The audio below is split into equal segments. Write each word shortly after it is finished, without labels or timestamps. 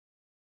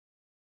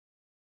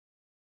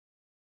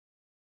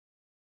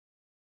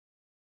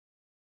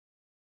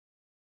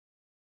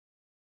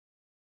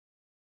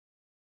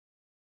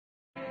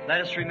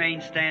Let us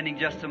remain standing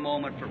just a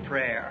moment for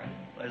prayer.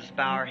 Let us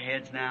bow our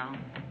heads now.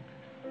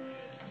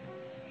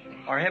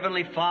 Our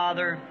Heavenly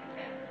Father,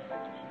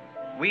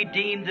 we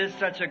deem this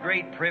such a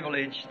great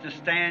privilege to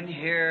stand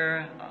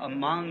here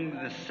among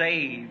the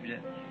saved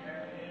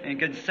and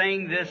can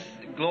sing this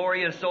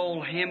glorious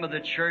old hymn of the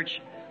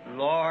church,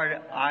 Lord,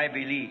 I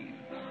believe.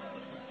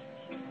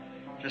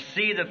 To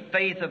see the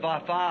faith of our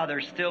Father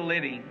still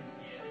living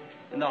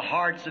in the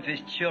hearts of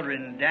His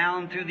children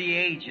down through the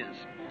ages.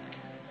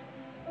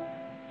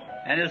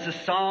 And as the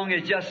song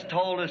has just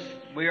told us,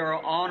 we are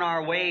on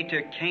our way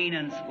to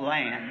Canaan's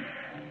land.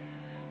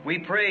 We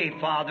pray,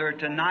 Father,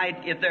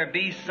 tonight, if there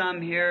be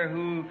some here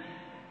who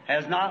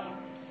has not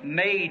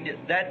made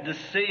that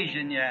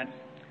decision yet,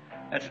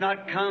 that's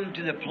not come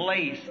to the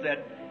place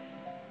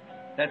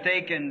that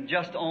they can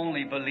just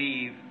only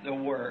believe the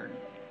Word,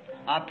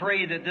 I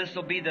pray that this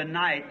will be the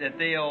night that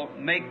they'll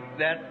make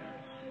that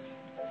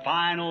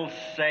final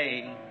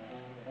say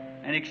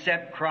and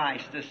accept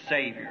Christ as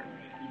Savior.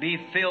 Be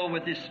filled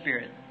with His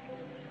Spirit.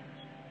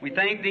 We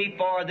thank Thee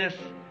for this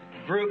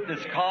group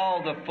that's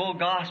called the Full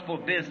Gospel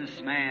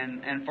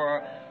Businessman and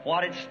for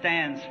what it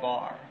stands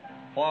for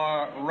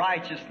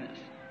righteousness.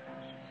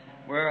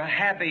 We're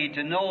happy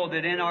to know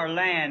that in our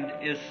land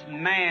is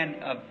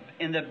man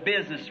in the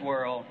business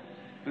world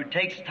who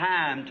takes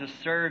time to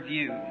serve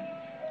You,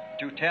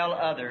 to tell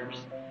others,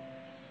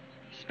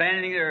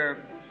 spending their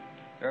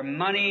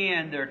money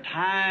and their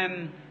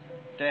time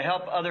to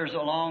help others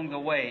along the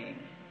way,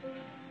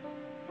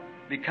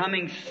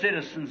 becoming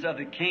citizens of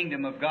the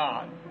kingdom of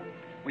God.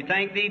 We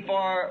thank Thee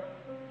for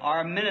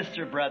our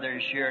minister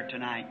brothers here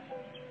tonight,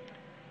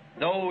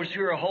 those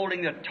who are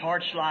holding the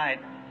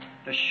torchlight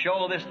to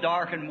show this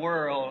darkened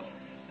world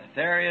that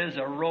there is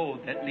a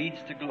road that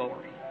leads to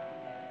glory.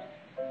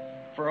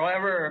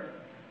 Forever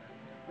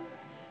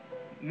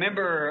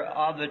member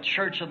of the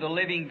Church of the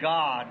Living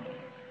God,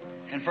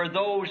 and for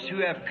those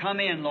who have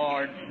come in,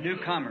 Lord,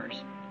 newcomers,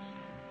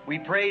 we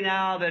pray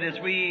now that as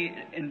we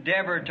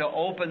endeavor to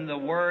open the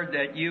Word,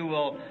 that You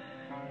will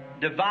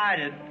divide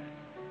it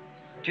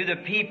to the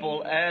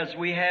people as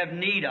we have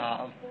need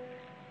of.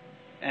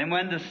 And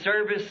when the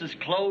service is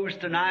closed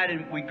tonight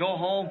and we go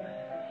home,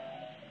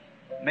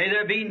 may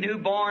there be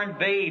newborn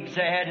babes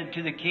added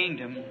to the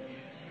kingdom.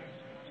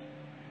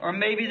 Or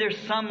maybe there's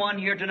someone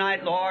here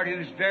tonight, Lord,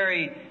 who's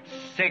very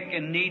sick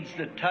and needs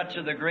the touch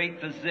of the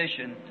great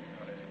physician.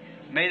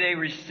 May they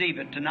receive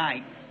it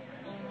tonight.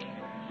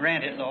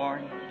 Grant it,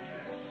 Lord.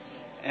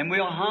 And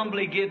we'll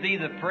humbly give Thee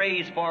the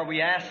praise, for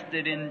we asked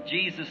it in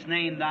Jesus'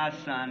 name, Thy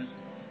Son.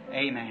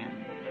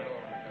 Amen.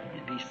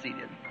 Be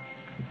seated.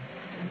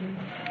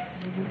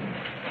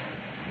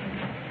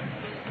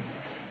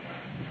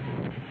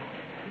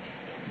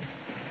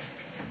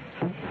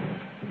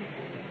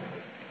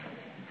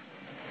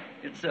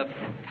 It's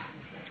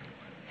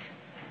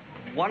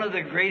one of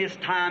the greatest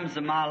times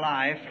of my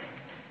life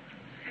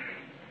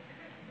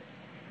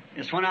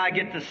is when I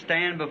get to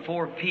stand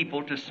before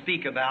people to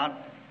speak about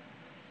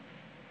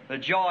the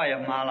joy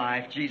of my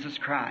life, Jesus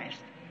Christ,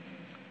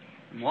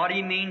 and what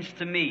He means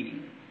to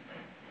me.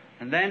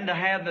 And then to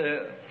have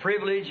the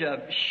privilege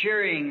of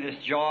sharing this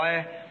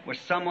joy with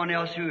someone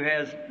else who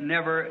has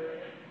never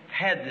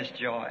had this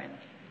joy.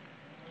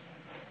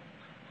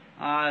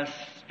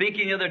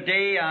 Speaking the other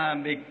day,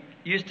 I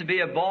used to be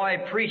a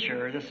boy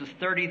preacher. This is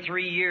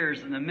 33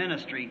 years in the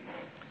ministry.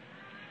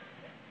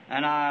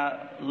 And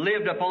I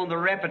lived upon the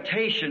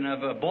reputation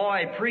of a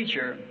boy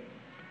preacher.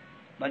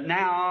 But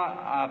now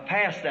I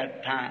passed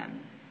that time.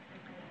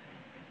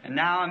 And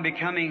now I'm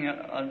becoming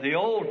the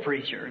old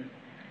preacher.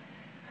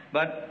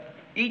 But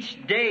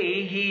each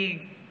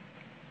day,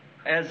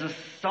 as the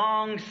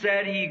song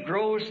said, he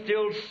grows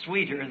still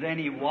sweeter than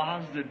he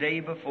was the day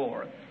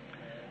before.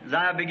 As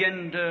I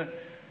begin to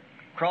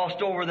cross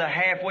over the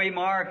halfway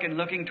mark and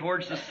looking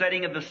towards the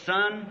setting of the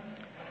sun,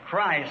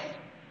 Christ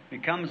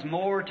becomes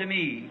more to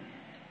me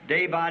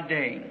day by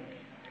day.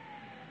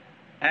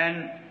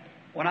 And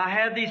when I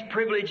have these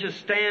privileges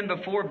stand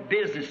before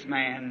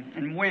businessmen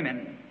and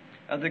women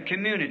of the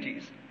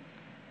communities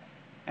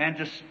and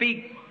to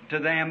speak to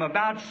them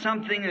about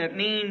something that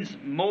means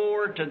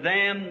more to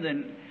them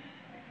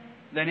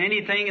than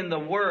anything in the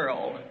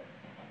world,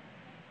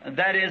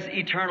 that is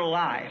eternal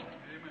life.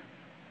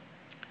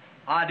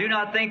 I do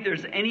not think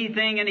there's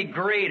anything any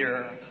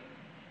greater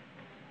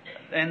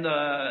than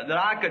that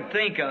I could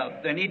think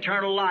of than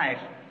eternal life.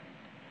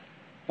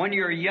 When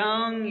you're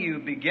young, you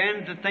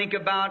begin to think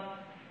about,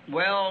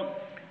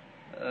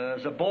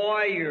 as a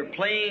boy, you're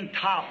playing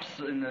tops,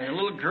 and the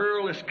little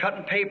girl is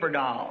cutting paper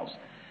dolls.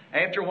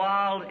 After a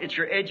while, it's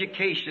your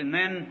education.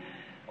 Then,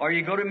 or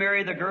you go to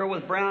marry the girl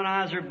with brown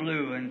eyes or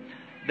blue, and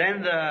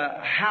then the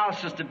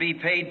house is to be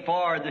paid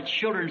for, the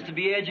children's to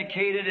be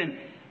educated, and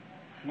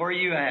where are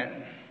you at?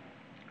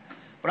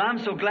 But I'm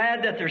so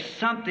glad that there's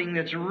something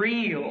that's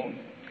real.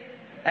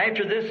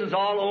 After this is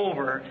all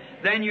over,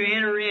 then you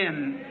enter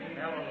in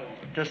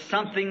to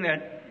something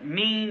that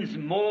means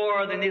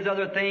more than these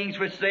other things,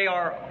 which they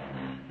are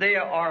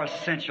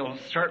essential.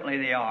 Certainly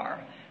they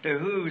are. To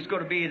who's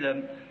going to be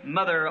the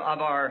mother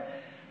of our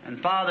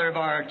and father of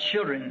our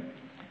children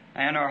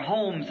and our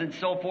homes and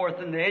so forth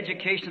and the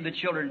education of the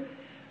children.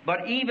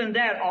 But even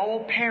that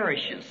all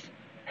perishes.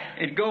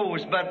 It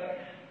goes, but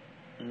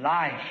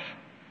life,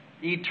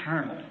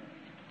 eternal,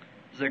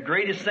 is the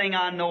greatest thing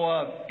I know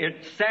of.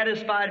 It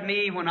satisfied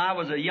me when I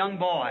was a young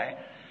boy.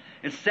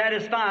 It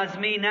satisfies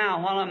me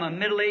now while I'm a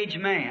middle-aged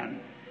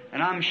man.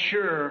 And I'm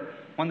sure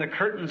when the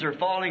curtains are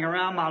falling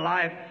around my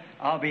life,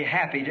 I'll be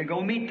happy to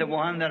go meet the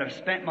one that I've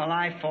spent my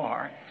life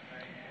for.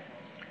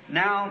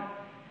 Now,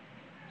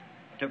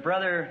 to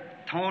Brother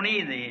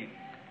Tony,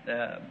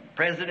 the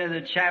president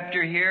of the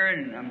chapter here,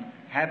 and I'm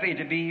happy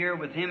to be here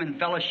with him in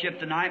fellowship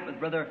tonight with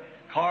Brother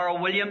Carl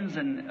Williams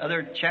and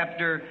other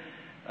chapter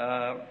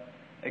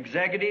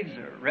executives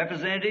or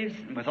representatives,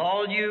 and with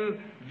all you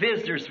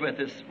visitors with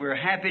us. We're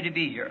happy to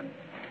be here.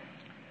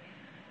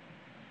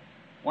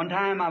 One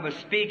time I was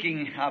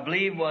speaking, I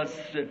believe was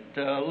at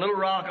Little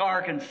Rock,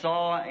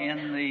 Arkansas,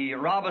 in the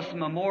Robinson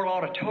Memorial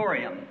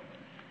Auditorium.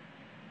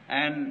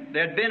 And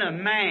there'd been a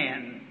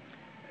man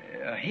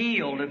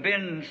healed, had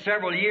been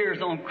several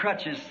years on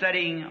crutches,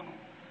 sitting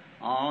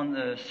on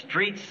the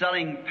street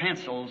selling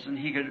pencils, and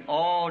he could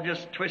all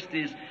just twist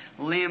his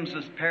limbs,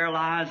 was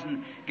paralyzed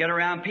and get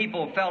around.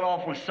 People felt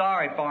awful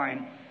sorry for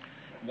him.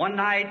 One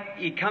night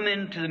he come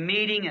into the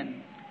meeting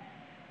and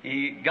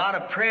he got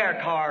a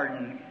prayer card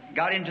and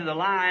got into the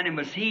line and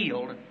was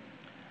healed.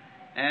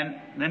 And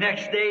the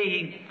next day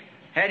he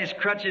had his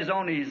crutches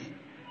on his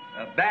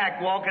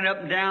back, walking up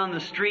and down the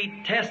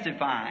street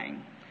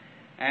testifying.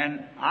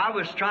 And I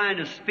was trying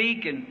to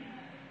speak,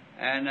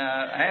 and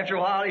after a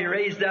while he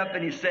raised up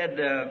and he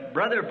said,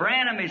 Brother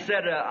Branham, he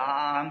said,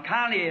 I'm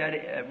kind of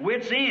at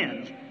wit's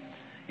ends.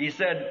 He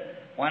said,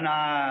 when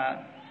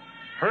I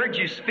heard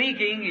you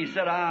speaking, he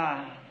said,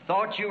 I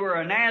thought you were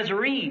a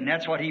Nazarene.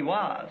 That's what he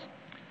was.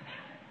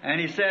 And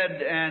he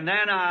said, and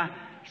then I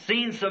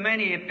seen so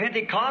many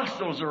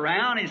Pentecostals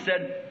around. He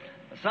said,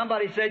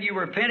 somebody said you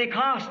were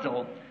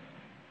Pentecostal.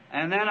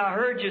 And then I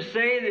heard you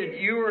say that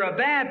you were a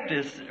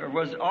Baptist, or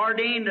was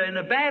ordained in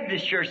a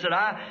Baptist church. Said,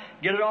 I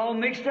get it all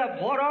mixed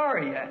up. What are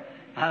you?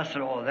 I said,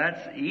 oh,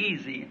 that's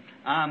easy.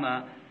 I'm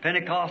a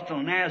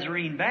Pentecostal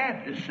Nazarene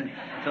Baptist.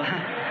 So,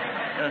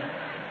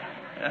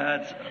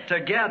 it's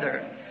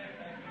together.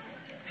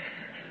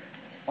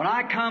 When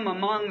I come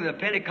among the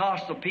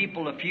Pentecostal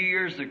people a few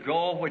years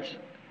ago, which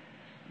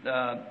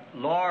the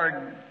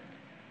Lord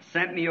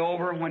sent me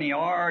over when He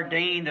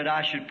ordained that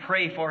I should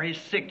pray for His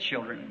sick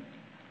children.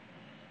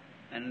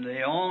 And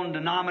the own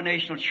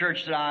denominational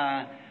church that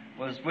I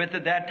was with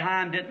at that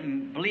time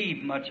didn't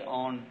believe much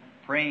on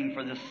praying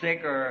for the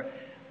sick or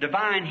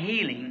divine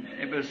healing.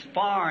 It was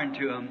foreign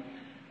to them.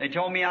 They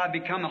told me I'd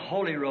become a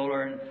holy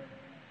roller.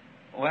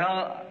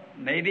 Well,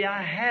 maybe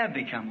I have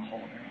become a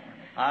holy roller.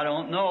 I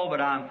don't know, but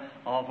I'm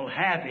awful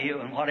happy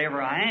in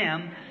whatever I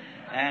am.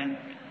 And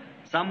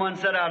someone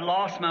said I'd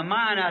lost my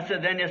mind. I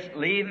said, then just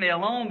leave me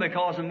alone,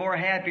 because I'm more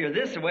happier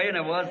this way than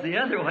I was the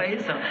other way.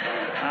 So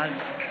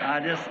I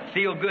just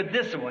feel good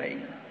this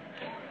way.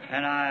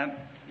 And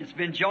it's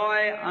been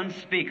joy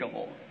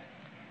unspeakable.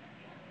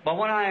 But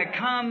when I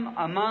come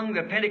among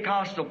the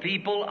Pentecostal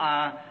people,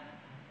 I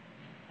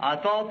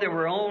thought there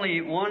were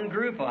only one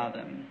group of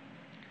them.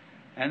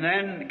 And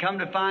then come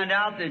to find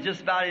out there's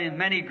just about as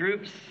many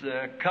groups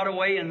cut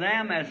away in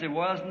them as there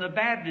was in the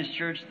Baptist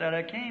church that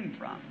I came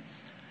from.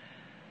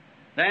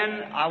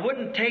 Then I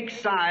wouldn't take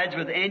sides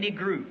with any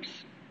groups.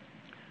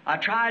 I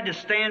tried to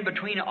stand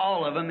between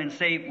all of them and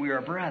say, we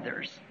are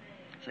brothers.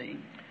 See?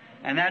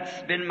 And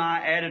that's been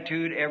my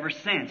attitude ever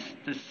since.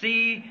 To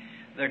see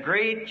the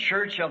great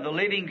church of the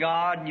living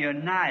God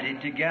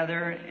united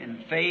together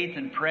in faith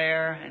and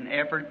prayer and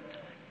effort.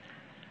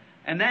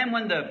 And then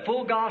when the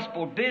full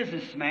gospel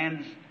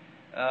businessmen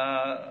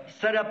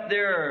set up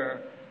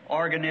their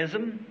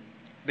organism,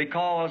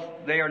 because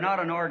they are not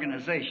an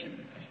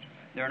organization,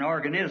 they're an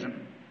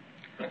organism.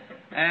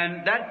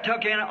 And that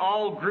took in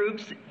all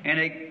groups, and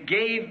it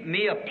gave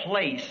me a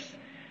place.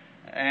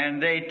 And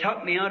they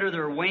took me under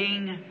their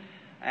wing,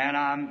 and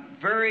I'm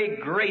very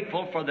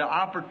grateful for the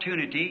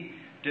opportunity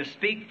to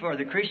speak for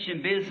the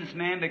Christian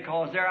businessman,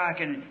 because there I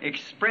can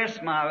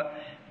express my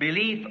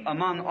belief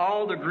among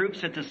all the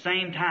groups at the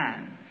same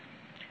time.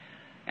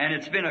 And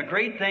it's been a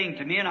great thing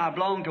to me, and I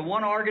belong to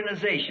one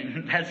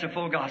organization. That's the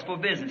Full Gospel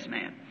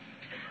Businessman.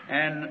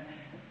 And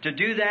to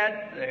do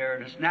that,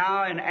 there's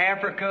now in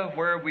Africa,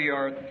 where we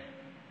are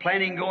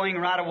planning going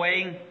right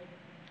away,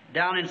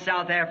 down in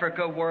South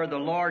Africa, where the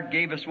Lord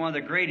gave us one of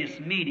the greatest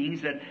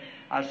meetings that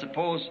I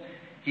suppose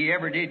He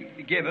ever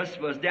did give us,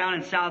 was down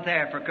in South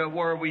Africa,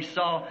 where we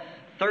saw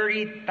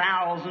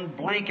 30,000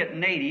 blanket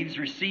natives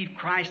receive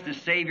Christ as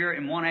Savior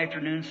in one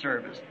afternoon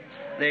service.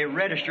 They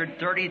registered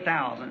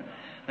 30,000.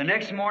 The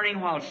next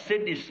morning, while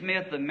Sidney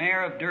Smith, the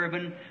mayor of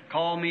Durban,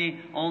 called me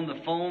on the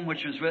phone,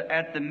 which was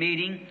at the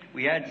meeting,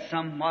 we had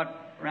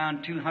somewhat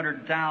around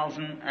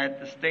 200,000 at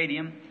the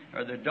stadium,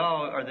 or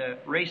the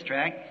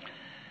racetrack.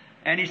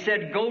 And he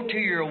said, go to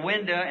your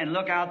window and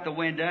look out the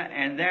window,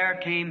 and there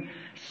came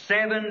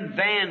 7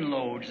 van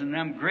loads, and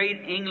them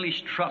great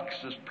English trucks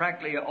was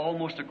practically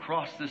almost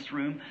across this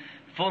room,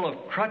 full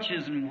of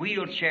crutches and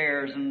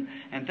wheelchairs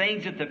and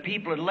things that the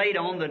people had laid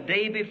on the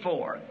day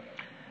before.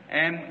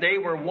 And they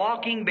were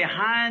walking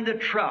behind the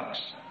trucks,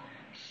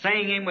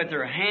 singing with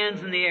their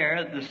hands in the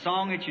air the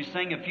song that you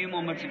sang a few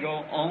moments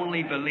ago,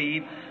 Only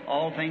Believe,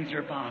 All Things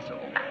Are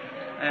Possible.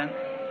 And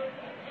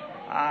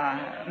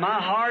my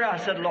heart, I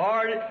said,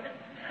 Lord,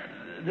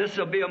 this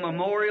will be a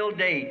memorial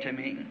day to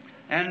me.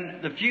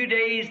 And the few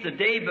days, the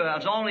day, I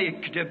was only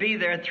to be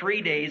there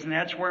 3 days, and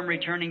that's where I'm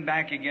returning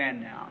back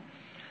again now.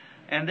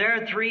 And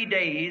there are 3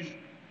 days,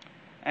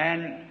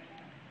 and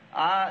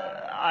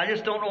I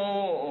just don't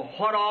know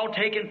what all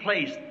taken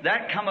place.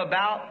 That come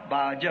about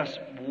by just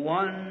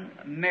one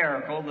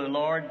miracle the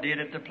Lord did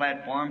at the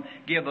platform.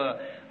 Give a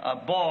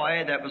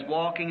boy that was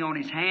walking on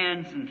his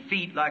hands and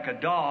feet like a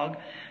dog,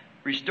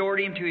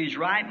 restored him to his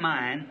right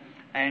mind,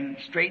 and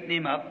straightened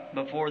him up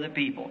before the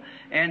people.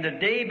 And the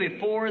day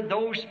before,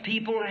 those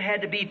people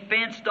had to be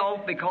fenced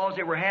off because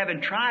they were having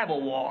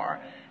tribal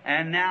war.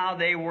 And now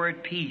they were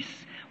at peace,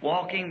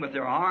 walking with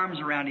their arms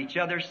around each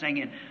other,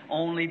 singing,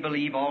 Only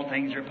Believe, All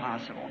Things Are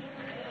Possible.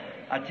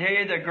 I tell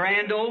you, the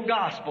grand old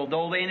gospel,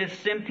 though in its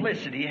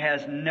simplicity,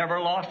 has never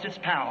lost its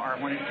power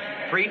when it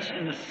preached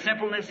in the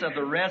simpleness of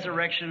the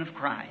resurrection of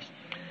Christ.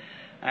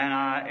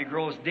 And it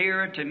grows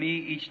dearer to me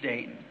each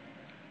day.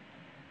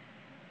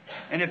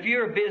 And if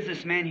you're a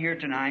businessman here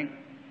tonight,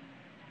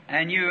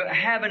 and you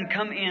haven't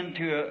come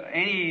into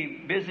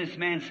any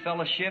businessman's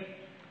fellowship,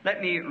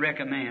 let me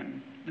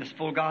recommend this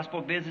Full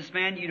Gospel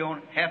Businessman. You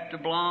don't have to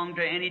belong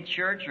to any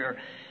church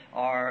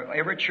or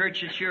every church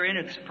that you're in.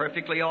 It's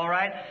perfectly all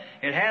right.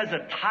 It has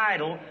a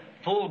title,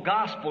 Full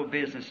Gospel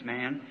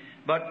Businessman,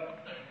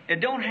 but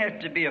it don't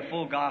have to be a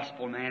full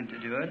gospel man to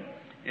do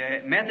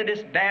it.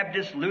 Methodist,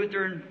 Baptist,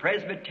 Lutheran,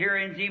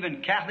 Presbyterians,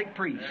 even Catholic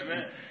priests,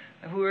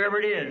 whoever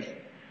it is.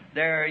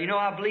 There,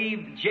 I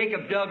believe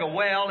Jacob dug a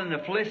well and the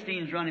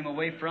Philistines run him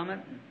away from it.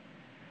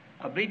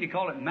 I believe he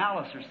called it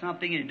malice or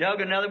something. He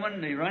dug another one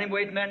and they run him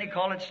away from that and he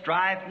called it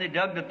strife. And they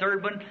dug the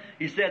third one.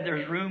 He said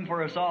there's room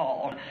for us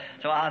all.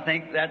 So I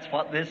think that's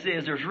what this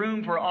is. There's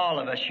room for all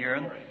of us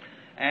here.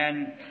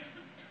 And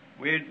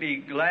we'd be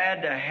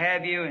glad to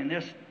have you in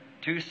this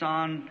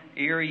Tucson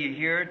area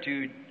here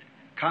to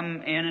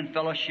come in and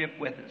fellowship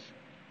with us.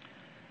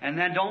 And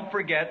then don't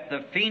forget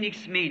the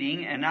Phoenix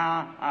meeting. And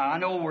now I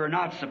know we're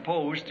not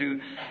supposed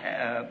to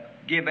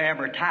give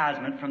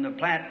advertisement from the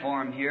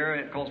platform here.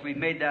 Of course, we've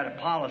made that a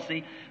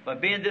policy. But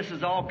being this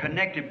is all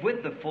connected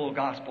with the Full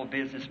Gospel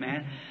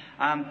Businessman,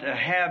 to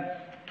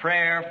have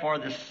prayer for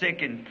the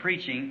sick and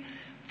preaching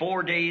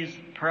 4 days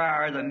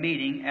prior to the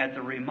meeting at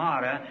the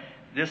Ramada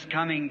this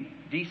coming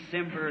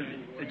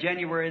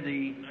January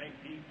the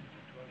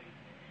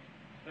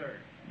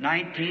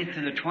 19th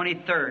to the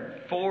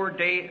 23rd. 4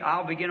 days.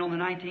 I'll begin on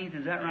the 19th.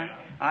 Is that right?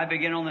 I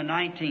begin on the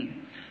 19th.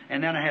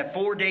 And then I have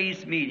 4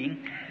 days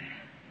meeting.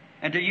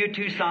 And to you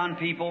Tucson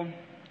people,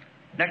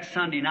 next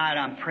Sunday night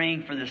I'm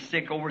praying for the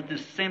sick over at the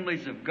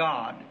Assemblies of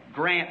God,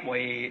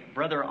 Grantway,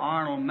 Brother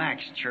Arnold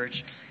Mack's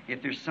church.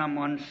 If there's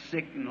someone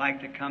sick and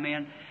like to come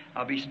in,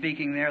 I'll be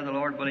speaking there, the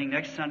Lord willing,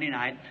 next Sunday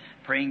night,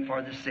 praying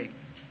for the sick.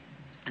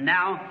 And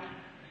now,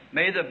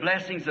 may the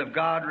blessings of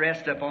God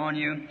rest upon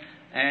you.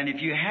 And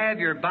if you have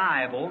your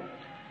Bible,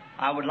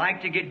 I would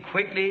like to get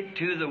quickly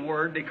to the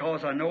Word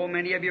because I know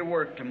many of you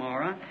work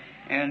tomorrow.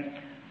 And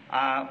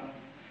I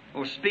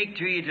will speak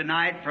to you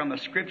tonight from a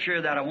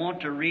scripture that I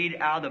want to read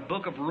out of the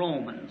book of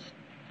Romans.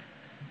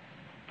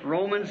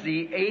 Romans,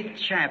 the 8th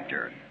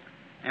chapter.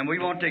 And we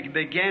want to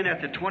begin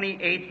at the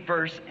 28th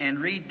verse and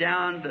read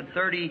down the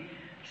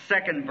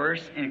 32nd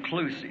verse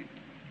inclusive.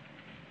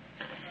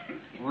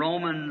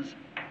 Romans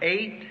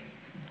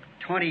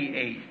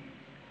 8:28.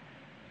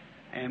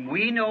 And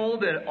we know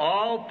that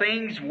all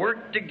things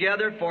work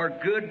together for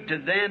good to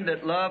them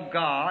that love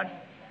God,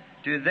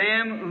 to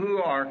them who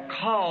are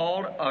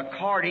called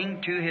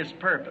according to His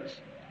purpose.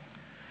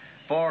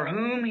 For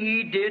whom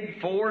He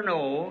did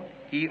foreknow,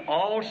 He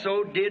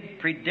also did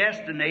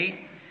predestinate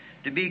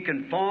to be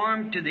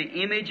conformed to the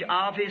image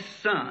of His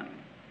Son,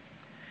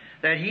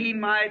 that He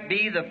might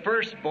be the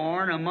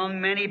firstborn among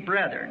many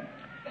brethren.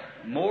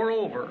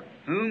 Moreover,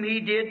 whom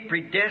He did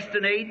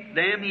predestinate,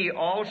 them He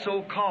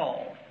also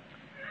called.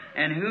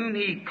 And whom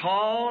He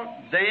called,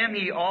 them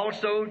He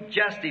also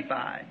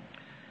justified.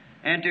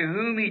 And to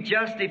whom He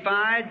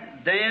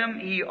justified, them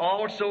He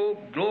also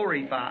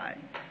glorified.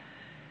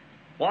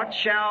 What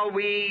shall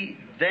we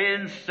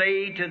then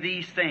say to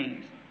these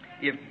things?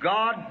 If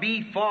God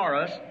be for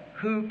us,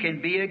 who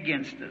can be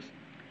against us?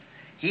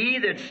 He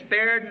that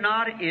spared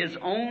not His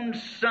own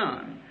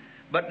Son,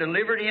 but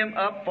delivered Him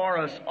up for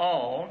us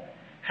all,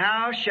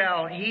 how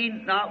shall He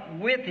not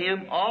with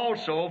Him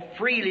also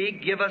freely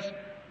give us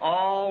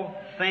all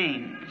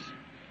things?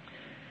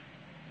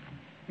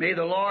 May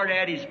the Lord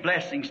add His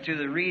blessings to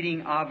the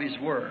reading of His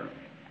Word.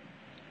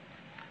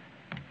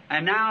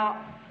 And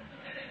now,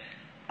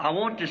 I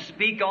want to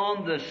speak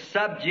on the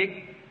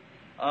subject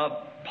of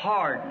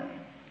pardon.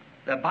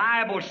 The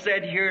Bible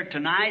said here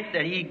tonight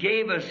that He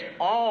gave us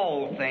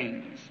all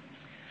things.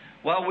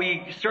 Well,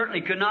 we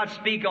certainly could not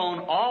speak on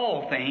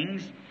all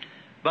things,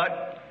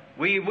 but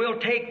we will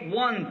take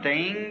one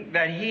thing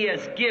that He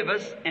has given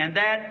us, and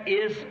that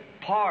is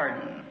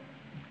pardon.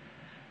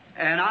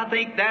 And I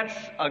think that's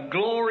a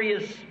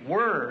glorious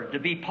word, to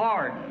be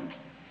pardoned.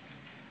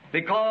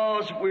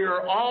 Because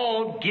we're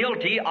all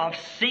guilty of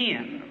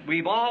sin.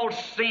 We've all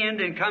sinned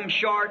and come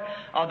short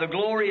of the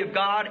glory of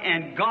God,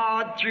 and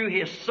God, through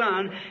His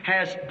Son,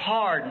 has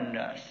pardoned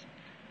us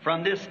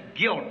from this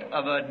guilt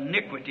of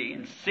iniquity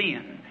and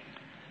sin.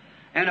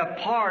 And a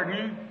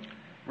pardon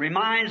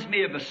reminds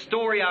me of a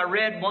story I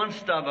read once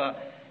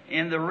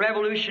in the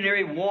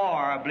Revolutionary War,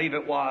 I believe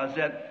it was,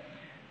 that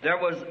there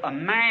was a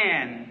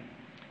man,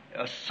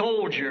 a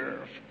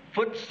soldier,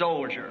 foot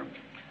soldier,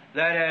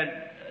 that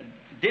had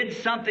did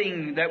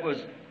something that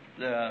was,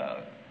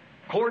 the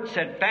courts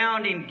had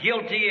found him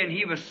guilty, and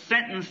he was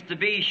sentenced to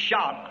be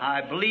shot.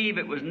 I believe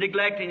it was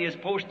neglecting his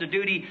post of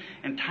duty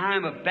in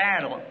time of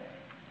battle.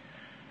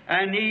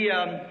 And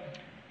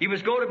he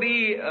was going to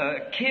be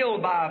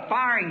killed by a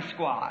firing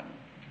squad.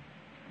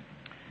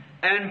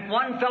 And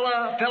one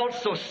fellow felt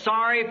so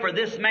sorry for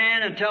this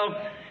man until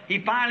he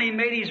finally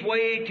made his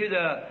way to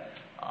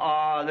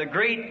the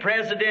great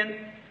President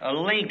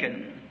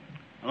Lincoln.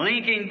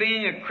 Lincoln,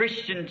 being a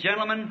Christian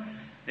gentleman,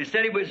 they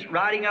said he was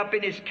riding up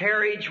in his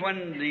carriage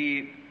when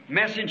the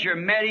messenger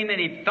met him,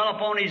 and he fell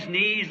upon his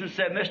knees and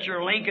said,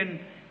 "Mr. Lincoln,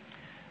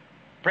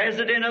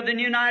 President of the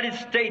United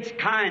States,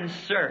 kind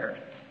sir,"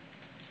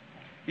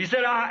 he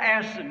said, "I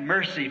ask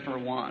mercy for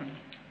one,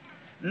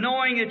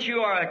 knowing that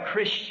you are a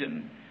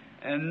Christian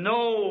and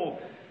know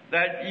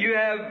that you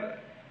have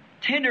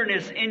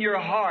tenderness in your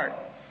heart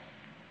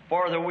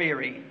for the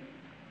weary."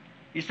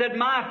 He said,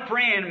 "My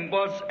friend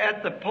was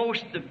at the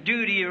post of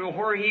duty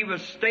where he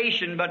was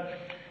stationed, but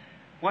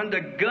when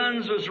the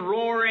guns was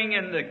roaring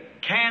and the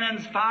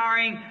cannons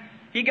firing,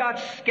 he got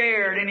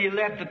scared and he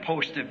left the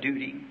post of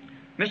duty.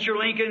 Mr.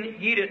 Lincoln,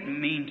 he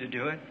didn't mean to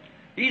do it.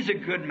 He's a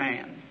good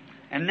man.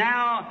 And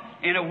now,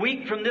 in a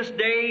week from this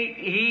day,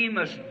 he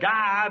must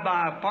die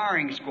by a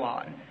firing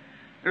squad.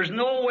 There's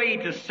no way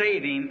to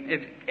save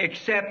him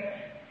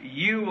except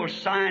you will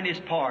sign his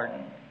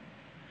pardon."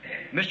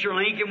 Mr.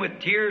 Lincoln, with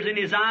tears in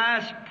his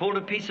eyes, pulled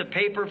a piece of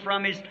paper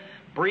from his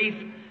brief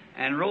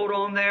and wrote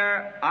on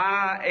there,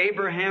 "I,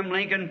 Abraham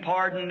Lincoln,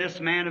 pardon this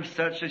man of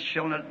such as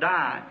shall not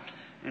die,"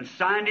 and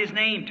signed his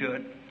name to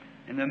it.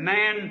 And the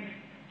man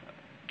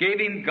gave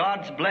him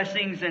God's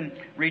blessings and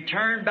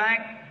returned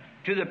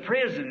back to the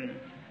prison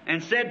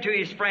and said to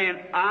his friend,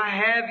 "I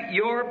have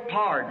your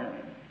pardon."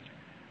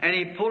 And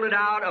he pulled it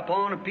out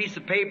upon a piece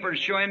of paper to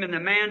show him, and the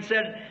man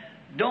said,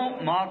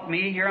 "Don't mock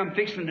me, here I'm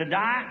fixing to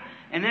die,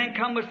 and then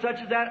come with such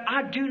as that.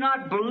 I do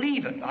not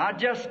believe it. I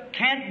just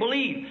can't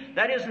believe.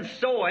 That isn't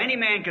so. Any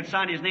man could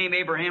sign his name,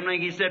 Abraham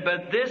Lincoln." He said,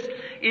 "But this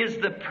is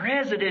the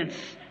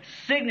President's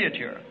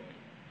signature."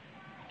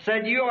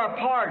 Said, "You are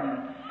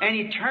pardoned." And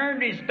he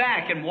turned his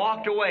back and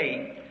walked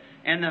away.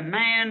 And the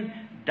man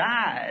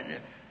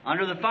died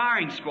under the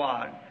firing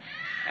squad.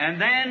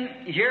 And then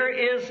here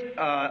is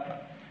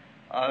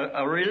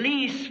a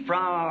release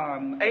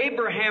from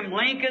Abraham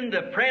Lincoln,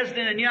 the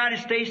President of the United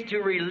States, to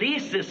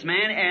release this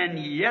man, and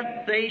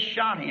yet they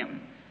shot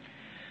him.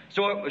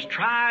 So it was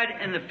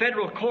tried in the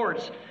federal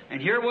courts, and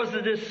here was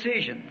the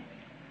decision.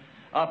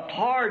 A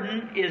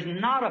pardon is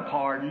not a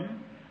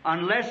pardon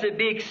unless it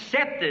be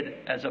accepted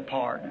as a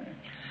pardon.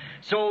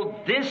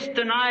 So this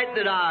tonight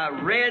that I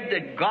read,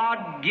 that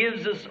God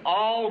gives us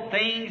all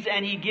things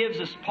and He gives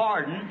us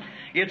pardon,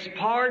 it's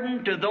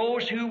pardon to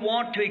those who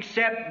want to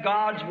accept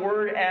God's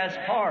Word as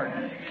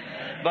pardon.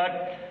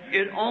 But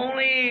it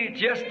only,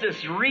 just to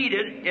read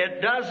it,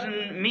 it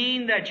doesn't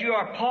mean that you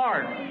are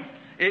pardoned.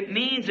 It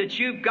means that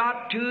you've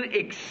got to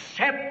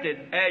accept it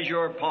as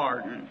your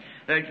pardon.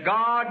 That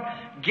God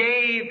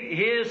gave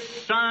His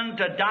Son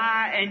to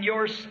die in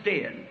your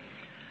stead.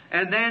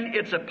 And then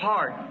it's a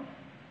pardon.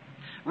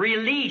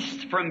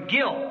 Released from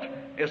guilt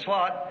is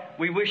what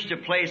we wish to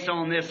place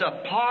on this.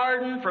 A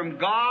pardon from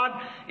God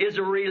is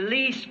a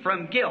release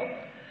from guilt.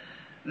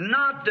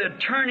 Not the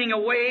turning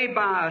away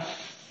by a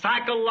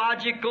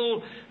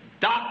psychological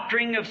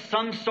doctrine of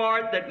some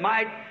sort that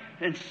might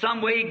in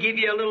some way give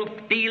you a little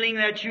feeling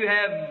that you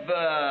have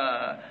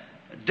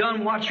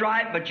done what's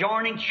right by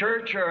joining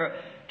church or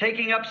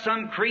taking up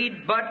some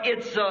creed, but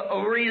it's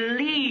a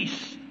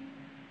release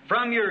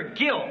from your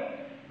guilt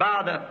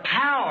by the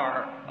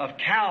power of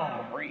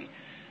Calvary.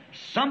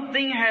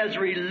 Something has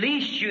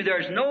released you.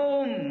 There's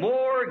no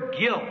more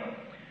guilt.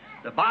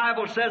 The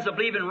Bible says, I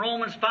believe in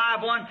Romans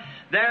 5:1,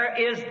 "There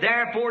is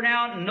therefore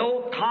now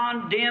no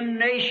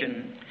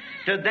condemnation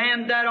to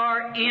them that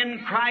are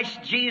in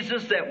Christ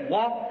Jesus, that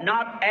walk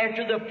not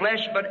after the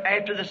flesh, but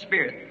after the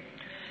Spirit."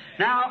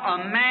 Now,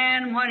 a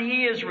man, when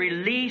he is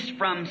released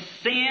from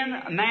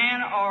sin, a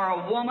man or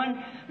a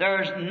woman,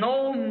 there's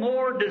no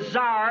more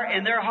desire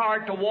in their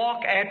heart to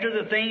walk after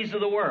the things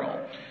of the world.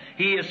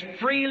 He is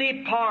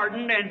freely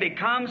pardoned and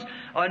becomes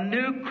a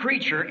new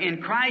creature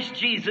in Christ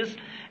Jesus,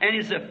 and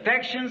his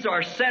affections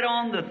are set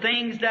on the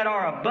things that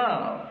are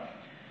above,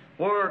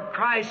 where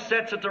Christ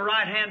sits at the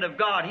right hand of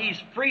God. He's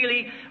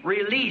freely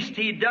released.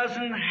 He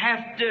doesn't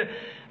have to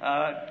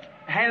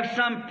have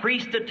some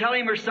priest to tell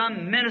him or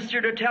some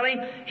minister to tell him.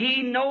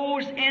 He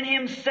knows in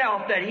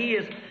himself that he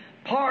is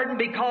pardoned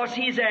because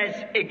he has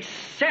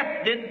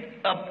accepted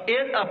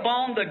it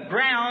upon the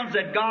grounds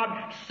that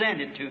God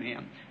sent it to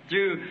him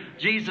through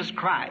Jesus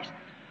Christ.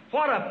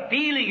 What a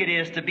feeling it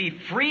is to be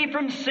free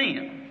from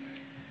sin.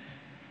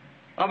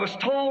 I was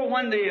told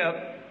when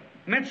the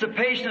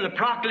Emancipation of the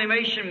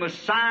Proclamation was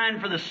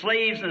signed for the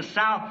slaves in the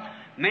South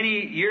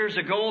many years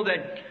ago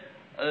that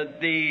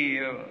the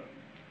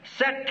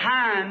set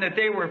time that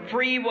they were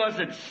free was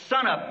at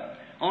sunup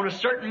on a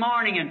certain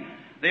morning, and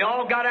they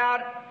all got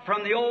out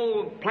from the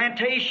old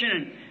plantation,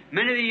 and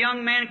many of the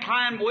young men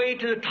climbed way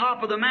to the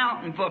top of the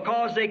mountain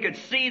because they could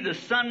see the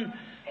sun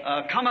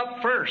come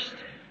up first.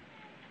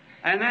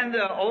 And then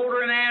the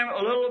older man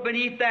a little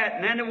beneath that,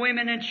 and then the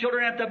women and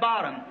children at the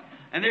bottom.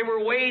 And they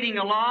were waiting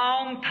a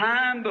long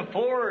time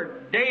before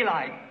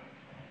daylight,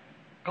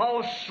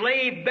 because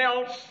slave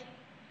belts,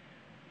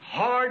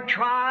 hard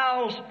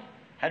trials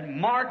had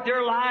marked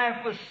their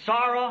life with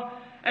sorrow,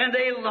 and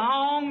they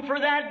longed for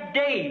that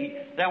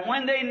day, that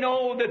when they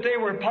know that they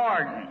were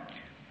pardoned.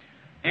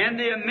 And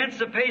the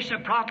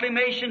Emancipation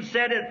Proclamation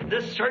said at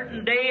this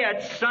certain day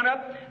at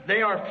sunup,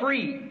 they are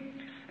free.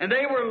 And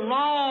they were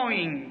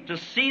longing to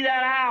see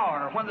that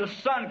hour when the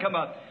sun come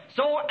up,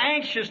 so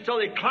anxious till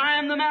they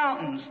climbed the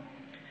mountains.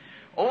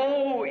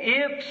 Oh,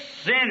 if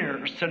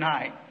sinners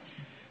tonight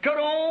could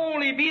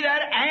only be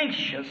that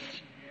anxious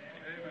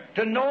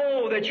to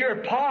know that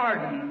you're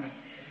pardoned.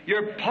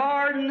 You're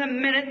pardoned the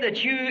minute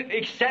that you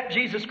accept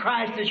Jesus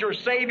Christ as your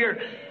Savior.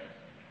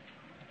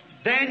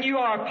 Then you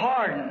are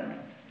pardoned.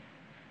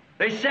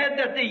 They said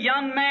that the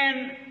young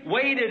man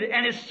waited,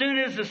 and as soon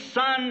as the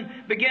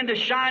sun began to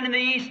shine in the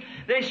east,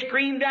 they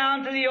screamed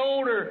down to the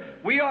older,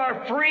 "We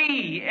are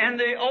free!" And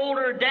the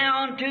older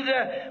down to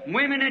the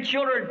women and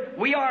children,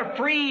 "We are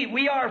free!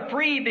 We are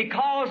free!"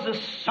 because the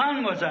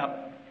sun was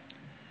up.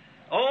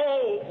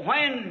 Oh,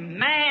 when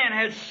man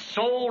has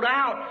sold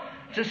out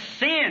to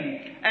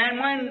sin, and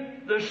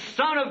when the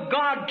Son of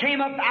God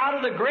came up out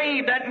of the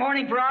grave that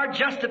morning for our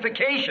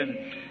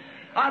justification,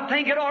 I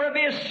think it ought to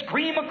be a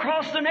scream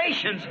across the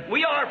nations.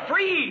 We are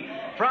free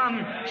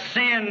from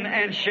sin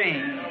and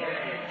shame.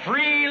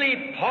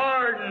 Freely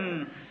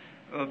pardoned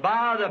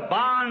by the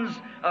bonds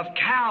of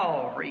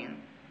Calvary.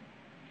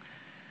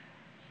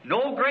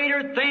 No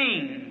greater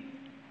thing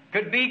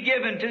could be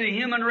given to the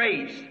human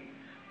race.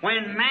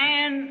 When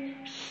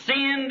man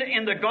sinned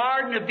in the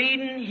Garden of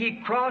Eden,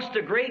 he crossed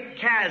a great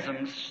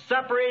chasm,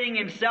 separating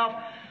himself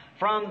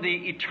from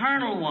the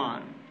Eternal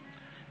One.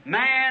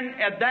 Man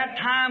at that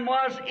time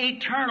was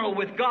eternal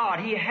with God.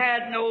 He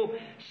had no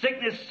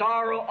sickness,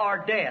 sorrow,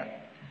 or death.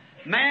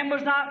 Man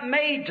was not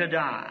made to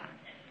die.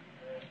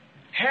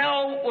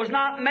 Hell was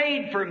not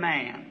made for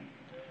man.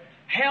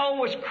 Hell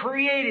was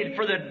created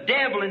for the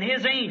devil and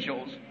his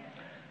angels,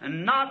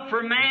 and not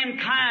for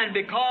mankind,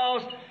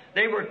 because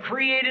they were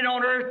created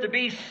on earth to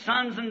be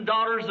sons and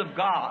daughters of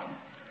God.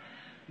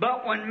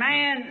 But when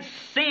man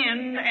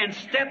sinned and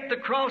stepped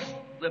across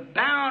the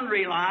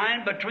boundary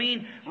line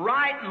between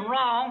right and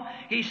wrong,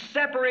 he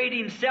separated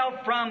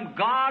himself from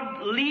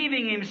God,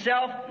 leaving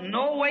himself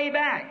no way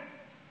back.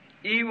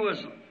 He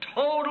was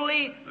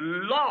totally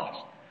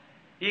lost.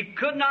 He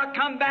could not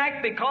come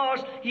back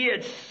because he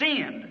had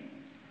sinned.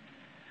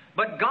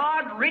 But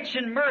God, rich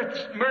in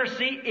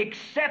mercy,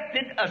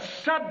 accepted a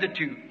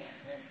substitute,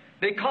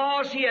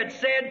 because He had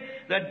said,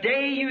 "The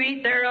day you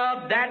eat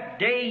thereof, that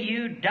day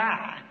you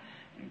die."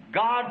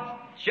 God's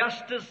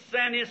justice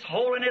and His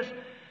holiness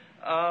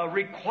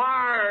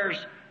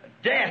requires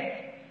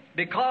death,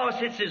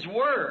 because it's His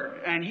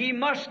Word, and He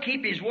must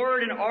keep His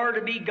Word in order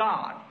to be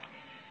God.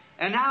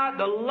 And now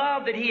the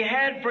love that He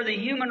had for the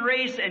human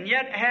race, and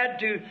yet had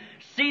to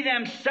see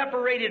them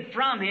separated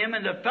from Him,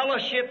 and the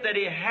fellowship that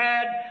He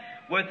had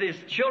with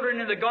His children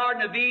in the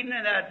Garden of Eden,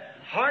 and that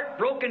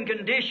heartbroken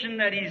condition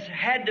that He's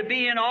had to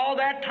be in all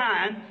that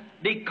time,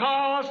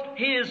 because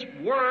His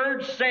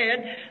Word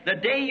said, "The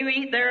day you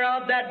eat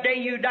thereof, that day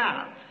you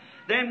die."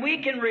 Then we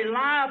can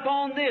rely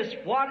upon this.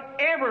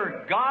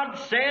 Whatever God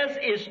says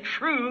is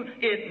true,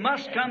 it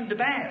must come to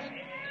pass.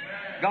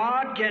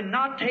 God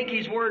cannot take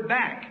His Word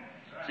back.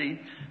 See?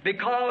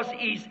 Because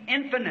He's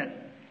infinite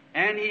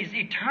and He's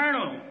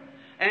eternal,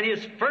 and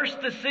His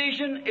first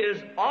decision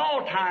is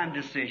all-time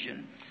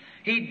decision.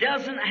 He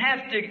doesn't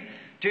have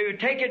to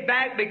take it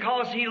back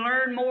because He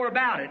learned more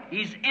about it.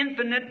 He's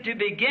infinite to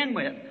begin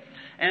with.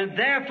 And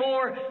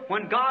therefore,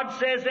 when God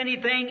says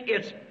anything,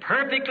 it's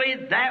perfectly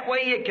that way.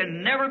 It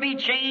can never be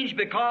changed,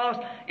 because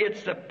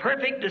it's the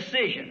perfect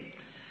decision.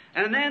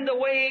 And then the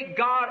way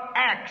God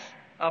acts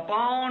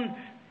upon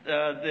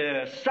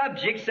the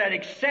subjects that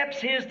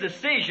accepts His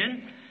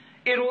decision,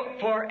 it'll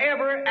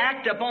forever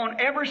act upon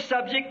every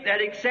subject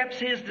that accepts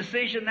His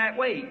decision that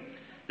way.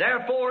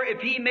 Therefore, if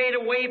He made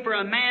a way for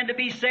a man to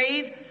be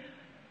saved,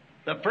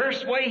 the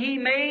first way He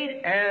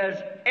made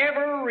has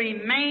ever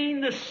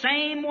remained the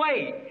same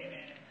way.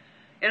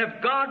 And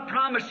if God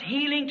promised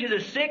healing to the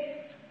sick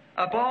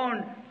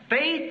upon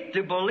faith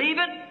to believe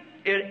it,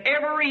 it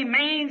ever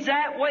remains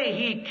that way.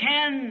 He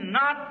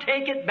cannot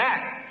take it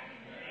back.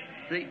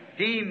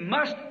 He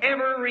must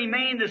ever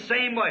remain the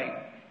same way.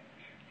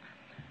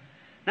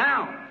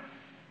 Now,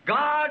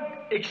 God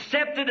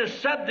accepted a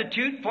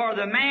substitute for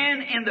the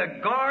man in the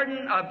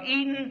Garden of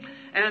Eden,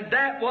 and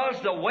that was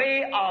the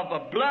way of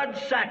a blood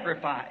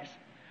sacrifice.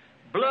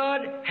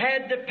 Blood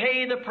had to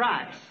pay the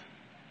price.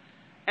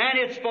 And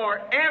it's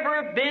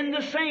forever been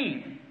the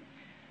same.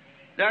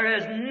 There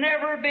has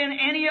never been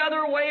any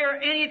other way or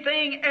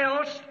anything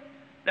else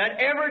that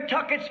ever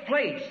took its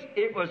place.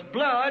 It was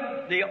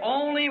blood, the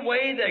only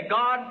way that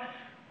God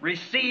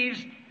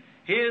receives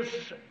His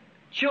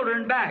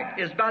children back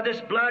is by this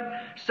blood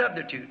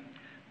substitute.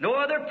 No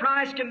other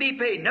price can be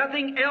paid.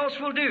 Nothing else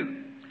will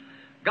do.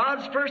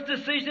 God's first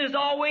decision is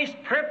always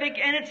perfect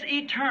and it's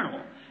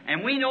eternal.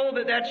 And we know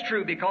that that's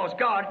true because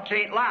God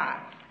can't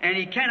lie and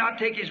He cannot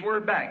take His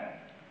word back.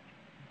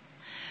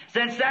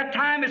 Since that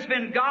time, it's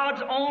been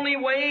God's only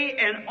way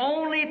and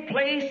only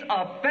place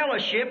of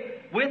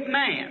fellowship with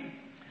man.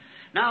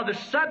 Now, the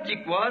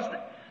subject was,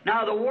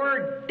 now the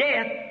word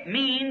death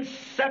means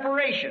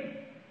separation.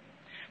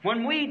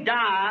 When we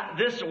die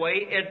this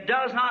way, it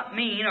does not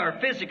mean, or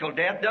physical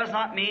death does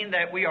not mean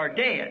that we are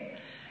dead.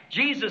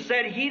 Jesus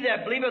said, He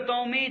that believeth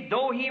on me,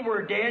 though he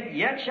were dead,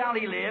 yet shall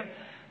he live.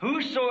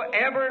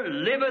 Whosoever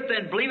liveth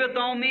and believeth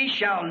on me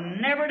shall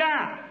never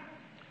die.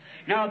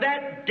 Now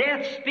that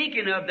death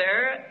speaking of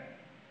there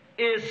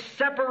is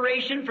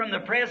separation from the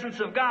presence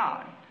of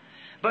God.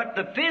 But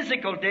the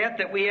physical death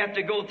that we have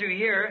to go through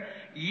here,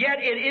 yet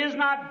it is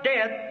not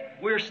death.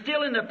 We're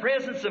still in the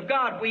presence of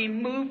God. We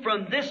move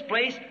from this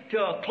place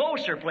to a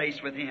closer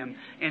place with Him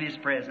in His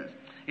presence.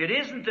 It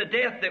isn't the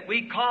death that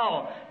we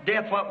call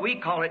death, what we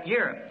call it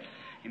here.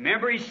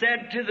 Remember He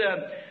said to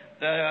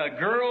the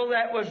girl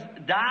that was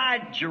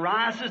died,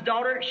 Jairus'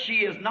 daughter, she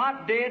is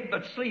not dead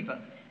but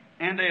sleepeth.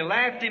 And they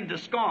laughed Him to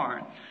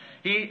scorn.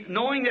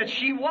 Knowing that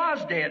she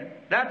was dead,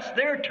 that's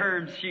their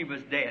terms, she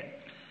was dead.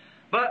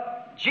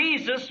 But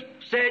Jesus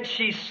said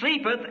she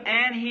sleepeth,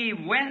 and He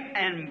went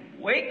and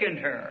wakened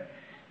her.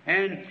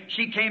 And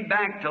she came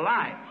back to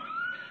life.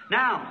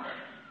 Now,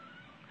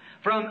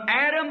 from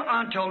Adam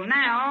until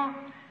now,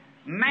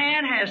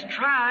 man has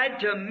tried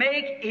to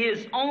make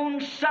his own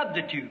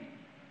substitute.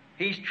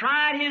 He's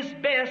tried his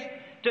best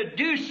to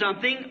do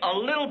something a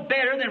little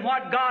better than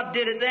what God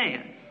did it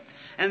then.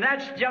 And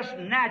that's just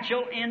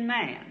natural in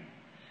man.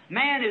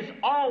 Man is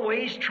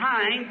always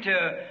trying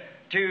to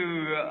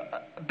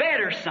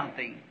better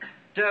something,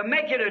 to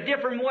make it a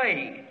different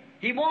way.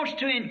 He wants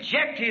to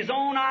inject his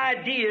own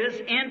ideas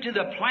into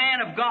the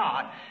plan of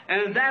God.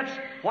 And that's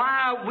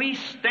why we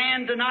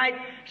stand tonight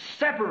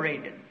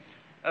separated.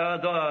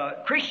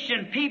 The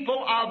Christian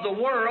people of the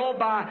world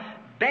by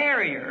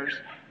barriers,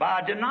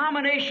 by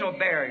denominational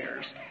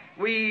barriers.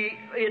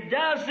 It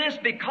does this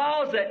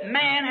because that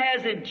man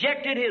has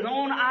injected his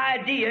own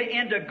idea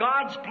into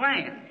God's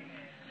plan.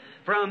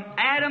 From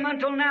Adam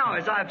until now,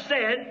 as I've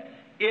said,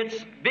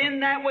 it's been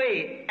that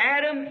way.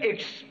 Adam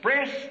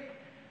expressed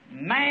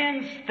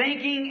man's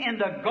thinking in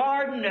the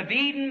Garden of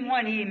Eden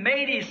when he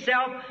made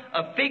himself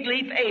a fig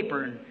leaf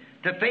apron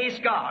to face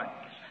God.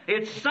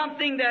 It's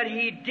something that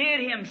he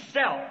did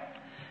himself.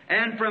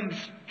 And from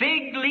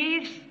fig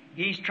leaves,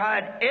 he's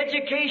tried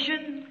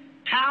education,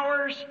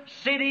 towers,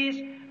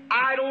 cities,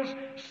 idols,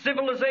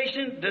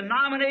 civilization,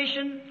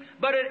 denomination,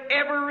 but it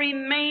ever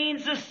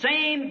remains the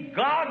same.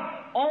 God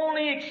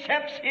only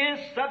accepts His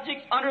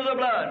subjects under the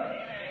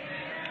blood.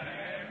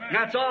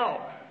 That's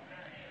all.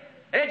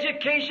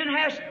 Education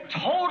has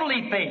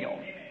totally failed.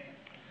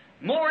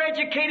 More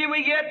educated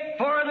we get,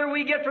 farther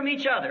we get from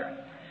each other.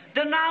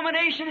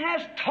 Denomination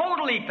has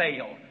totally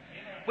failed.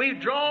 We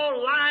draw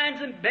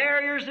lines and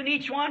barriers in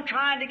each one,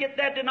 trying to get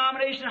that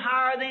denomination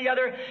higher than the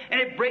other, and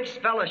it breaks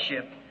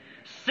fellowship.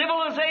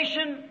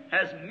 Civilization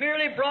has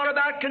merely brought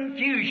about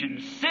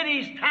confusion.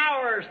 Cities,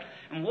 towers,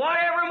 and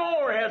whatever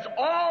more has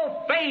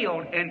all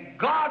failed, and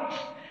God's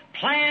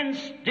plan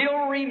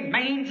still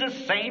remains the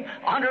same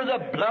under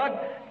the blood.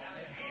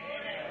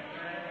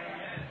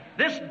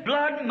 This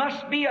blood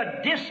must be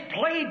a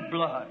displayed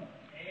blood.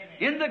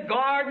 In the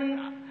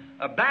garden,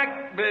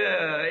 back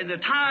in the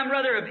time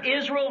rather of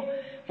Israel,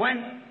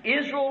 when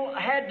Israel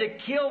had to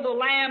kill the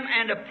lamb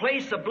and to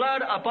place the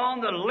blood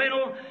upon the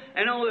lintel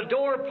and on the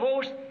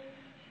doorpost,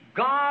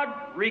 God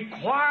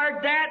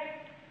required that,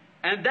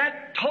 and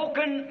that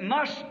token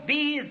must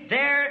be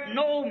there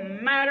no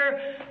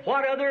matter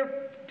what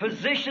other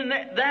position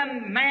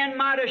that man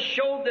might have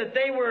showed that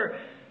they were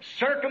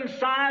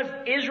circumcised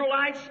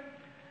Israelites.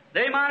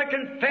 They might have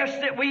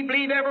confessed that we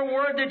believe every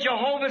word that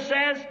Jehovah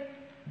says,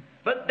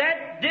 but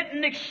that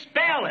didn't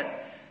expel it.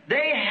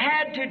 They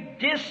had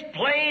to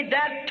display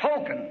that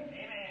token.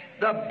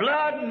 The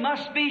blood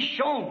must be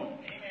shown.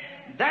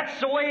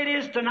 That's the way it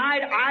is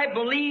tonight. I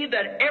believe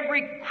that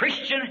every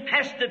Christian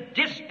has to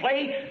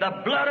display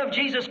the blood of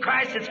Jesus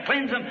Christ that's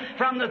cleansed them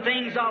from the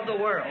things of the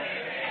world.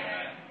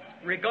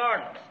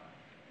 Regardless.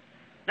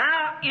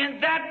 Now,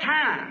 in that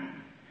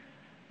time,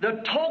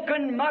 the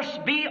token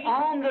must be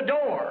on the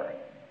door.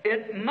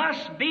 It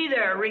must be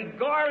there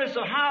regardless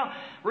of how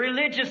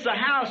religious the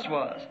house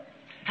was,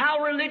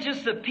 how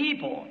religious the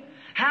people,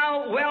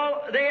 how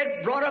well they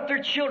had brought up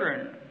their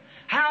children,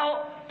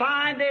 how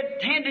fine they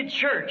attended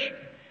church,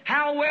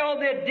 how well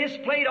they had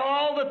displayed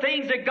all the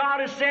things that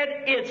God has said.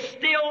 It's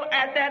still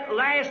at that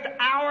last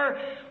hour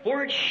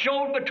where it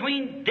showed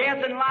between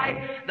death and life,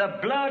 the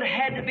blood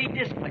had to be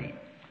displayed.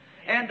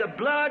 And the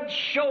blood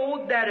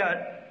showed that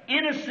an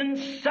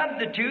innocent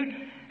substitute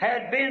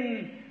had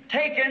been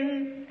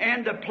taken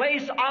in the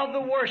place of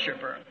the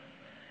worshiper.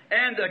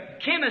 And the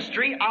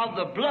chemistry of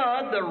the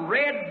blood, the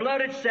red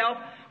blood itself,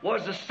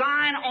 was a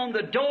sign on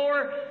the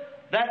door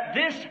that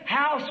this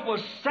house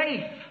was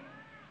safe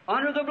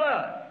under the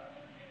blood.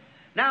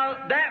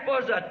 Now, that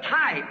was a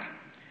type.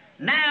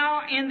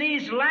 Now, in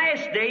these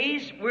last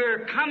days,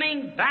 we're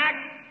coming back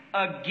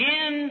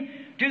again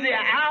to the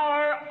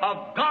hour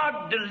of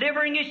God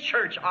delivering His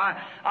church.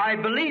 I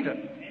believe it.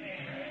 Amen.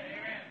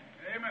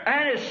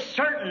 And as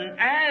certain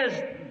as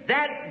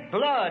that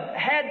blood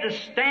had to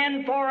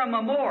stand for a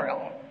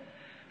memorial,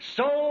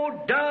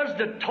 so does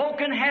the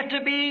token have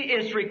to be.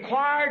 It's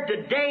required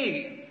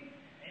today.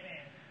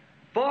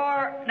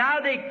 For now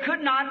they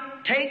could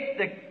not take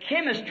the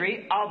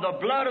chemistry of the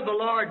blood of the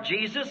Lord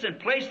Jesus and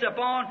place it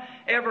upon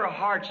every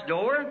heart's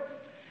door.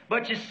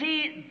 But you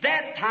see,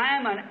 that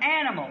time an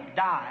animal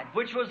died,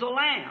 which was a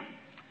lamb.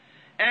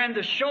 And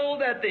to show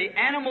that the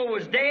animal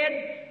was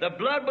dead, the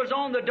blood was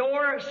on the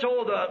door,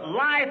 so the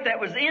life that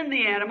was in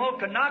the animal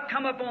could not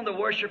come upon the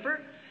worshiper,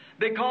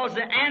 because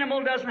the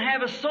animal doesn't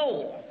have a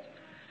soul.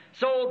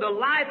 So the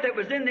life that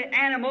was in the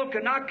animal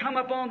could not come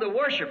upon the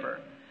worshiper.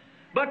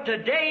 But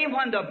today,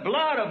 when the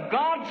blood of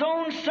God's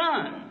own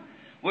Son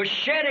was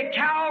shed at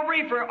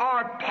Calvary for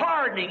our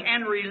pardoning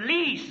and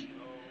release,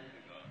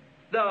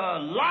 the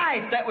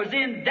life that was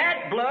in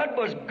that blood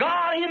was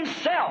God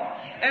Himself.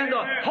 And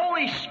the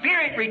Holy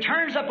Spirit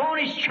returns upon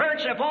His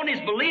church and upon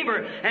His believer,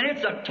 and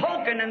it's a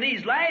token in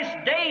these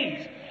last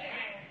days.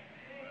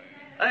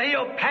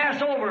 He'll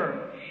pass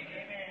over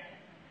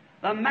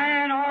the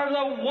man or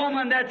the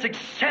woman that's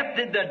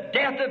accepted the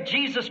death of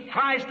Jesus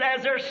Christ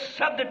as their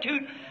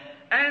substitute.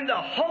 And the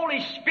Holy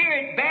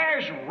Spirit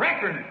bears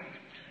record.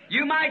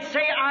 You might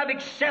say, I've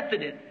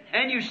accepted it,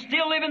 and you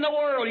still live in the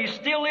world, you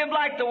still live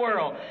like the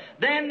world.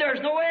 Then there's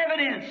no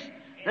evidence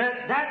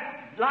that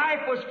that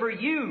life was for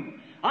you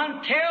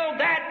until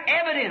that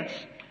evidence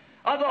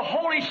of the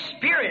Holy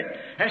Spirit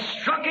has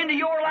struck into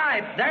your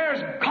life.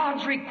 There's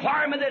God's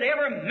requirement that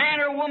every man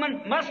or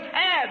woman must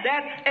have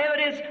that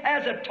evidence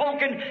as a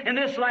token in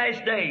this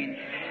last day.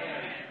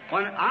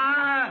 When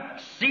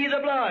I see the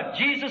blood,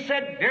 Jesus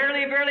said,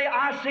 verily, verily,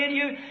 I say to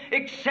you,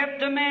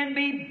 except a man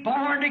be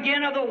born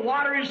again of the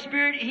water and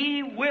Spirit,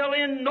 he will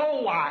in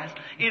no wise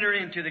enter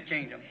into the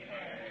kingdom.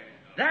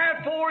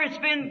 Therefore, it's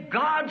been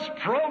God's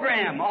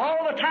program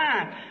all the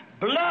time.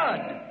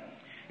 Blood.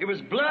 It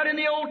was blood in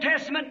the Old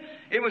Testament.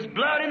 It was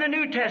blood in the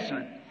New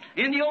Testament.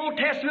 In the Old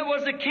Testament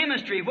was the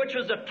chemistry, which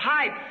was a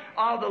type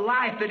of the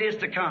life that is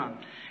to come.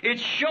 It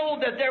showed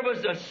that there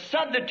was a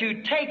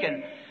substitute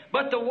taken.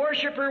 But the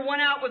worshiper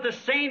went out with the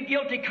same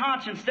guilty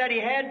conscience that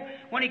he had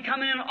when he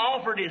come in and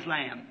offered his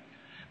lamb.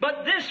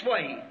 But this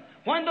way,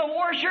 when the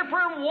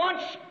worshiper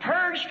once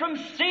purged from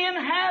sin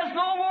has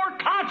no more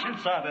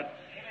conscience of it,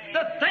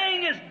 the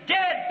thing is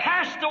dead,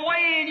 passed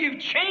away, and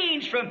you've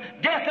changed from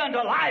death unto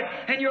life,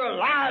 and you're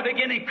alive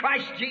again in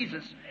Christ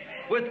Jesus.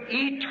 With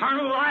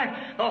eternal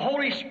life, the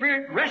Holy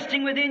Spirit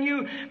resting within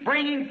you,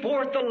 bringing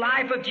forth the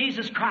life of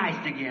Jesus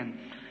Christ again.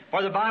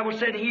 For the Bible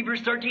said in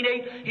Hebrews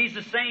 13:8, He's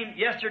the same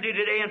yesterday,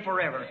 today, and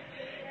forever.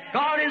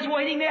 God is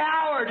waiting the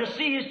hour to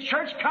see His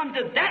church come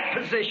to that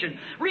position,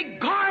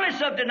 regardless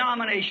of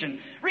denomination,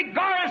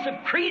 regardless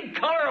of creed,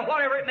 color, or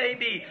whatever it may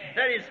be,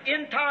 that His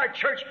entire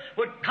church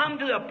would come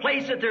to the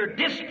place that they're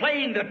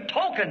displaying the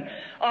token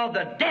of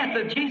the death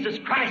of Jesus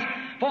Christ.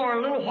 For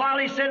a little while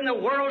He said, in the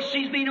world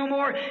sees me no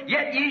more,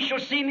 yet ye shall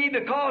see me,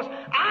 because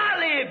I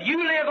live,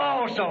 you live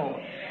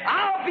also.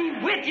 I'll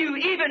be with you,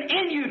 even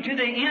in you, to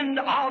the end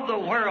of the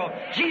world.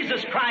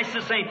 Jesus Christ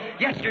the same,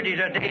 yesterday,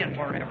 today, and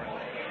forever.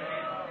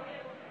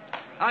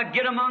 I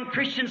get among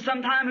Christians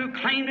sometime who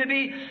claim to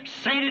be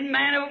sainted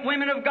men and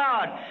women of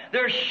God.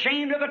 They're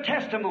ashamed of a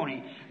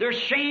testimony. They're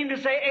ashamed to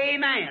say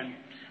amen.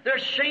 They're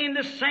ashamed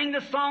to sing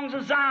the songs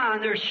of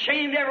Zion. They're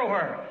ashamed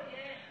everywhere.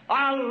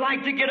 I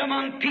like to get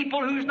among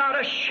people who's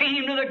not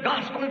ashamed of the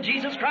gospel of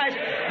Jesus Christ,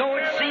 though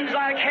it seems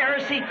like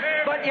heresy,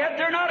 but yet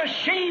they're not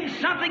ashamed.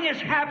 Something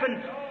has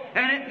happened,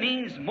 and it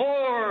means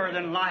more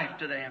than life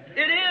to them.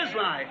 It is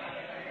life.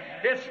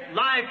 It's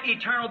life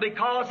eternal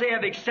because they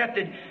have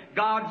accepted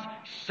God's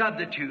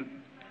substitute.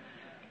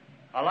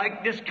 I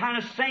like this kind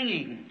of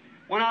singing.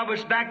 When I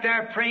was back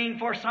there praying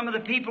for some of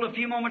the people a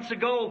few moments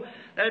ago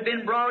that had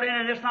been brought in,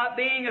 and it's not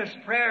being a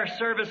prayer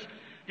service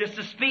just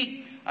to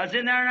speak, I was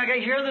in there and I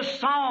could hear the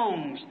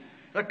songs,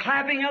 the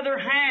clapping of their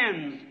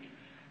hands.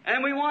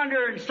 And we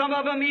wonder, and some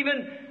of them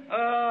even,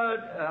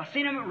 I've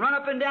seen them run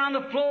up and down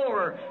the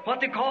floor, what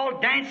they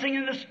call dancing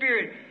in the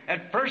Spirit.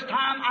 At first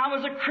time, I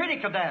was a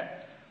critic of that.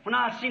 when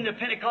I seen the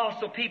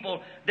Pentecostal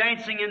people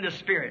dancing in the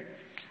Spirit.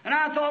 And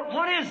I thought,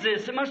 what is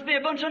this? It must be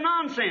a bunch of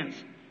nonsense.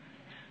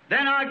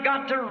 Then I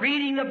got to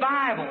reading the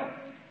Bible,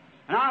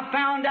 and I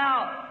found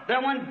out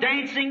that when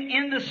dancing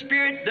in the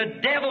Spirit, the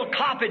devil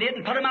copied it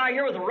and put them out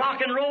here with rock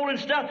and roll and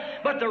stuff,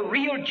 but the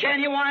real,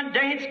 genuine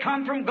dance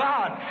come from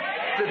God.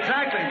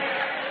 Exactly.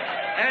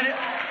 And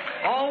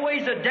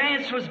always the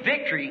dance was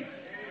victory.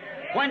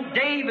 When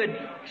David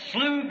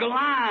slew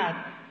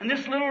Goliath, and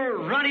this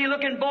little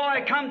runny-looking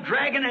boy come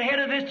dragging ahead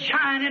of this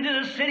giant into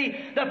the city,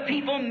 the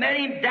people met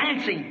him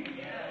dancing.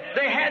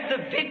 They had the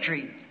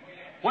victory.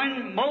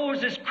 When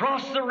Moses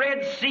crossed the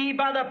Red Sea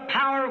by the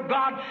power of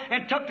God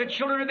and took the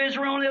children of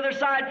Israel on the other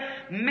side,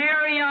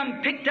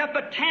 Miriam picked up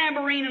a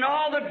tambourine and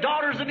all the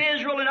daughters of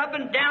Israel, and up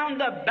and down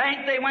the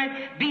bank they went,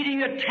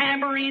 beating the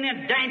tambourine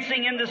and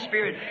dancing in the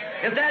Spirit.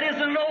 If that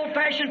isn't an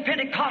old-fashioned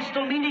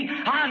Pentecostal meeting,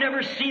 I've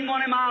never seen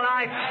one in my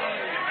life.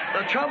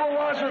 The trouble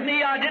was with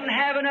me, I didn't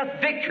have enough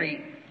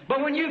victory.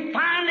 But when you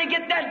finally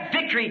get that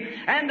victory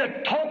and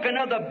the token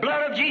of the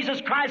blood of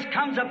Jesus Christ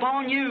comes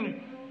upon you,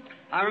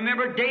 I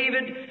remember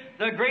David,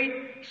 the great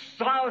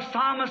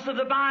psalmist of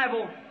the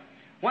Bible,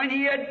 when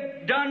he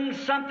had done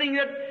something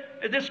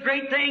this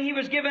great thing, he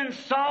was given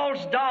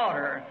Saul's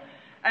daughter,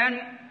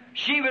 and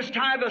she was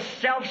kind of a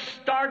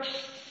self-styled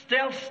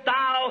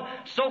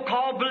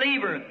so-called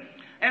believer,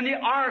 and the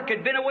ark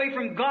had been away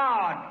from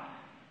God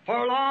for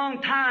a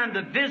long time,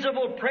 the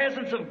visible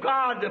presence of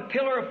God, the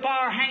pillar of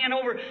fire hanging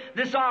over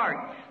this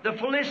ark. The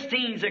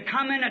Philistines had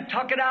come in and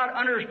took it out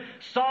under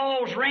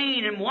Saul's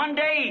reign, and one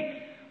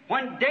day,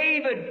 when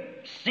David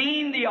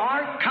seen the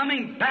ark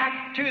coming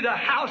back to the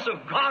house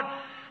of God,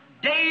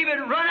 David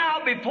run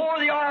out before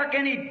the ark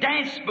and he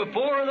danced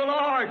before the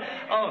Lord,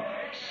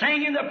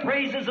 singing the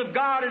praises of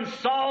God. And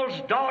Saul's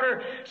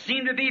daughter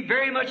seemed to be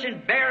very much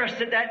embarrassed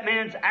at that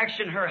man's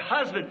action. Her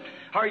husband,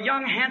 her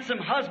young handsome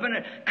husband,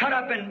 had cut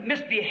up and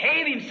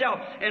misbehaved himself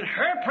in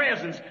her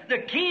presence, the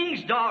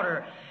king's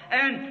daughter.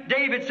 And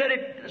David said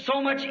it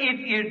so much, if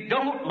you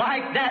don't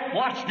like that,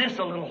 watch this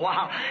a little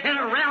while. And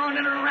around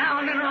and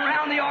around and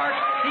around the ark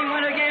he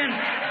went again,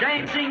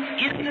 dancing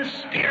in the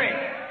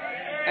Spirit.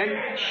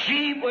 And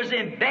she was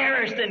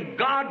embarrassed, and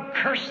God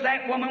cursed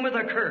that woman with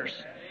a curse.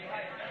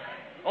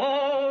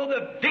 Oh,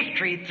 the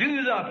victory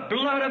through the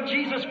blood of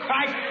Jesus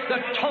Christ,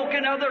 the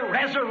token of the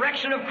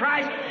resurrection of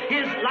Christ.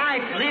 His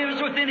life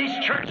lives within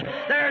His church.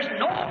 There's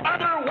no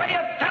other way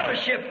of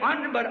fellowship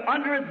but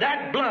under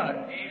that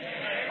blood.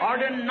 Our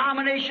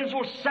denominations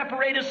will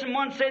separate us, and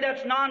one say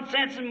that's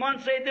nonsense, and one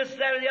say this,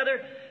 that, or the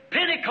other.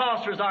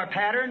 Pentecost was our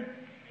pattern.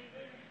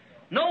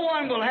 No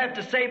one will have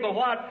to say but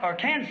what, or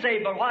can say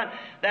but what,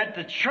 that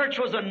the church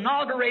was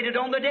inaugurated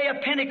on the day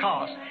of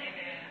Pentecost.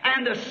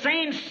 And the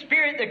same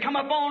Spirit that come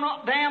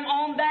upon them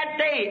on that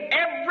day,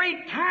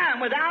 every time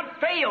without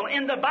fail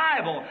in the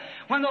Bible,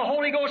 when the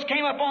Holy Ghost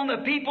came upon the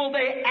people,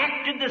 they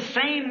acted the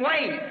same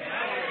way.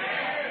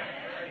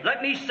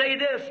 Let me say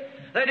this,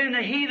 that in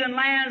the heathen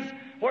lands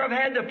where I've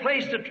had the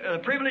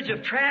privilege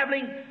of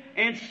traveling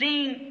and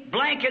seeing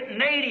blanket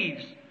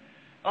natives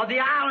of the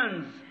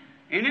islands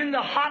and in the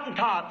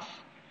Hottentots,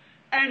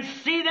 and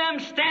see them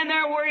stand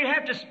there where you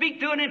have to speak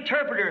to an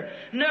interpreter,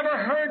 never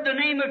heard the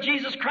name of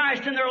Jesus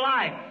Christ in their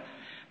life.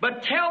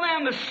 But tell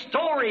them a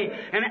story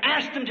and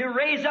ask them to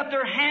raise up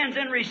their hands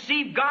and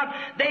receive God.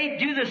 They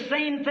do the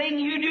same thing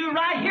you do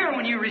right here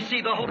when you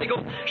receive the Holy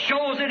Ghost.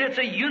 Shows that it's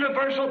a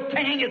universal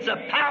thing. It's a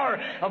power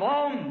of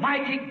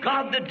Almighty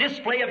God, the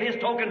display of His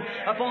token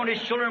upon His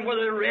children,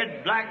 whether they're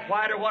red, black,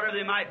 white, or whatever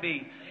they might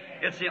be.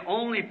 It's the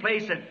only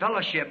place that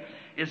fellowship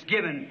is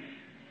given.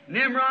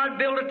 Nimrod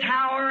built a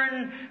tower,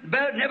 and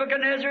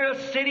Nebuchadnezzar a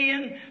city,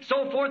 and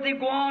so forth. They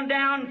go on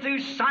down through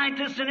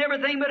scientists and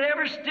everything, but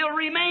ever still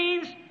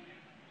remains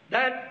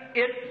that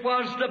it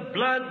was the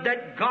blood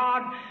that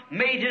God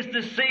made His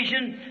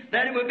decision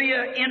that it would be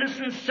an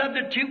innocent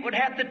substitute, would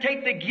have to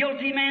take the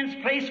guilty man's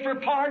place for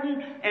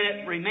pardon, and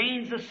it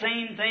remains the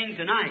same thing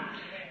tonight.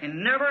 It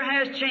never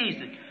has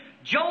changed it.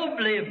 Job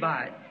lived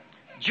by it.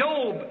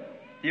 Job,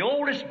 the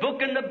oldest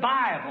book in the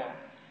Bible,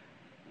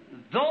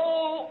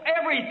 though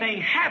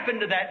everything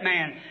happened to that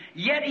man,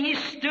 yet he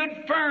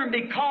stood firm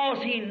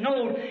because he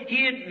knew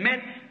he had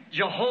met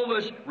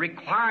Jehovah's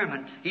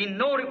requirement. He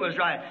knew it was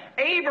right.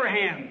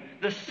 Abraham,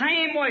 the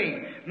same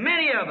way.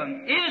 Many of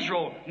them,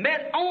 Israel,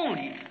 met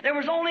only. There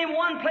was only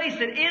one place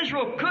that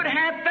Israel could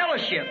have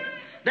fellowship.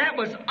 That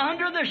was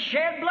under the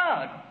shed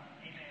blood.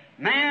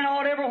 Man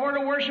ought everywhere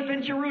to worship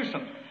in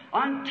Jerusalem.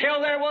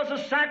 Until there was a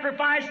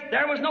sacrifice,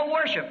 there was no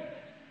worship.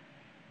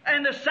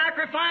 And the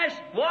sacrifice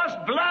was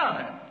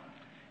blood.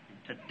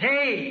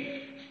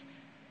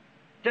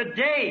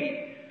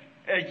 Today,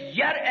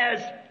 yet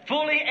as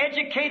fully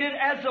educated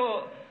as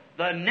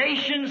the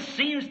nation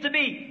seems to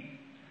be,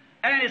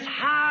 and as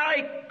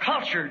highly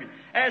cultured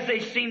as they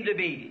seem to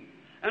be,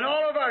 and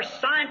all of our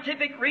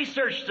scientific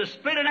research to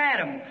split an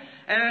atom,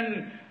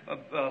 and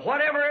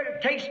whatever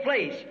takes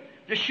place,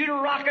 to shoot a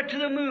rocket to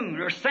the moon,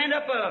 or send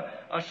up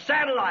a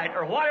satellite,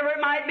 or whatever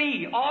it might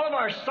be, all of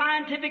our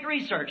scientific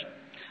research,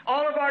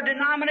 all of our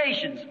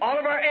denominations, all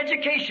of our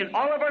education,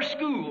 all of our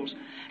schools,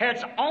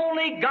 has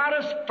only got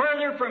us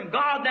further from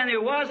God than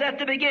it was at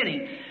the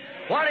beginning.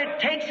 What it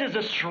takes is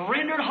a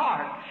surrendered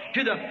heart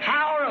to the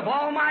power of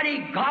Almighty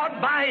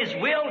God by His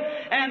will,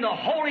 and the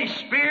Holy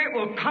Spirit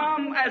will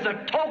come as a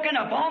token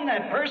upon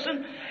that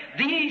person.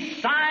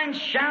 These signs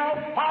shall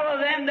follow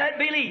them that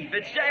believe.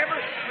 It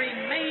ever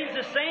remains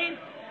the same.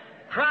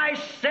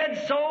 Christ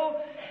said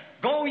so.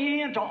 Go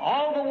ye into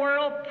all the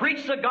world,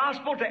 preach the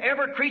gospel to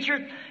every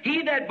creature.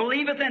 He that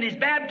believeth and is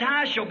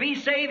baptized shall be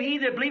saved. He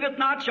that believeth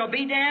not shall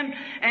be damned.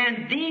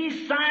 And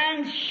these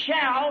signs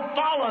shall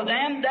follow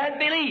them that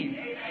believe.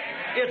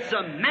 It's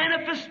a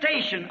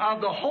manifestation of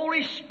the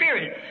Holy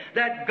Spirit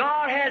that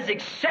God has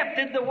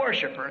accepted the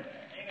worshiper.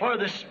 For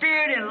the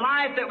Spirit and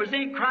life that was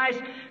in Christ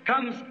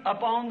comes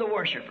upon the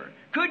worshiper.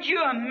 Could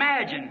you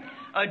imagine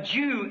a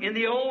Jew in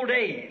the old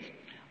days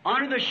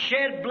under the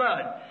shed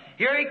blood?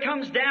 Here he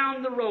comes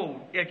down the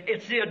road.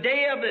 It's the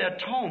day of the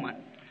atonement.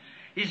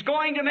 He's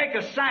going to make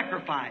a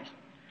sacrifice.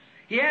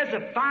 He has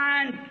a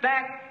fine,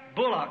 fat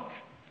bullock.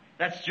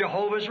 That's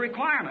Jehovah's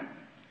requirement.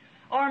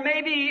 Or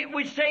maybe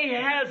we say he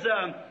has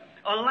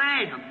a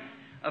lamb,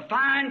 a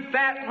fine,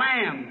 fat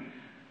lamb.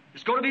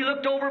 It's going to be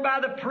looked over by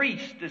the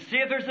priest to see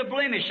if there's a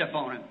blemish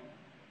upon it.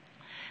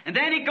 And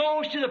then he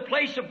goes to the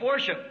place of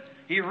worship.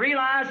 He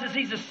realizes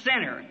he's a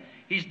sinner.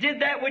 He's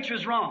did that which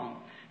was wrong.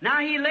 Now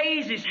he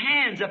lays his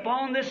hands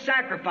upon this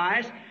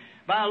sacrifice.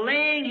 By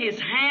laying his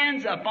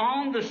hands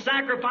upon the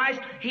sacrifice,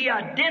 he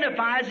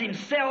identifies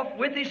himself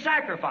with his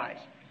sacrifice.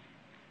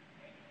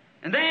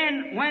 And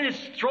then when his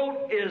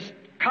throat is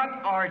cut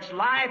or its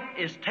life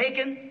is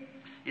taken,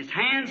 his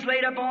hands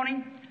laid upon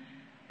him,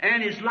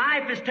 and his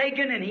life is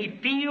taken, and he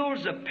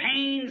feels the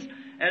pains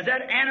as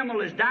that animal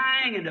is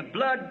dying and the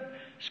blood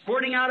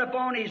squirting out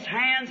upon his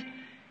hands,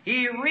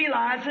 he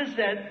realizes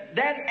that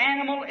that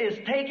animal is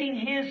taking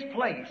his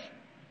place.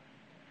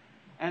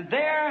 And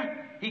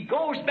there he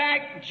goes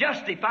back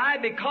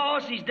justified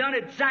because he's done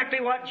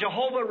exactly what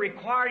Jehovah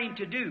required him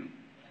to do.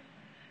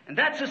 And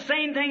that's the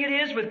same thing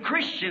it is with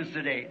Christians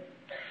today.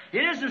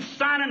 It isn't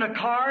signing a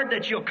card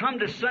that you'll come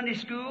to Sunday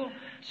school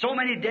so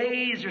many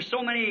days or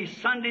so many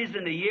Sundays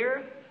in the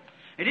year.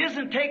 It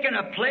isn't taking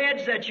a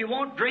pledge that you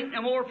won't drink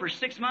no more for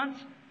 6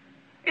 months.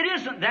 It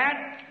isn't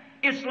that.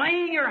 It's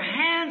laying your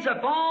hands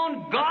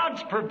upon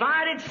God's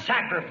provided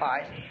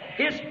sacrifice,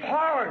 His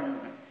pardon,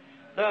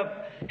 the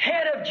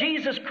head of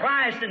Jesus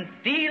Christ, and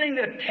feeling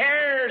the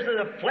terrors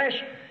of the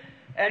flesh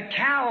at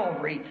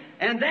Calvary,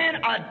 and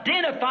then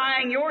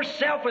identifying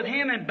yourself with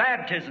Him in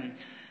baptism.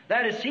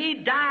 That as He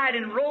died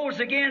and rose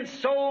again,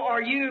 so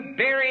are you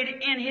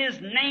buried in His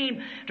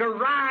name to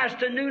rise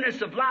to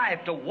newness of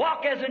life, to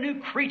walk as a new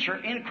creature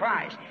in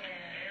Christ.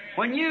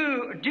 When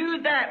you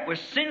do that with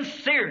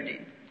sincerity,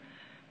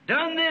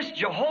 done this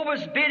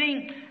Jehovah's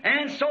bidding,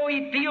 and so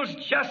he feels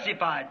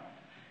justified.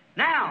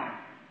 Now,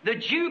 the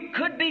Jew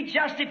could be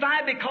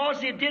justified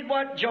because he did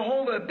what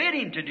Jehovah bid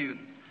him to do.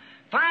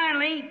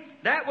 Finally,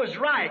 that was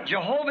right.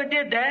 Jehovah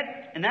did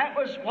that, and that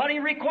was what He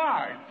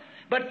required.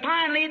 But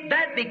finally,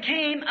 that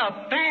became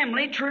a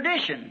family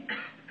tradition.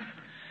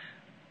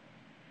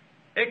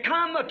 It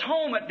come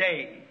Atonement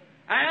Day,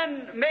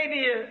 and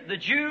maybe the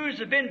Jews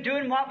have been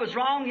doing what was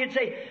wrong. He'd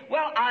say,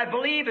 well, I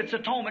believe it's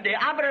Atonement Day.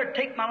 I better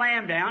take my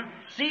lamb down.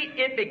 See,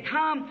 it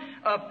become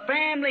a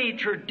family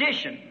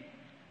tradition.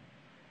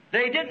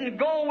 They didn't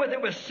go with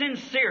it with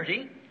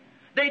sincerity.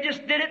 They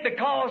just did it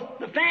because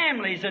the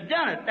families had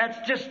done it.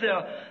 That's just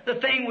the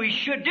thing we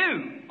should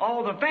do.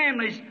 All the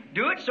families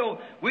do it, so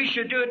we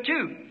should do it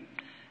too.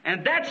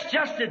 And that's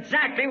just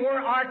exactly where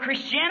our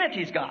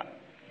Christianity's got.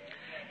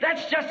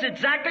 That's just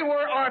exactly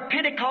where our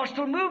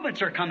Pentecostal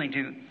movements are coming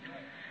to.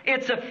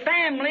 It's a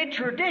family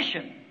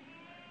tradition.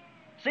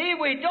 See,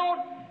 we don't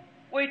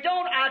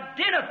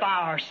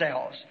identify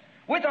ourselves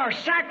with our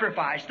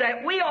sacrifice,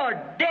 that we are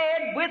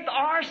dead with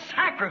our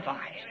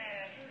sacrifice.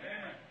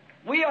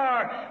 We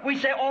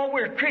say, oh,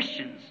 we're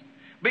Christians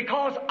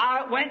because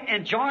I went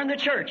and joined the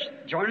church.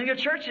 Joining a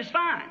church is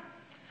fine.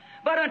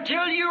 But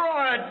until you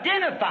are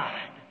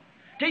identified,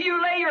 till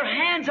you lay your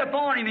hands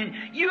upon Him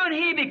and you and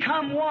He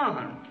become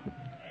one,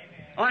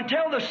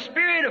 until the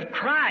Spirit of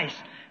Christ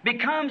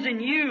becomes in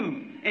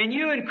you and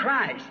you in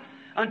Christ,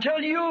 until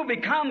you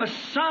become a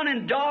son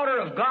and daughter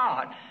of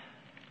God,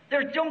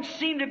 there don't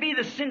seem to be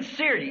the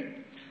sincerity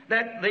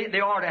that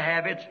they ought to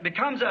have. It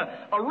becomes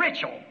a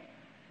ritual.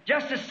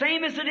 Just the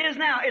same as it is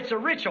now. It's a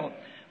ritual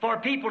for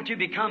people to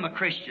become a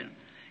Christian.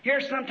 Here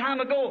some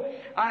time ago,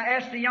 I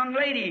asked a young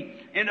lady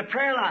in the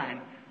prayer line,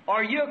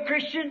 are you a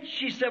Christian?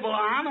 She said, well,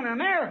 I'm an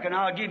American,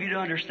 I'll give you to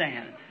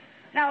understand.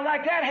 Now,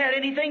 like that had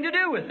anything to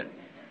do with it.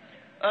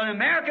 An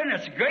American,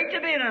 it's great to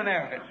be an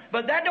American,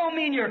 but that don't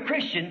mean you're a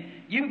Christian.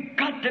 You've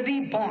got to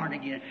be born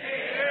again.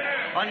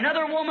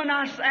 Another woman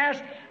I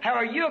asked, how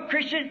are you a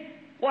Christian?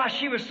 Why,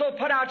 she was so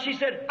put out, she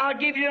said, I'll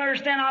give you to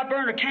understand I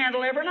burn a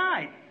candle every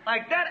night.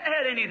 Like that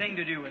had anything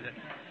to do with it.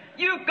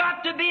 You've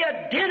got to be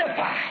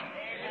identified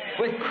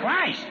with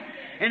Christ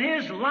and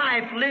His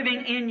life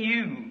living in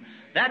you.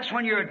 That's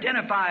when you're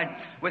identified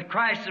with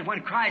Christ, and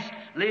when Christ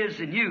lives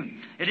in you.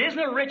 It isn't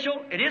a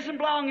ritual. It isn't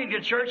belonging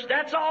to church.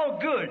 That's all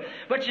good.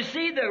 But you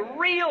see, the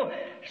real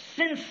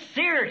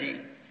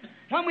sincerity,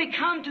 when we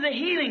come to the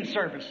healing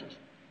services,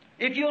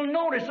 if you'll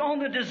notice on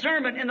the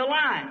discernment in the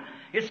line,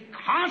 it's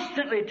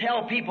constantly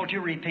tell people to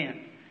repent.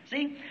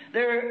 See,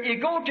 there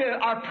you go to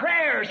our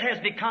prayers has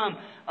become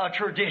a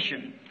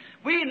tradition.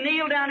 We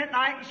kneel down at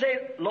night and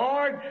say,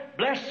 Lord,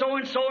 bless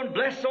so-and-so and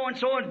bless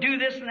so-and-so and do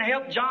this and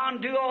help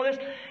John do all this.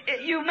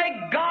 You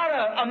make God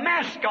a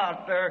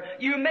mascot, or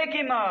you make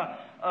him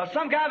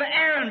some kind of an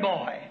errand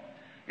boy.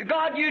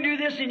 God, you do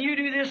this and you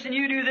do this and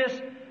you do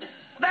this.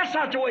 That's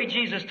not the way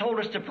Jesus told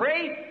us to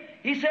pray.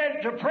 He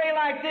said to pray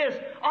like this,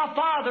 Our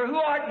Father who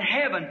art in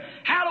heaven,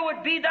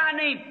 hallowed be thy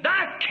name.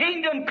 Thy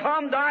kingdom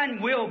come,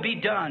 thine will be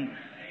done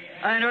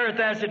on earth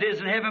as it is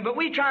in heaven. But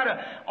we try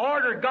to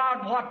order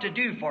God what to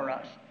do for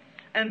us.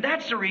 And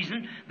that's the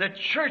reason the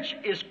church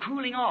is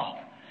cooling off.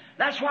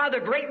 That's why the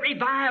great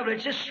revival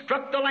has just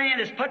struck the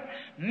land, has put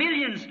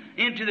millions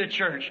into the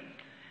church.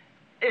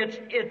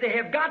 They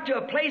have got to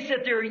a place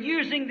that they're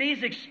using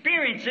these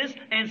experiences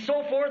and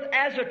so forth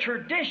as a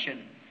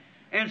tradition,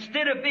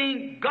 instead of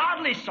being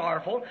godly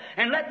sorrowful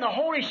and letting the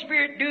Holy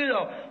Spirit do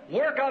the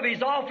work of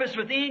His office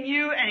within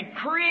you and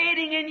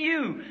creating in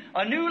you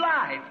a new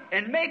life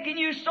and making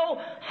you so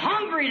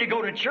hungry to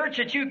go to church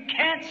that you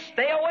can't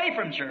stay away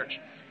from church.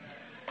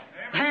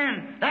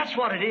 And that's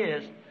what it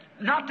is.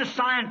 Not to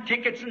sign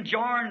tickets and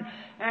join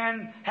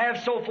and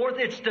have so forth.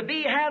 It's to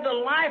have the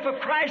life of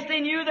Christ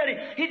in you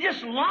that He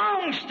just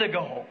longs to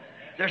go.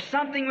 There's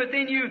something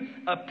within you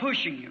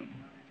pushing you.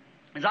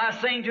 As I was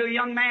saying to a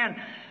young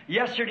man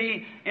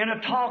yesterday in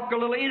a talk, a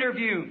little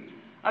interview,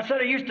 I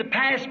said I used to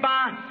pass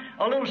by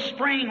a little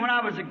spring when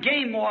I was a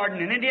game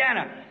warden in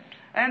Indiana.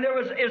 And it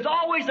was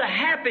always the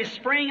happiest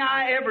spring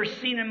I ever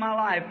seen in my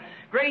life.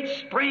 Great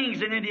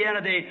springs in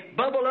Indiana. They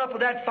bubble up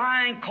with that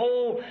fine,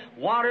 cold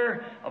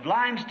water of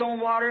limestone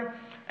water.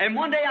 And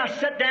one day I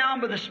sat down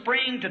by the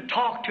spring to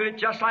talk to it,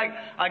 just like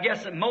I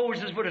guess that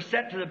Moses would have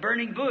sat to the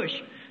burning bush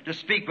to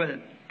speak with it.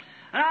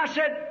 And I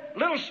said,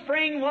 little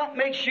spring, what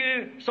makes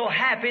you so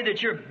happy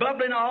that you're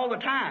bubbling all the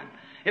time?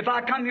 If I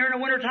come here in the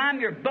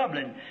wintertime, you're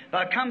bubbling. If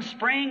I come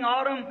spring,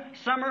 autumn,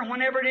 summer,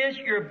 whenever it is,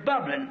 you're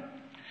bubbling.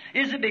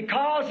 Is it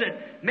because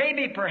that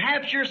maybe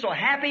perhaps you're so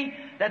happy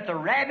that the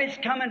rabbits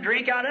come and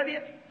drink out of you?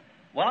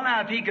 Well,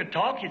 now, if he could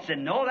talk, he'd say,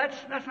 no,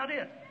 that's not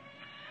it.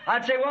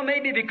 I'd say, well,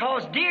 maybe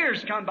because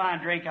deers come by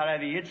and drink out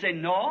of you. He'd say,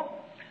 no,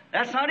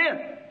 that's not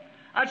it.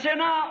 I'd say,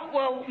 no,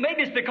 well,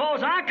 maybe it's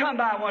because I come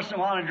by once in a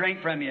while and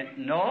drink from you.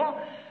 No,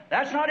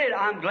 that's not it.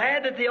 I'm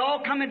glad that they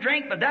all come and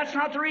drink, but that's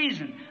not the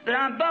reason that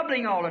I'm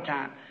bubbling all the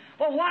time.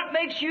 Well, what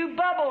makes you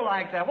bubble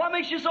like that? What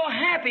makes you so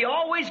happy,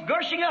 always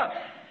gushing up?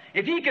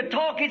 If he could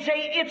talk, he'd say,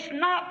 it's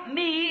not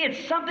me,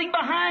 it's something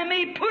behind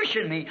me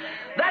pushing me.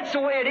 That's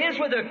the way it is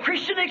with a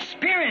Christian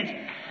experience.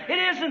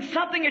 It isn't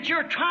something that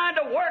you're trying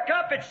to work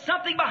up, it's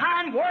something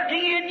behind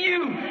working in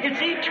you. It's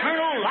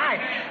eternal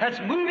life that's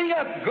moving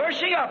up,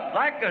 gushing up,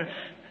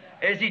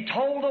 as he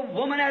told the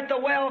woman at the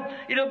well,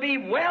 it'll be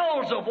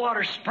wells of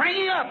water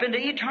springing up into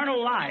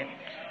eternal life.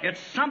 It's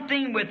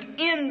something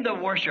within the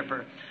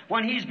worshiper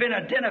when he's been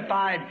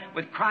identified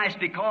with Christ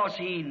because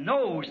he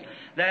knows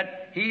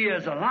that he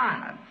is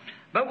alive.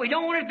 But we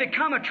don't want it to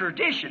become a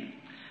tradition.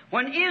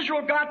 When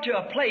Israel got to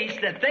a place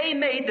that they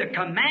made the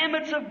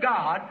commandments of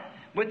God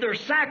with their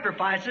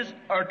sacrifices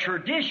a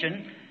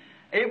tradition,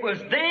 it was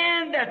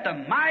then that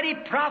the mighty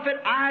prophet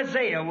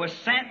Isaiah was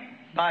sent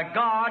by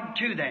God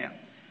to them.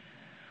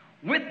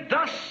 With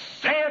thus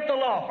saith the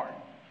Lord.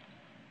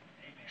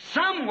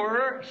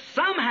 Somewhere,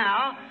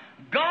 somehow,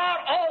 God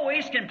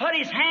always can put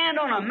His hand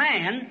on a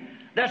man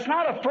that's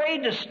not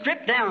afraid to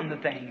strip down the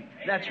thing.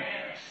 That's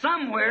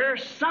somewhere,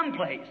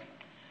 someplace.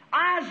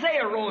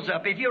 Isaiah rose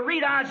up. If you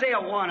read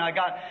Isaiah 1, I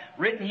got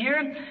written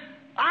here.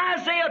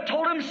 Isaiah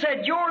told him,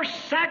 said, your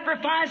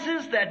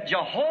sacrifices that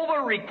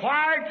Jehovah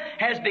required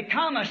has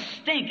become a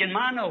stink in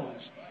my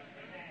nose.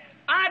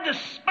 I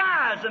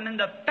despise them, and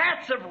the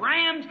fats of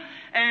rams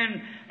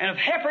and of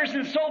heifers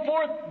and so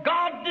forth.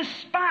 God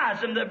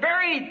despised them. The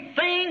very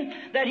thing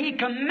that He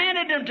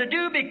commanded them to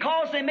do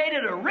because they made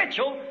it a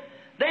ritual,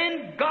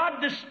 then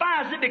God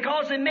despised it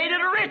because they made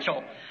it a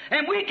ritual.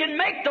 And we can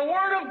make the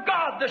Word of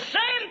God the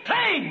same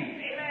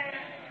thing. Amen.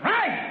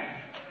 Right?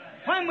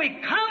 When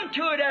we come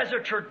to it as a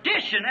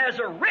tradition, as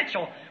a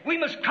ritual, we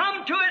must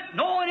come to it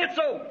knowing it's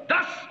so.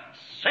 Thus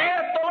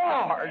saith the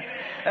Lord.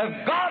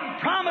 If God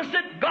promised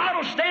it, God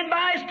will stand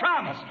by His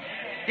promise.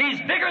 He's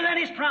bigger than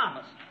His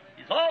promise.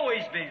 He's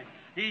always been.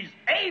 He's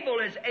able,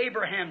 as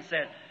Abraham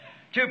said,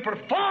 to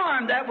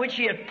perform that which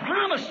He had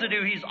promised to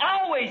do. He's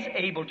always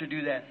able to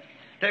do that,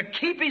 to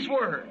keep His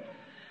word.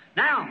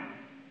 Now,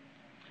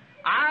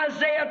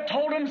 Isaiah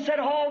told him, said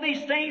all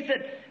these things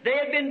that they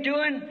had been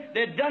doing. They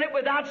had done it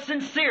without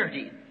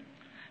sincerity.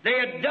 They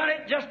had done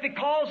it just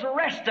because the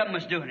rest of them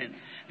was doing it.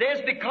 They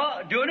was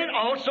doing it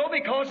also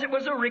because it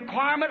was a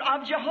requirement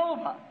of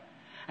Jehovah.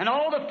 And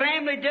all the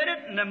family did it,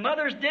 and the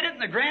mothers did it,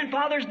 and the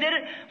grandfathers did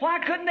it. Why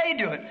couldn't they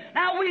do it?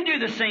 Now we do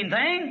the same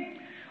thing.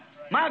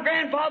 My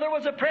grandfather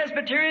was a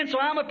Presbyterian, so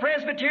I'm a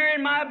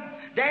Presbyterian. My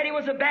daddy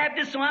was a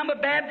Baptist, so I'm a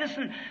Baptist,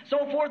 and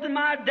so forth. And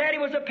my daddy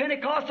was a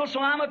Pentecostal,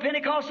 so I'm a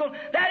Pentecostal.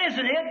 That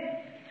isn't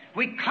it.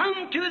 We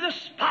come to the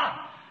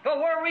spot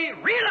where we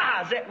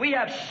realize that we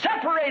have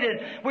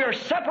separated. We are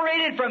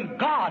separated from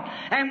God,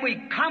 and we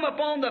come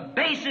upon the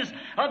basis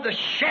of the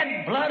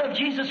shed blood of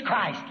Jesus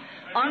Christ.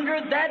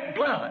 Under that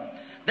blood,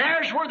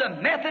 there's where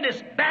the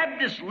Methodist,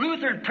 Baptist,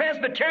 Lutheran,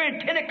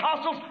 Presbyterian,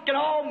 Pentecostals can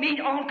all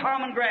meet on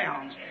common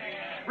grounds.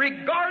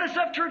 Regardless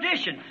of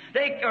tradition,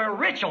 or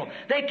ritual,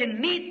 they can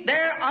meet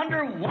there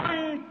under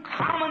one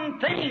common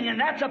thing, and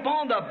that's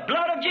upon the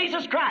blood of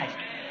Jesus Christ.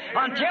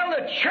 Until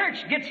the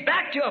church gets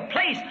back to a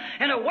place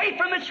and away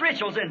from its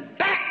rituals and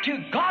back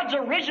to God's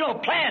original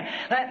plan,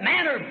 that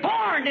man are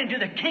born into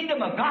the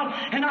kingdom of God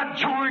and not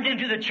joined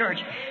into the church.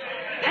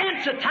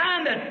 Hence a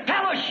time that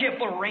fellowship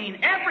will reign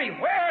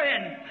everywhere,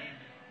 and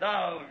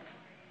the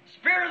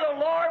Spirit of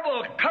the Lord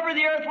will cover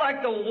the earth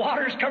like the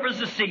waters covers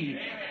the sea.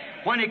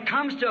 When it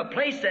comes to a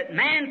place that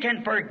man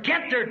can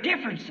forget their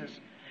differences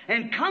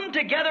and come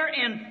together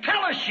in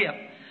fellowship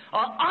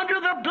under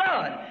the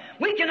blood.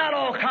 We cannot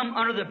all come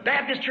under the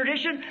Baptist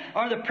tradition,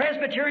 or the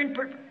Presbyterian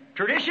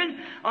tradition,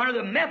 under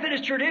the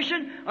Methodist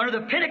tradition, under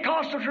the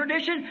Pentecostal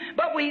tradition,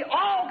 but we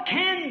all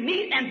can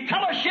meet and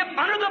fellowship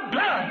under the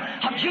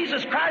blood of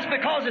Jesus Christ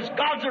because it's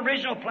God's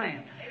original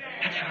plan.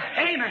 That's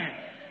right. Amen.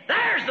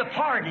 There's the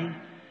pardoning.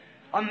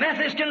 A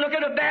Methodist can look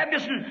at a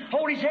Baptist and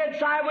hold his head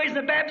sideways, and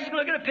the Baptist can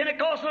look at a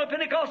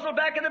Pentecostal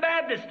back at the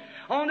Baptist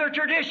on their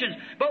traditions.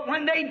 But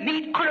when they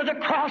meet under the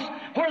cross,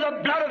 where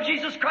the blood of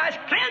Jesus Christ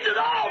cleanses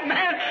all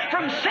man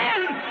from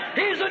sin,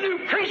 he's a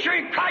new creature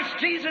in Christ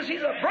Jesus. He's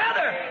a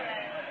brother.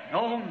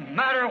 No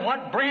matter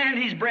what brand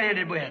he's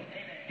branded with,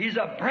 he's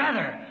a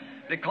brother.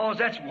 Because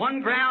that's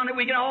one ground that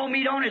we can all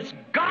meet on. It's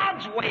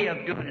God's way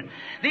of doing it.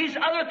 These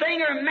other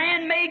things are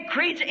man-made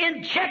creeds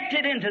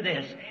injected into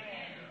this.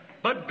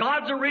 But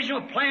God's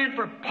original plan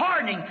for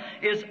pardoning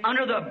is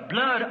under the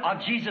blood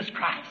of Jesus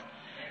Christ.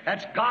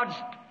 That's God's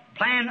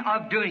plan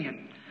of doing it.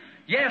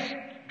 Yes,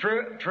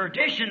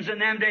 traditions in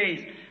them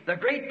days. The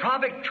great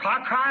prophet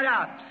cried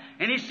out,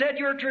 and he said,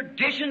 your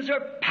traditions are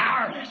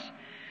powerless.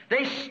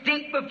 They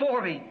stink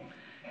before me.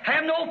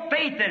 Have no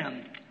faith in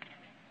them.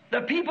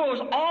 The people was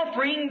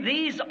offering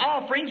these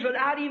offerings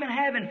without even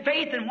having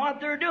faith in what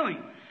they're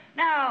doing.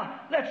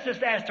 Now, let's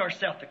just ask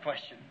ourselves the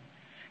question.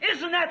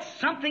 Isn't that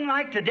something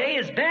like today?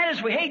 As bad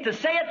as we hate to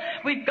say it,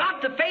 we've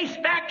got to face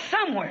back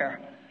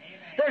somewhere.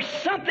 There's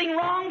something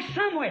wrong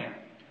somewhere.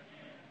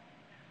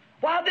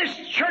 While this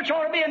church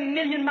ought to be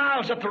 1,000,000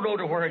 miles up the road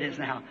to where it is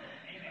now.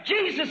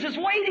 Jesus is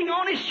waiting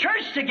on His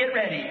church to get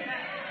ready.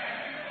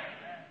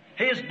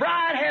 His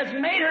bride has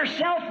made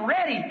herself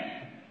ready.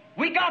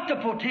 We got the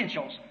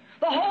potentials.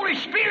 The Holy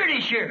Spirit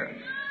is here.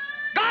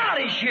 God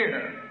is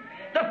here.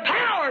 The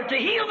power to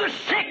heal the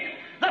sick.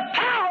 The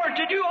power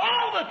to do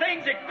all the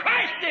things that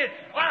Christ did.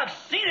 Well, I've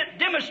seen it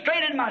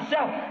demonstrated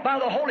myself by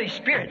the Holy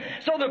Spirit.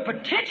 So the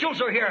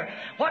potentials are here.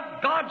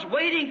 What God's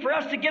waiting for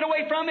us to get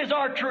away from is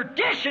our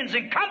traditions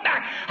and come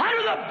back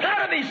under the blood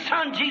of His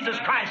Son, Jesus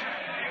Christ,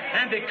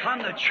 and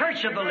become the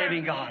church of the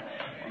living God.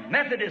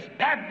 Methodist,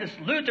 Baptist,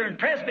 Lutheran,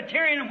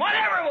 Presbyterian,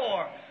 whatever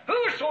more,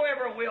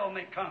 whosoever will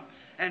may come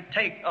and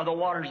take of the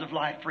waters of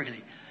life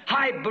freely.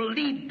 I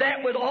believe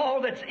that with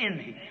all that's in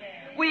me.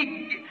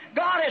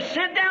 God has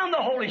sent down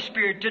the Holy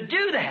Spirit to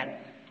do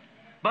that.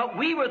 But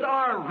we with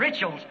our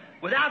rituals,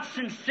 without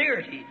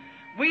sincerity,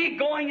 we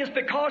going is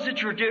because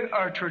it's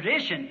our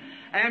tradition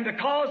and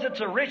because it's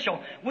a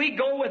ritual. We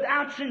go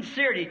without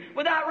sincerity,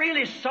 without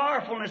really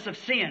sorrowfulness of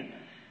sin.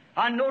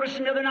 I noticed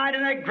the other night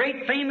in that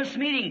great famous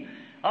meeting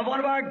of one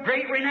of our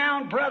great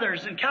renowned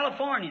brothers in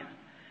California.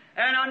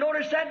 And I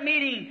noticed that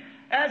meeting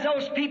as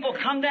those people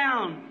come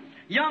down,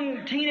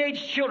 young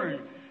teenage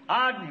children.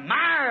 I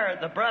admire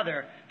the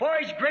brother for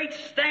his great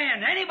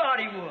stand.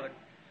 Anybody would.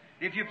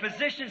 If your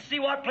physicians see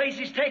what place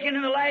he's taken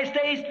in the last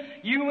days,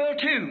 you will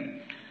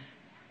too.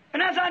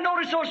 And as I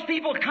noticed those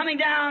people coming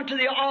down to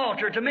the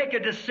altar to make a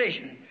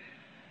decision,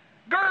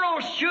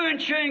 girls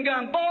chewing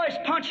gum, boys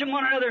punching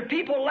one another,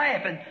 people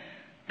laughing.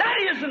 That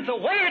isn't the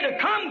way to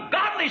come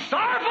godly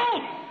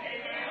sorrowful.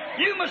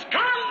 You must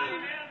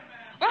come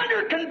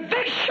under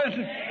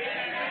conviction.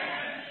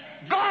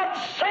 God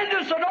send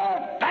us an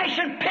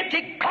old-fashioned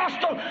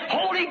Pentecostal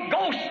Holy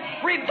Ghost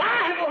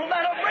revival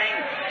that'll bring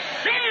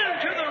sin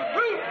to the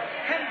root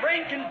and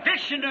bring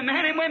conviction to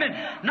men and women.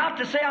 Not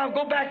to say I'll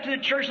go back to the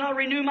church and I'll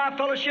renew my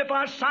fellowship,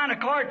 I'll sign a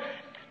card.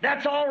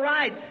 That's all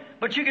right.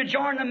 But you can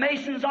join the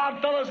Masons,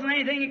 Odd Fellows, and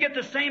anything, you get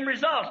the same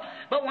results.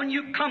 But when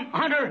you come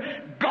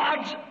under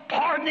God's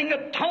pardoning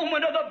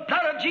atonement of the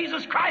blood of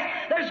Jesus Christ,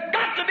 there's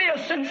got to be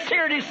a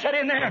sincerity set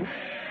in there.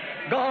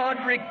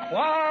 God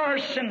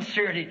requires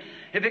sincerity.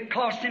 If it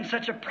cost Him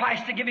such a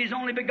price to give His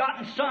only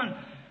begotten Son,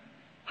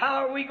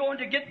 how are we going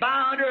to get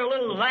by under a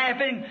little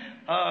laughing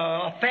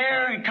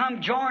affair and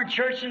come join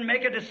church and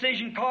make a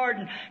decision card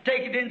and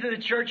take it into the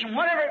church and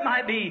whatever it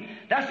might be?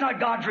 That's not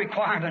God's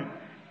requirement.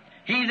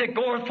 He that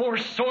goeth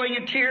forth sowing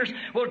in tears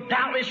will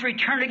doubtless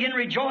return again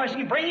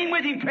rejoicing, bringing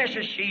with him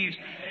precious sheaves.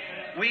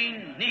 We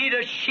need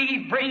a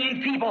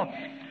sheep-bringing people.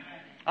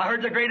 I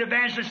heard the great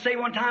evangelist say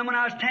one time when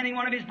I was attending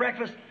one of his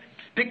breakfasts,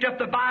 picked up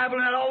the Bible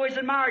and I always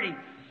admired him.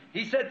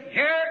 He said,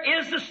 here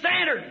is the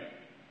standard.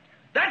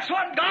 That's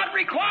what God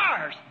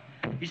requires.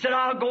 He said,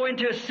 I'll go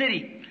into a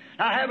city.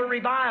 I'll have a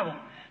revival.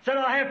 Said,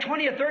 I'll have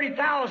 20 or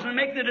 30,000 and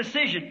make the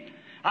decision.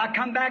 I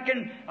come back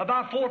in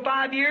about 4 or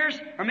 5 years,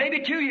 or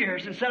maybe 2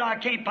 years, and said, I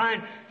can't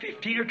find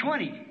 15 or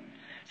 20.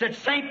 Said,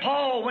 St.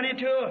 Paul went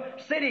into a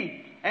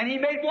city, and he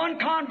made one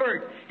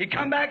convert. He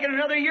come back in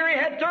another year, he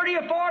had 30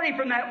 or 40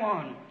 from that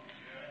one.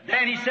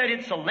 Then he said,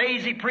 it's the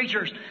lazy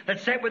preachers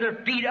that sit with their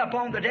feet up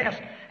on the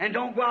desk and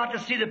don't go out to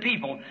see the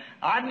people.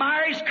 I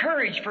admire his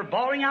courage for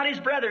bawling out his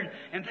brethren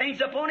and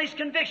things upon his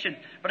conviction.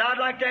 But I'd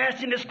like to ask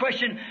him this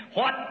question.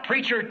 What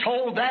preacher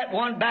told that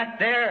one back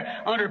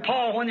there under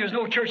Paul when there was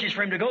no churches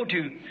for him to go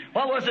to?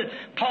 What was it?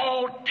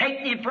 Paul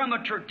taking him from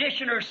a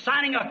tradition or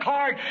signing a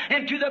card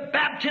into the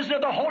baptism of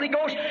the Holy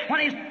Ghost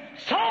when his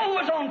soul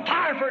was on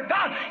fire for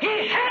God.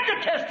 He had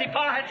to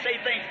testify and say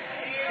things.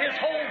 His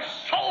whole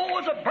soul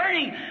was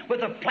burning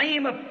with a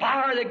flame of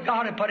fire that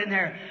God had put in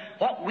there.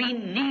 What we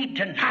need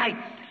tonight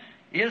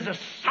is a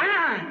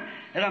sign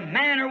that a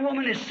man or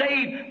woman is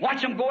saved.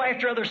 Watch them go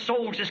after other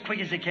souls as quick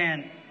as they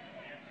can.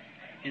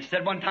 He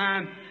said one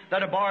time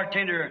that a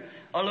bartender,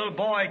 a little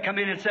boy, come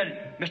in and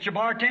said, Mr.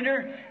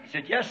 Bartender? He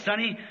said, yes,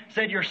 Sonny. He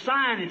said, your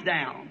sign is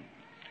down.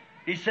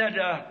 He said,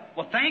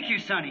 well, thank you,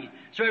 Sonny.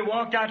 So he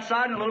walked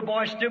outside and the little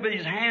boy stood with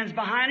his hands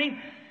behind him.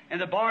 And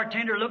the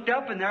bartender looked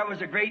up, and there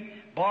was a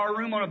great bar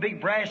room on a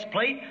big brass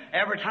plate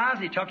advertised.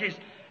 He took his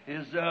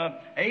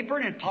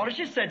apron and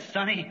polished it. Said,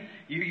 Sonny,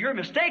 you're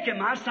mistaken.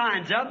 My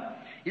sign's up.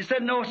 He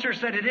said, no, sir.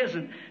 Said, it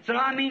isn't. Said,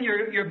 I mean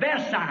your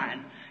best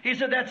sign. He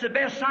said, that's the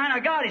best sign I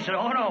got. He said,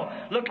 oh, no.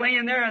 Look,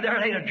 laying there, and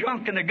there lay a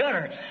drunk in the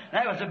gutter.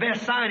 That was the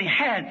best sign he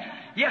had.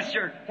 Yes,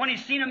 sir. When he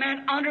seen a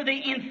man under the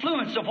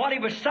influence of what he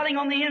was selling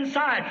on the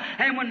inside.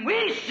 And when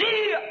we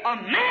see a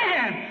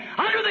man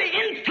under the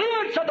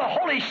influence of the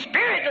Holy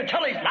Spirit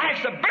until his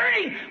life's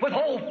burning with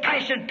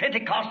old-fashioned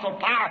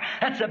Pentecostal fire,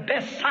 that's the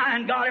best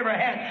sign God ever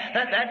had,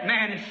 that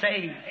man is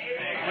saved.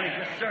 When he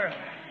just served.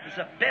 It's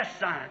the best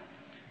sign.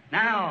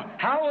 Now,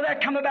 how will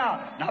that come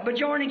about? Not by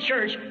joining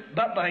church,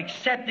 but by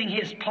accepting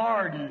His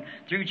pardon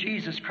through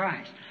Jesus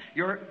Christ.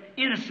 Your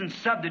innocent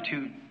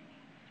substitute.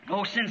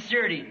 No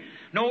sincerity.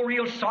 No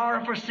real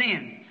sorrow for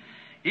sin.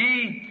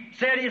 He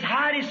said He'd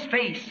hide His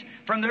face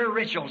from their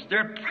rituals.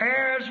 Their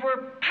prayers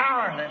were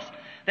powerless.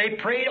 They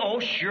prayed, oh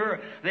sure.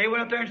 They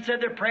went up there and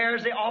said their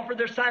prayers. They offered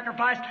their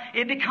sacrifice.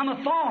 It become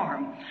a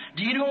form.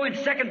 Do you know in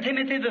 2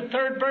 Timothy, the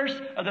 3rd verse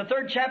of the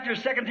 3rd chapter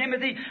of 2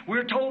 Timothy,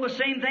 we're told the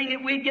same thing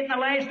that we'd get in the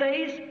last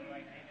days?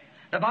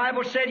 The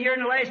Bible said here in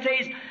the last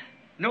days,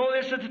 know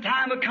this that the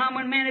time would come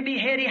when men would be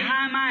heady,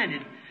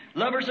 high-minded,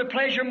 lovers of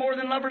pleasure more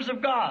than lovers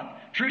of God,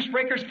 truce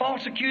breakers,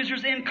 false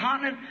accusers,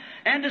 incontinent,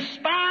 and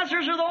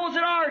despisers of those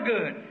that are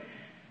good,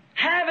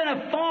 having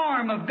a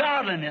form of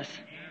godliness,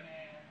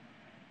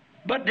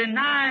 but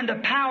denying the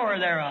power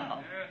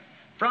thereof.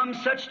 From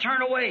such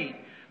turn away.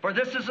 For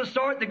this is the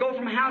sort that go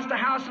from house to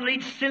house and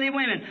lead silly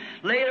women,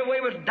 laid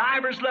away with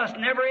divers lusts,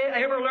 never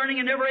ever learning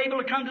and never able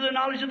to come to the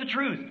knowledge of the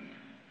truth.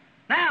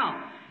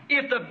 Now,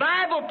 if the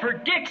Bible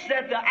predicts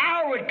that the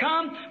hour would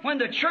come when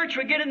the church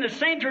would get in the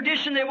same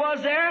tradition they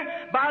was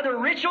there by the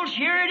rituals,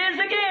 here it is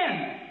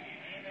again.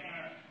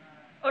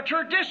 A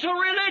traditional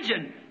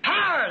religion,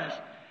 powerless.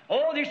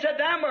 Oh, they said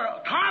them were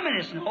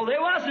communists. No, they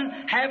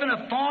wasn't. Having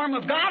a form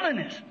of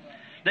godliness.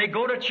 They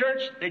go to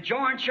church, they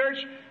join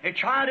church, they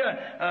try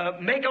to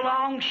make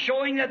along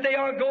showing that they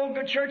are going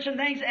to church and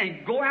things,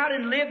 and go out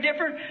and live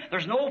different.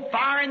 There's no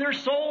fire in their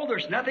soul.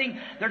 There's nothing.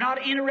 They're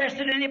not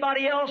interested in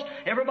anybody else.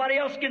 Everybody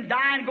else can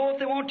die and go if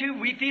they want to.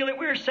 We feel that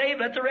we're saved.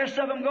 Let the rest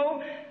of them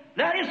go.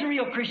 That isn't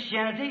real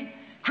Christianity.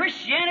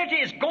 Christianity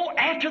is go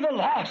after the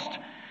lost.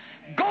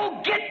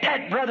 Go get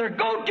that brother.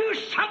 Go do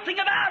something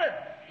about it.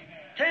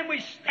 Can we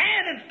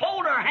stand and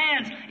fold our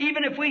hands,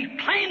 even if we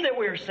claim that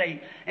we're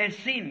saved, and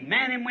see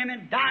men and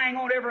women dying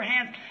on every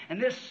hand,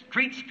 and this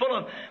street's full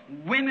of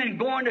women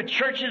going to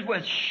churches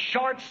with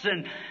shorts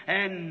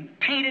and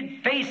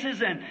painted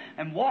faces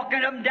and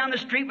walking up and down the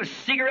street with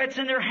cigarettes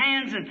in their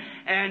hands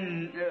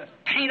and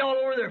paint all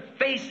over their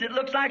face. It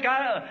looks like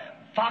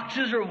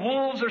foxes or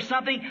wolves or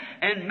something,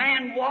 and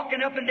man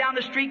walking up and down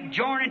the street,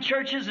 joining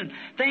churches and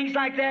things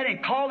like that,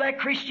 and call that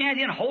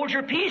Christianity and hold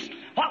your peace.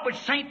 What would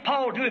St.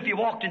 Paul do if he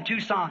walked in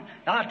Tucson?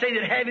 I'll tell you,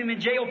 they'd have him in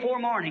jail 4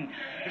 mornings.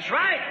 That's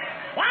right.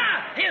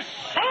 Why? His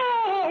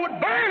soul would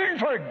burn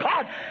for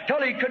God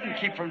till he couldn't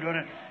keep from doing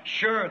it.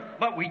 Sure,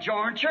 but we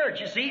join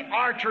church. You see,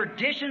 our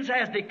traditions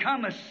has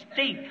become a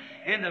stink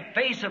in the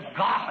face of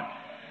God.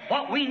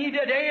 What we need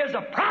today is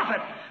a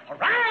prophet.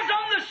 Arise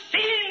on the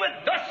scene with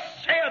thus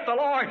saith the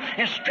Lord,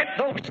 and strip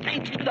those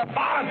things to the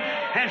bottom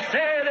and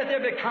say that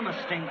they become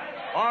a stink.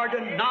 Our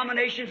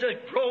denominations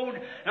have grown,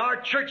 and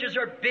our churches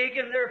are big,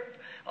 and they're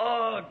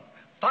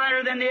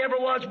finer than they ever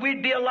was.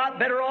 We'd be a lot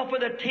better off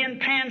with a tin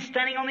pan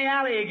standing on the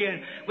alley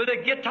again, with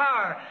a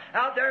guitar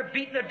out there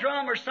beating the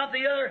drum or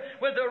something other,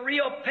 with a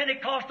real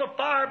Pentecostal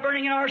fire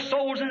burning in our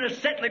souls and a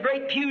set in the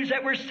great pews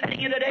that we're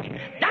sitting in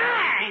today,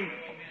 dying.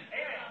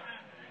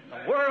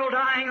 The world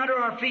dying under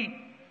our feet.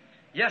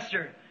 Yes,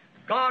 sir.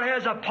 God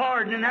has a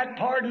pardon, and that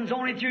pardon's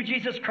only through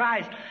Jesus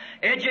Christ.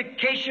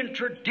 Education,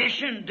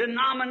 tradition,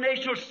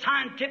 denominational,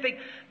 scientific,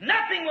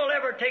 nothing will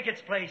ever take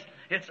its place.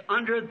 It's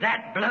under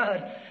that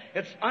blood.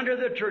 It's under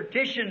the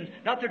tradition,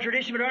 not the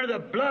tradition, but under the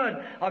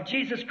blood of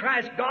Jesus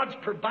Christ. God's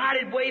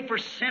provided way for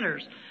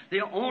sinners.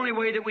 The only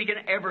way that we can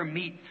ever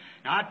meet.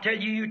 Now I tell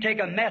you, you take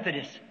a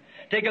Methodist,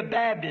 take a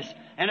Baptist,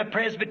 and a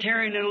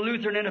Presbyterian, and a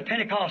Lutheran, and a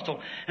Pentecostal,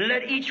 and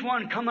let each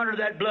one come under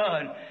that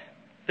blood.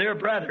 They're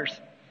brothers.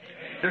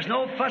 There's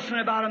no fussing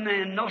about a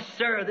man. No,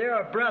 sir. They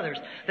are brothers.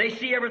 They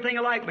see everything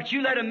alike. But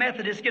you let a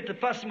Methodist get to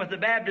fussing with the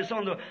Baptist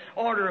on the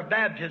order of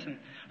baptism.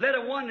 Let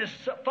a oneness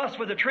fuss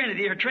with the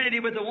Trinity, or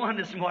Trinity with the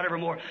oneness, and whatever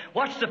more.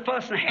 Watch the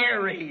fuss and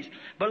hair raise.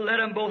 But let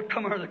them both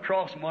come under the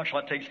cross and watch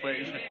what takes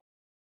place.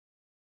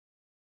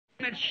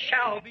 It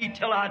shall be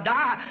till I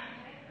die.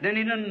 Then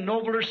in a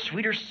nobler,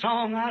 sweeter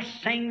song I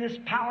sing this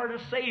power to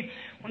save,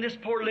 when this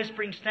poor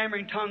lisping,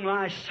 stammering tongue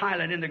lies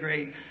silent in the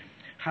grave.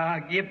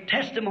 I give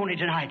testimony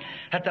tonight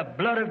that the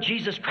blood of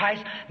Jesus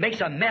Christ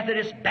makes a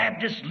Methodist,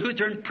 Baptist,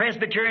 Lutheran,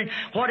 Presbyterian,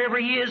 whatever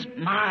he is,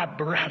 my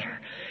brother.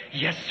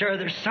 Yes, sir,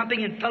 there's something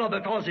in fellow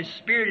because his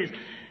spirit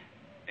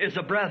is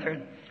a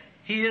brother.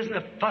 He isn't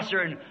a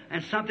fusser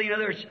and something in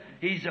others.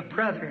 He's a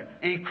brother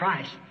in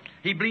Christ.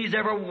 He believes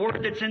every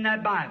word that's in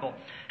that Bible.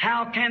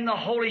 How can the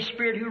Holy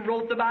Spirit who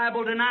wrote the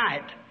Bible deny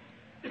it?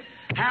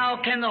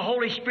 How can the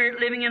Holy Spirit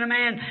living in a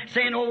man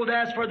saying, oh,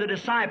 that's for the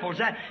disciples?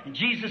 That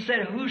Jesus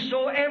said,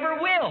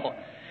 whosoever will.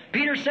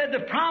 Peter said,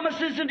 the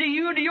promises unto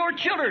you and to your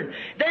children,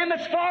 them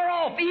that's far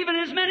off, even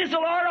as many as the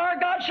Lord our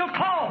God shall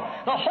call.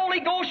 The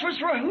Holy Ghost was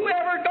for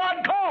whoever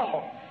God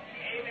called.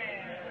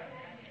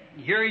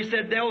 Here he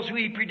said, those who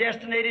he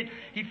predestinated,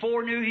 he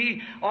foreknew,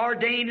 he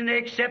ordained, and they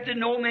accepted.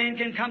 No man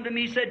can come to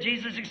me, said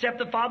Jesus, except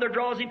the Father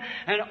draws him.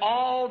 And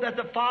all that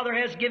the Father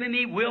has given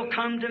me will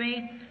come to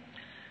me.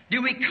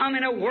 Do we come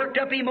in a worked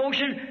up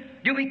emotion?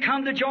 Do we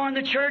come to join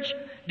the church?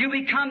 Do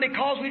we come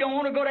because we don't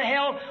want to go to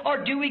hell? Or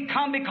do we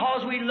come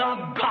because we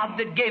love God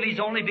that gave His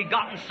only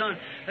begotten Son,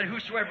 that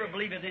whosoever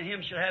believeth in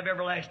Him shall have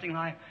everlasting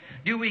life?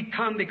 Do we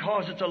come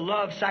because it's a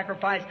love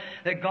sacrifice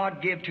that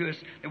God gave to us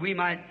that we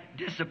might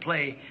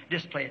display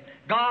it?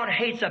 God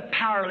hates a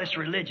powerless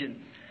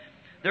religion.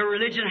 Their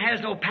religion has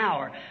no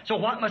power. So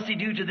what must He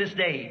do to this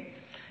day?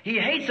 He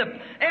hates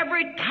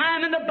every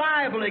time in the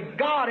Bible that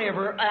God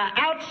ever,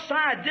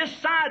 outside, this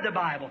side the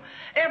Bible,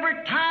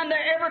 every time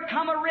there ever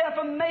come a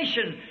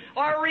reformation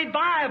or a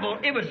revival,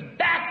 it was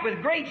backed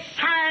with great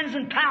signs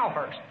and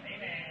powers.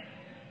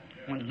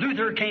 When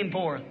Luther came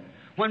forth,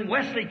 when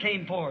Wesley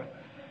came forth,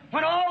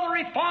 when all the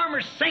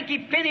reformers,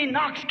 Sankey, Finney,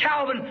 Knox,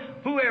 Calvin,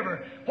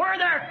 whoever, where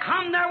there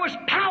was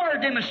power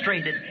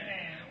demonstrated.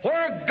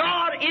 Where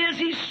God is,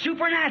 He's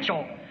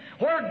supernatural.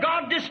 Where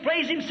God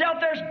displays Himself,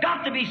 there's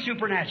got to be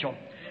supernatural.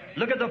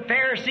 Look at the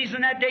Pharisees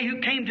in that day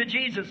who came to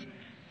Jesus.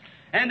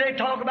 And they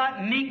talk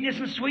about meekness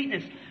and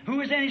sweetness. Who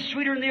was any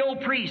sweeter than the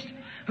old priest?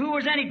 Who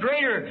was any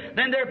greater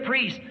than their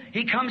priest?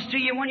 He comes to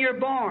you when you're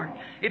born.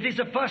 If there's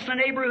a fuss in the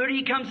neighborhood,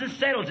 He comes and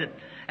settles it.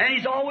 And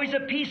He's always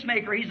a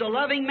peacemaker. He's a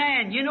loving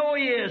man. You know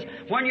He is.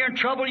 When you're in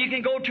trouble, you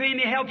can go to Him.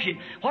 He helps you.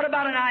 What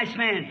about a nice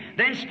man?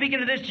 Then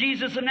speaking of this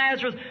Jesus of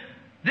Nazareth,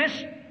 this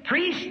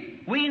priest,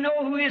 we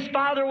know who his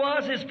father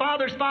was, his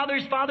father's father,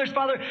 his father's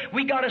father.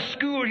 We got a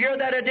school here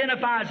that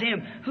identifies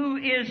him. Who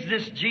is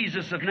this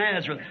Jesus of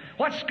Nazareth?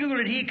 What school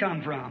did he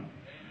come from?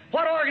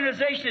 What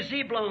organization does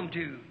he belong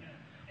to?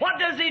 What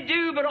does he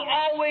do but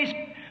always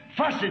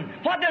fussing?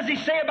 What does he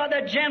say about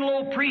that gentle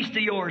old priest of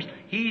yours?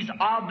 He's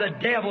of the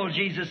devil,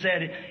 Jesus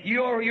said.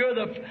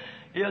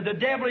 The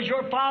devil is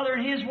your father,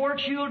 and his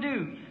works you'll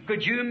do.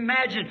 Could you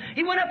imagine?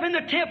 He went up in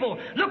the temple,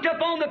 looked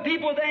upon the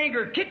people with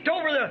anger, kicked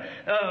over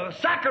the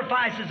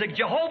sacrifices that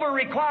Jehovah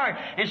required,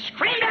 and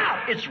screamed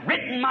out, it's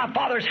written, my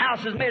Father's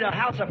house is made a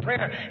house of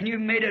prayer, and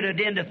you've made it a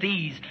den of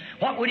thieves.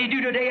 What would he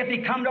do today if he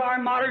come to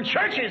our modern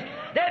churches?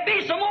 There'd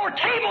be some more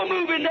table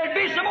moving, there'd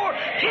be some more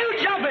pew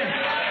jumping,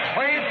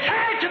 or he'd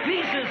tear it to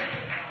pieces.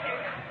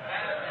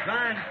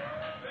 Right?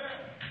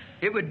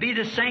 It would be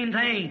the same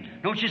thing.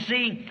 Don't you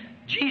see?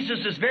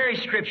 Jesus is very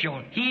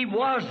scriptural. He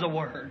was the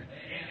Word.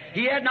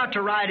 He had not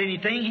to write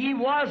anything. He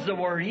was the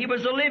Word. He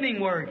was the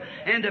living Word.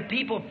 And the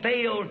people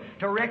failed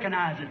to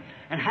recognize it.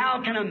 And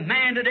how can a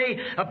man today,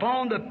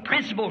 upon the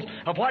principles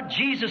of what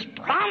Jesus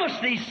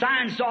promised, these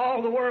signs to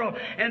all the world,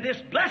 and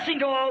this blessing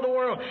to all the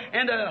world,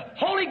 and the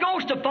Holy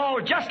Ghost to fall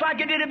just like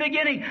it did in the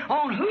beginning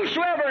on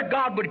whosoever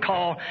God would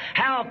call,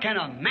 how can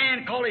a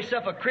man call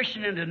himself a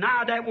Christian and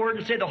deny that Word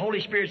and say the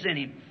Holy Spirit's in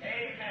him?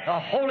 The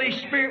Holy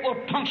Spirit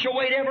will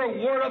punctuate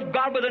every word of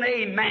God with an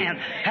amen.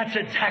 That's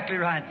exactly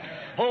right.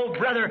 Oh,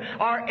 brother,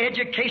 our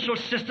educational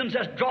systems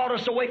has brought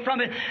us away from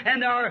it,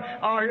 and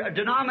our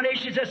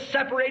denominations has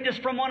separated us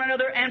from one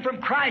another and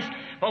from Christ.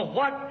 But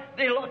what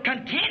they'll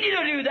continue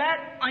to do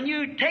that, and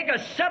you take a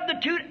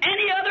substitute,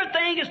 any other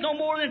thing is no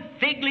more than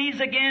fig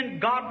leaves again.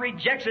 God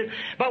rejects it.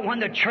 But when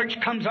the church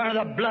comes under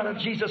the blood of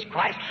Jesus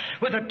Christ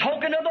with a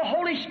token of the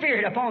Holy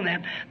Spirit upon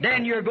them,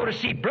 then you're going to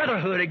see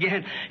brotherhood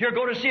again. You're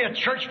going to see a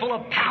church full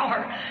of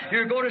power.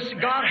 You're going to see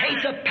God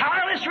hates a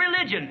powerless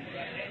religion.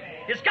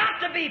 It's got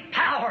to be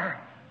power.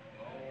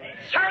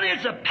 Certainly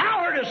it's a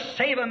power to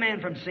save a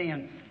man from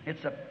sin.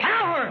 It's a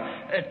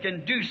power that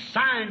can do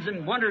signs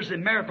and wonders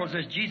and miracles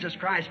as Jesus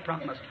Christ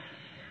promised.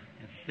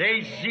 If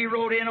they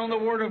zeroed in on the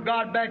Word of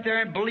God back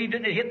there and believed it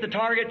and it hit the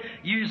target,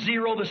 you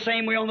zero the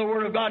same way on the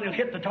Word of God and it'll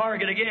hit the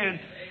target again.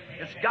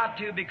 It's got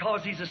to,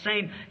 because He's the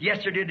same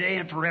yesterday, today,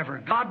 and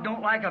forever. God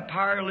don't like a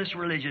powerless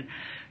religion.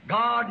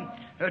 God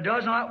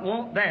does not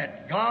want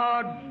that.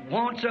 God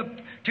wants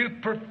to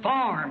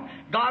perform.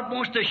 God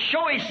wants to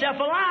show Himself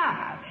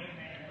alive.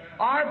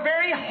 Our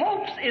very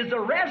hopes is the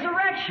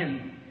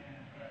resurrection.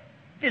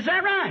 Is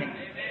that right?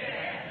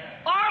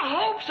 Our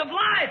hopes of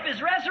life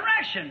is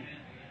resurrection.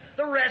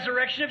 The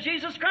resurrection of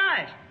Jesus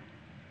Christ.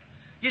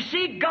 You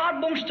see,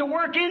 God wants to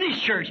work in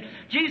His church.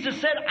 Jesus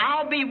said,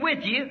 I'll be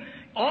with you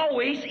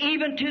always,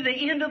 even to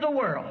the end of the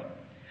world.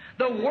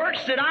 The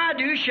works that I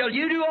do shall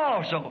you do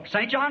also.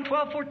 St. John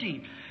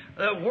 12:14.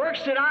 The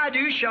works that I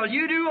do shall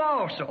you do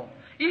also.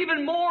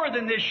 Even more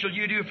than this shall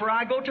you do, for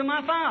I go to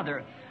my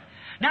Father.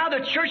 Now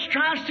the church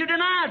tries to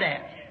deny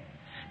that.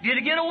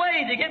 To get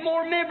away, to get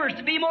more members,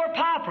 to be more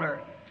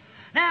popular.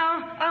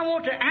 Now, I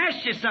want to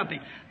ask you something.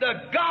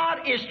 The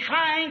God is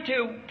trying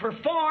to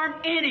perform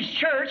in His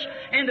church,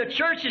 and the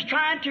church is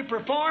trying to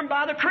perform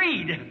by the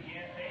creed.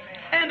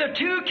 And the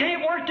two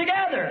can't work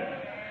together.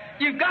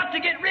 You've got to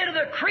get rid of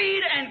the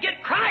creed and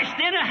get Christ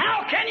in, and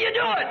how can you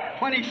do it?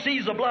 When He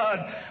sees the blood.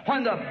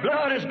 When the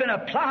blood has been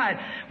applied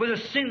with a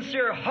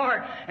sincere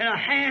heart and a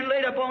hand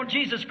laid upon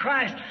Jesus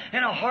Christ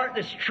and a heart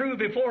that's true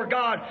before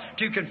God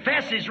to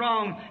confess his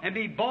wrong and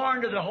be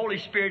born to the Holy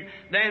Spirit,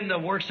 then the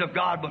works of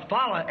God will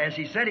follow as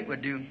He said it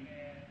would do.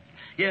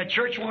 Yeah,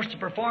 church wants to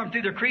perform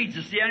through the creeds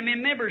to see how many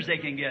members they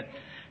can get.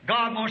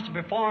 God wants to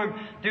perform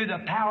through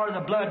the power of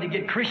the blood to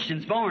get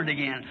Christians born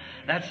again.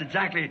 That's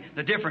exactly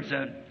the difference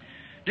of it.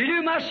 To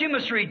do much, you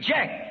must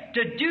reject.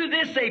 To do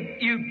this,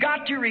 you've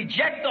got to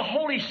reject the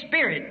Holy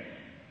Spirit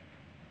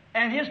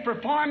and His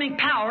performing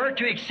power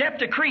to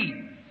accept a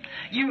creed.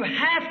 You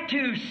have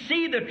to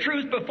see the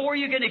truth before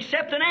you can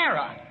accept an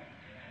error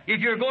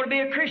if you're going to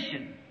be a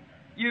Christian.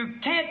 You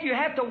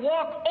have to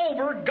walk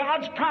over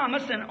God's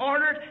promise in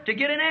order to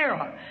get an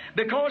error.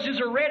 Because there's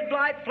a red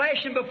light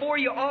flashing before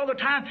you all the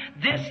time.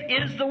 This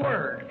is the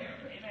Word.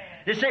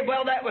 They say,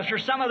 well, that was for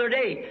some other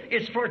day.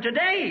 It's for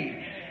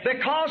today.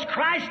 Because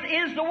Christ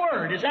is the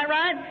Word. Is that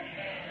right?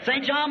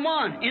 St. John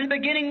 1, in the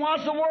beginning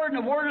was the Word, and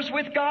the Word was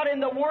with God,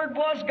 and the Word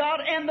was God,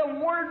 and the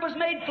Word was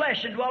made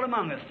flesh and dwelt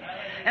among us.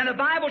 And the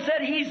Bible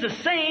said He's the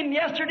same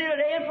yesterday,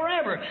 today, and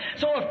forever.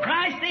 So if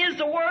Christ is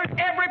the Word,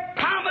 every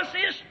promise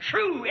is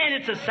true, and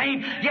it's the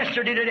same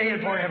yesterday, today,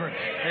 and forever.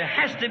 It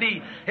has to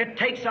be. It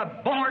takes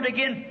a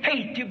born-again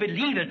faith to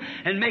believe it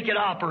and make it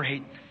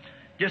operate.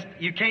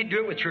 You can't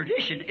do it with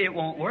tradition. It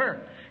won't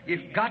work.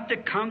 You've got to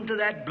come to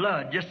that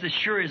blood just as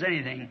sure as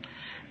anything.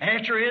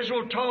 After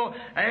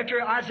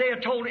Isaiah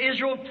told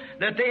Israel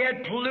that they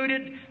had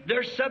polluted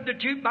their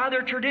substitute by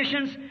their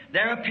traditions,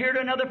 there appeared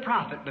another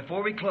prophet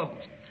before we close.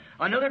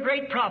 Another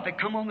great prophet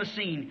come on the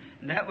scene,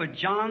 and that was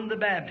John the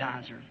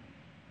Baptizer.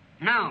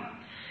 Now,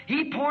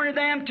 he pointed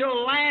them to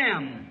a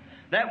lamb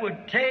that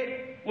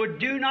would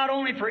do not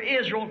only for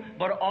Israel,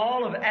 but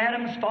all of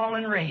Adam's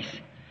fallen race.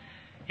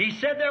 He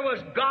said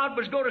God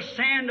was going to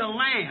send a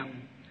lamb.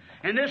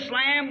 And this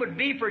lamb would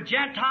be for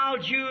Gentile,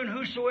 Jew, and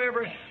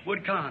whosoever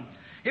would come.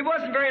 It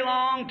wasn't very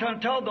long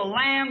until the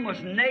lamb was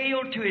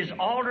nailed to His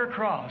altar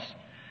cross.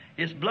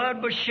 His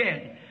blood was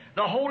shed.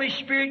 The Holy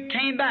Spirit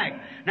came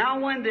back. Now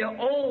when the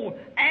old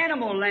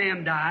animal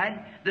lamb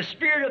died, the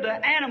spirit of the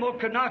animal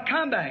could not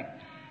come back.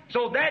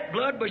 So that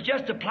blood was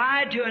just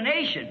applied to a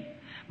nation.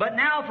 But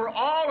now for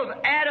all of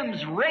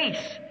Adam's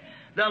race,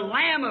 the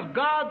Lamb of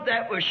God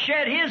that was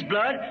shed His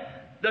blood,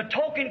 the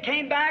token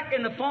came back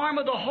in the form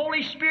of the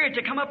Holy Spirit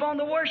to come upon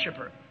the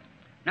worshiper.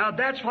 Now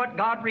that's what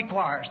God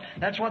requires.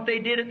 That's what they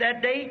did at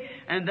that day,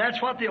 and that's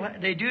what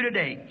they do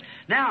today.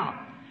 Now,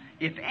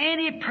 if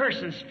any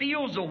person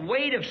feels the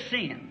weight of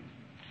sin,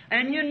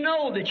 and you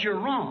know that you're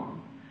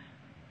wrong,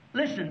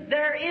 listen,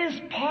 there is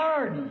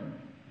pardon.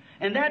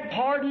 And that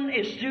pardon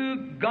is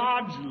through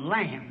God's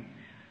Lamb.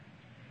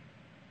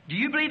 Do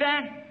you believe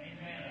that? Amen.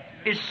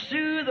 It's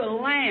through the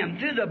Lamb,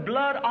 through the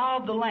blood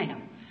of the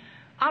Lamb.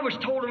 I was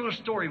told a little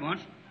story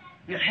once.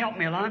 It helped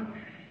me a lot.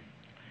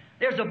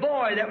 There's a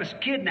boy that was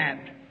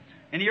kidnapped.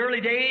 In the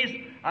early days,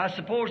 I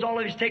suppose all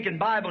of he's taken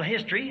Bible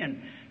history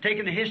and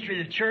taken the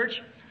history of the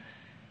church.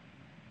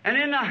 And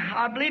then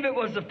I believe it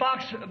was the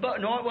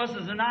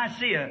the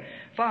Nicaea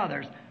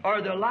Fathers,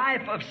 or the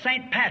life of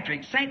St.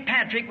 Patrick. St.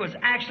 Patrick was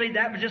actually,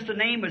 that was just the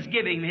name was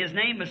giving. His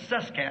name was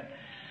Suscat.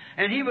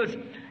 And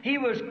he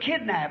was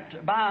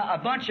kidnapped by a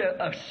bunch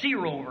of sea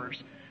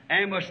rovers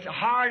and was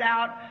hired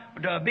out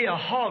to be a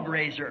hog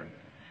raiser.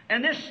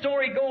 And this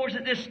story goes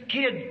that this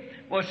kid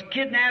was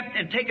kidnapped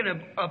and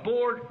taken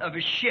aboard of a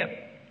ship.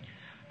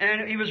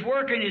 And he was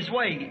working his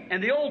way.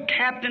 And the old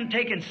captain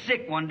taken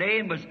sick one day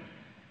and was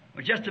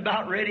just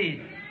about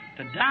ready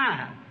to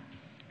die.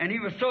 And he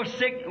was so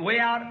sick, way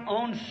out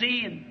on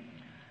sea, and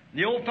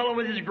the old fellow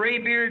with his gray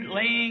beard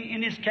laying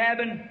in his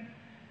cabin,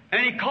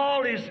 and he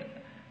called his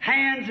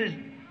hands, his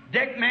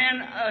deck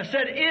man,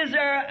 said, "Is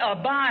there a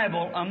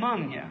Bible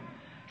among you?"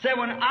 Said,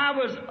 "When I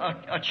was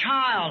a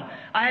child,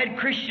 I had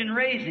Christian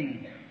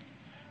raising."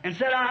 And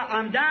said,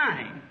 "I'm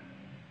dying.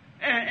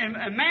 And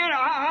man,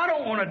 I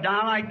don't want to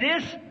die like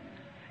this."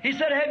 He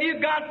said, "Have you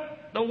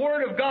got the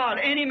Word of God?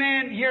 Any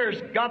man here's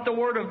got the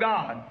Word of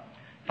God?"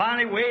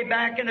 Finally, way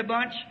back in the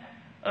bunch,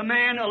 a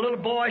little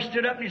boy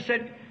stood up and he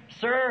said,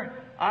 "Sir,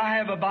 I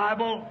have a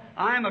Bible.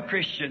 I'm a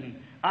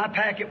Christian. I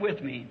pack it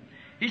with me."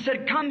 He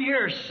said, "Come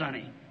here,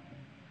 sonny."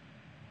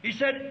 He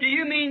said, "Do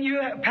you mean you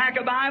pack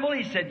a Bible?"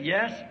 He said,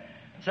 "Yes."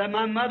 He said,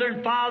 "My mother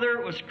and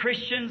father was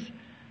Christians,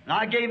 and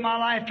I gave my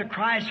life to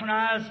Christ when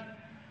I was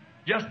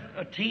just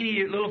a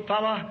teeny little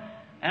fella,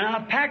 and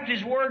I've packed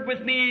His Word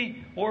with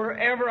me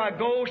wherever I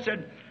go."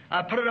 Said,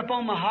 "I put it up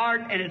on my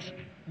heart, and it's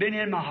been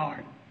in my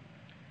heart."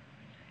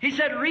 He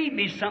said, "Read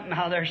me something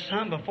out there,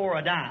 son, before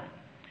I die."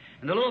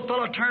 And the little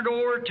fellow turned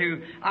over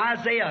to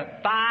Isaiah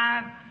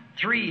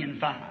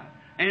 5:3-5.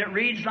 And it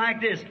reads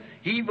like this: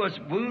 "He was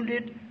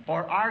wounded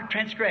for our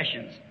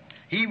transgressions.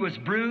 He was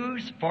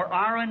bruised for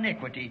our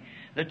iniquity.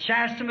 The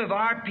chastisement of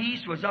our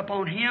peace was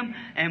upon Him,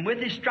 and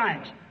with His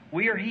stripes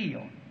we are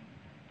healed."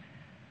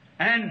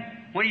 And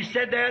when he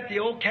said that, the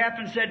old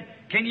captain said,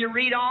 "Can you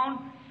read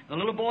on?" The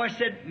little boy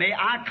said, "May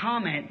I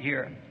comment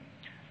here?"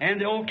 And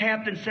the old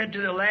captain said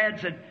to the lad,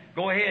 said,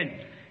 "Go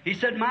ahead." He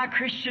said, "My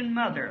Christian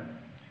mother,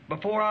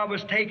 before I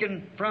was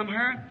taken from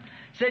her,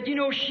 said, you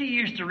know, she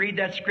used to read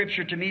that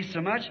scripture to me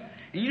so much.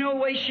 And you know the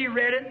way she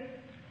read it?"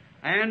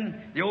 And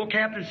the old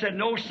captain said,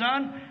 "No,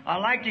 son, I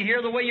like to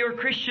hear the way your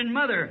Christian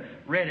mother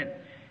read it."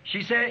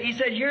 He said,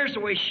 "Here's the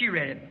way she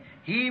read it.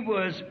 He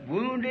was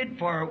wounded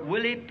for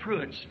Willie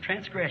Pruitt's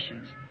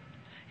transgressions.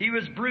 He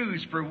was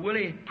bruised for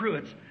Willie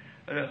Pruitt's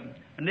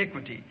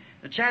iniquity.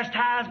 The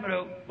chastisement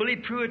of Willie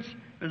Pruitt's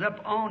was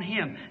up on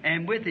Him,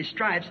 and with His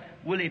stripes,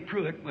 Willie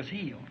Pruitt was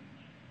healed."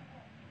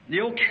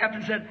 The old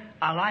captain said,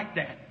 "I like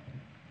that.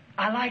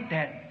 I like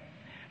that."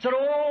 Said,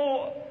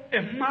 "Oh,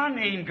 if my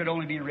name could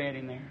only be read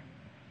in there."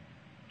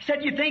 He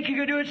said, "You think you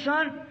could do it,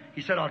 son?"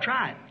 He said, "I'll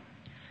try it."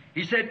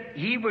 He said,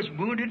 "He was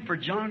wounded for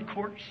John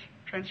Court's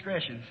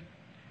transgressions.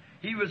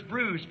 He was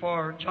bruised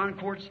for John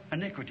Court's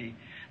iniquity.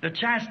 The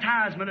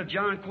chastisement of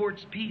John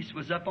Court's peace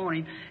was upon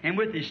Him, and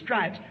with His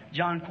stripes,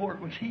 John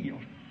Court was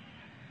healed."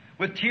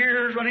 With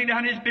tears running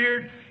down his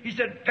beard, he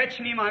said, "Fetch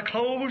me my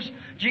clothes.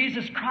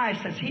 Jesus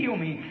Christ has healed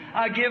me.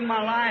 I give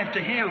my life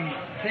to Him."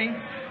 See?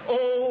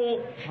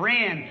 Oh,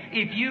 friend,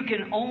 if you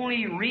can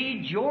only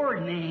read your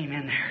name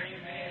in there.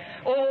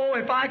 Oh,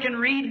 if I can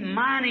read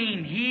my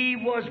name. He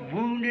was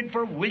wounded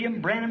for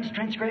William Branham's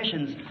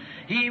transgressions.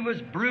 He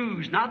was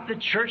bruised, not the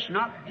church,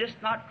 not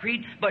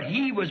creed, but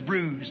He was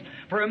bruised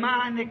for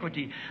my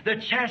iniquity. The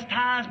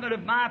chastisement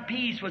of my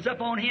peace was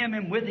upon Him,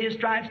 and with His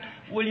stripes,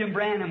 William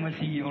Branham was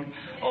healed.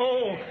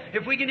 Oh,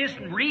 if we can just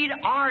read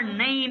our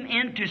name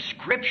into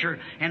Scripture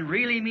and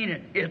really mean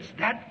it, it's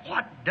that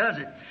what does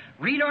it.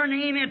 Read our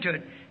name into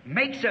it.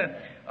 Makes a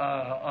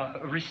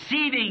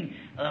receiving,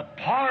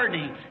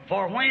 pardoning,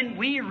 for when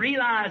we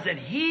realize that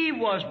He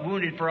was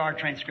wounded for our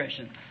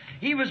transgression.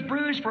 He was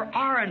bruised for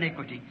our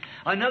iniquity.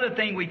 Another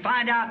thing we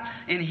find out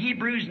in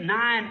Hebrews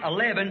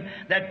 9:11,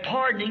 that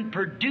pardoning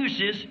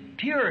produces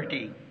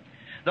purity.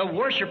 The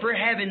worshiper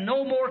having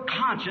no more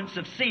conscience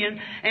of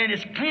sin and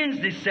has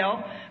cleansed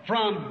himself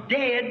from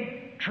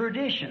dead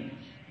traditions.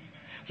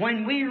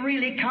 When we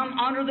really come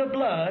under the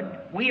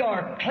blood, we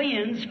are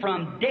cleansed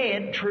from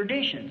dead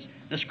traditions.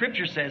 The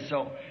Scripture says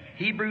so.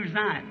 Hebrews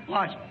 9.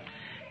 Watch.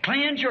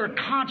 Cleanse your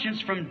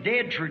conscience from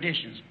dead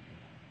traditions.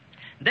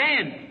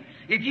 Then,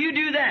 if you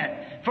do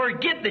that,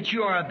 forget that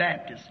you are a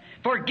Baptist.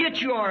 Forget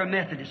you are a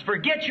Methodist.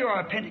 Forget you are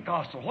a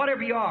Pentecostal.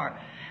 Whatever you are.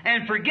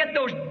 And forget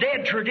those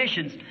dead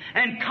traditions.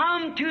 And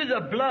come to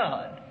the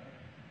blood.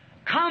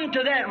 Come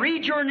to that.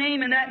 Read your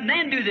name in that. And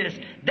then do this.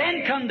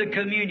 Then come to the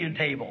communion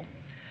table.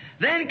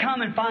 Then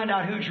come and find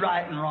out who's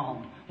right and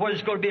wrong. Whether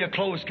it's going to be a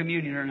closed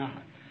communion or not.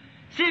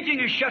 See if you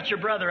can shut your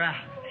brother out.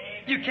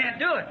 You can't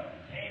do it.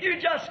 You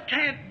just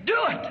can't do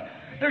it.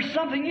 There's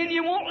something in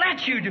you won't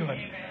let you do it.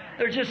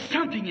 There's just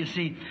something, you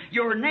see.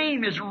 Your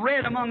name is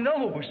read among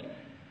those.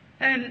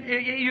 And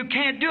you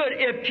can't do it.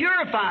 It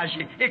purifies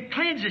you. It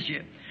cleanses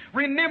you.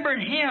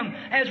 Remembering Him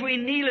as we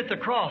kneel at the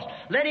cross.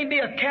 Let him be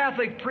a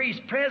Catholic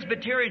priest,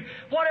 Presbyterian,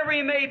 whatever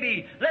he may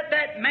be. Let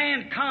that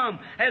man come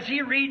as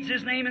he reads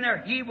his name in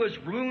there. He was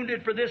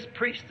wounded for this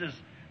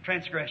priest's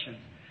transgressions.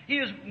 He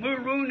was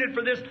wounded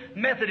for this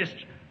Methodist,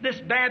 this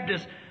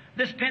Baptist,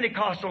 this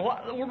Pentecostal.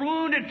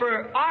 Wounded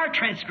for our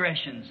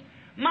transgressions.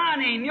 My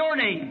name, your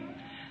name.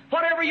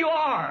 Whatever you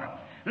are.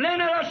 Then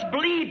let us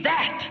believe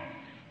that.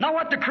 Not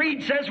what the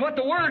creed says, what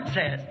the Word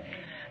says.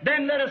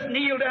 Then let us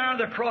kneel down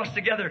to the cross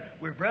together.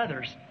 We're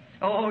brothers.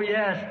 Oh,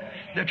 yes.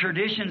 The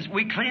traditions,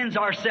 we cleanse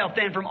ourselves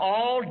then from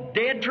all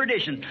dead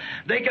traditions.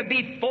 They could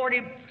be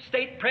 40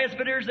 state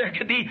presbyters. There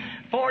could be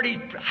 40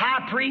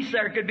 high priests.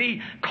 There could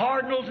be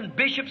cardinals and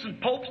bishops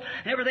and popes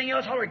and everything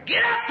else. Holler,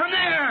 get up from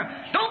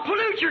there. Don't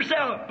pollute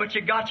yourself. But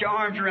you got your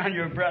arms around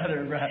your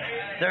brother.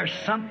 There's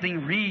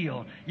something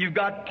real. You've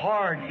got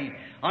pardon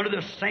under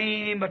the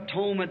same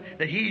atonement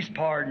that he's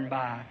pardoned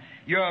by.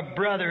 You're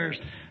brothers.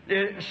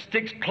 It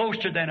sticks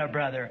closer than a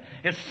brother.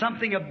 It's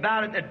something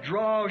about it that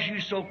draws you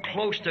so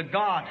close to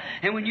God.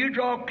 And when you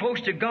draw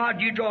close to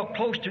God, you draw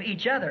close to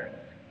each other.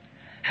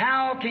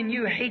 How can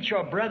you hate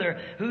your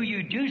brother who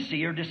you do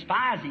see or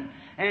despise him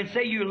and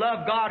say you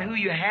love God who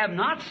you have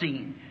not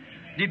seen?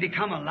 You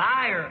become a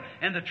liar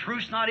and the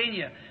truth's not in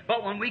you.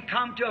 But when we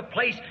come to a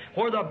place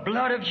where the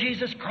blood of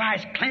Jesus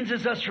Christ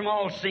cleanses us from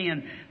all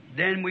sin,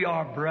 then we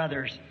are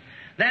brothers.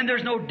 Then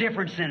there's no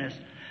difference in us.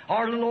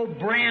 Our little old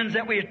brands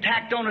that we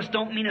attacked on us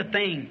don't mean a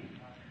thing.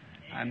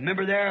 I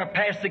remember there, I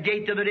passed the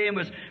gate the other day and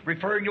was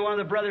referring to one of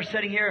the brothers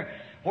sitting here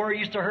where he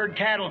used to herd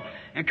cattle.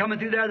 And coming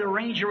through there, the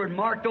ranger would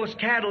mark those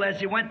cattle as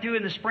he went through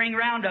in the spring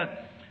roundup.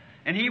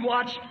 And he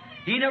watched,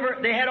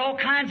 they had all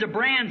kinds of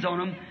brands on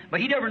them,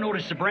 but he never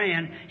noticed the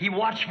brand. He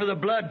watched for the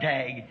blood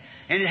tag.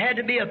 And it had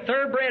to be a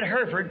thoroughbred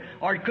Hereford,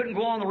 or it couldn't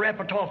go on the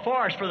repertoire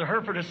forest for the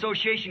Hereford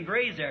Association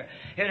graze there.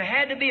 It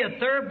had to be a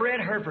thoroughbred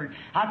Hereford.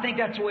 I think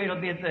that's the way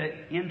it'll be at the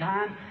end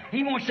time.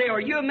 He won't say, are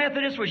you a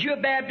Methodist? Was you a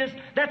Baptist?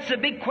 That's the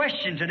big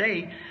question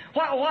today.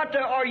 What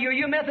are you? Are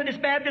you a Methodist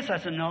Baptist? I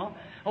said, no.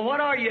 Well, what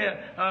are you?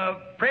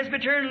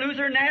 Presbyterian,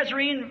 Lutheran,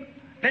 Nazarene,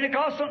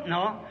 Pentecostal?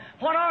 No.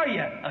 What are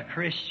you? A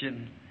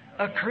Christian.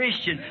 A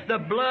Christian. The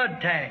blood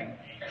tag.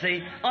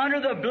 See,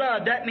 under the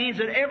blood, that means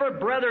that every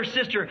brother or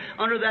sister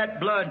under that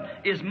blood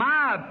is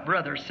my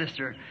brother or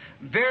sister.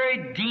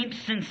 Very deep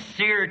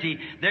sincerity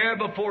there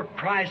before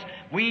Christ.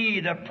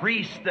 We, the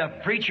priest, the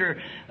preacher,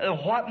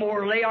 what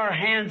more, lay our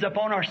hands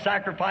upon our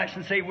sacrifice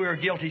and say we're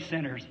guilty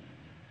sinners.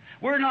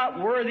 We're not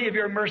worthy of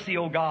your mercy,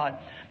 O God.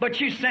 But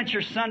you sent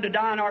your Son to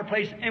die in our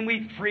place, and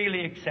we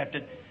freely accept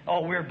it.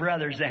 Oh, we're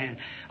brothers then.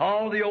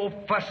 All the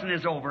old fussing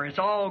is over. It's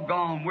all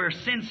gone. We're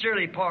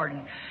sincerely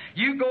pardoned.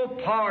 You go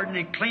pardon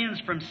and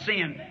cleanse from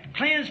sin.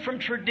 Cleanse from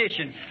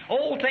tradition.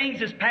 Old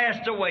things is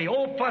passed away.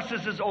 Old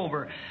fusses is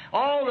over.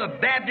 All the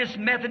Baptists,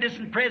 Methodists,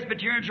 and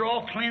Presbyterians are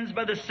all cleansed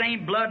by the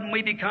same blood, and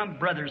we become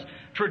brothers.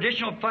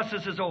 Traditional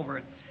fusses is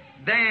over.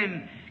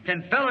 Then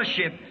can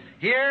fellowship.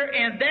 Here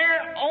and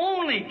there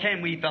only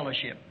can we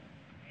fellowship.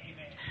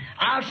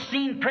 I've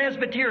seen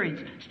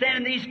Presbyterians stand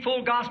in these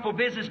full gospel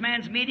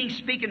businessmen's meetings,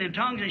 speaking in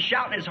tongues and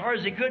shouting as hard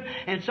as they could,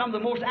 and some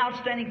of the most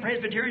outstanding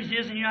Presbyterians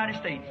is in the United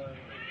States.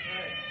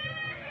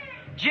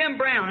 Jim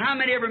Brown, how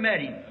many ever met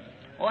him?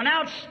 Well, an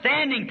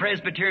outstanding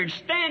Presbyterian.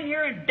 Stand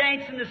here and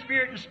dance in the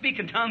Spirit and speak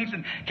in tongues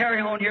and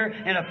carry on here,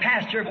 and a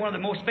pastor of one of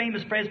the most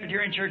famous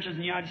Presbyterian churches in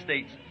the United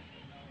States.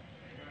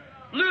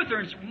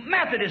 Lutherans,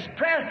 Methodists,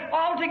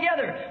 all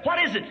together.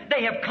 What is it?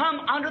 They have come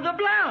under the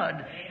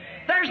blood.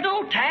 There's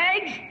no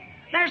tags.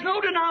 There's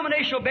no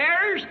denominational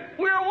barriers.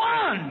 We're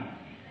one.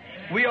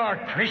 We are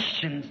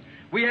Christians.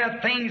 We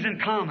have things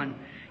in common.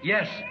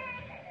 Yes,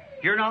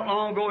 here not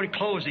long ago in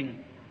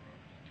closing,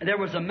 there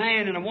was a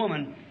man and a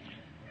woman,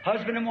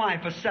 husband and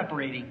wife, was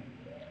separating.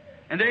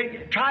 And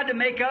they tried to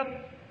make up.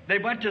 They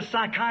went to a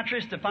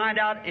psychiatrist to find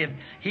out if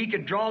he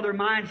could draw their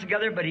minds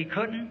together, but he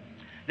couldn't.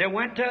 They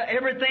went to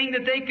everything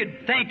that they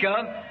could think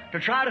of to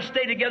try to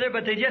stay together,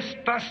 but they just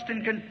fussed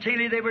and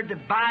continually. They were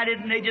divided,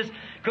 and they just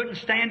couldn't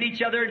stand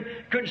each other,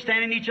 couldn't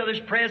stand in each other's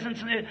presence,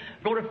 and they'd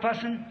go to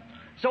fussing.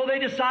 So they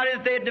decided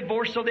that they had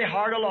divorced, so they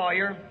hired a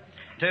lawyer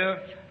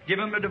to give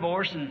them a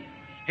divorce. And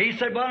he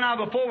said, well,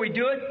 now, before we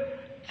do it,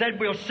 said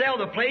we'll sell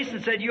the place,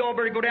 and said you all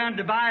better go down and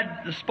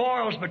divide the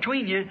spoils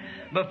between you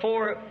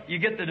before you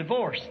get the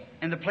divorce,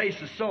 and the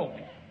place is sold.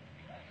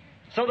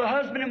 So the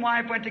husband and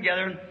wife went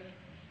together.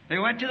 They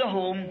went to the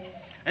home,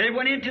 and they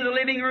went into the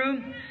living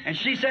room, and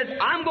she said,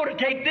 I'm going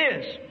to take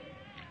this.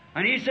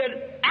 And he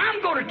said,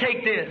 I'm going to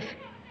take this.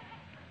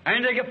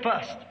 And they get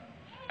fussed.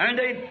 And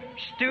they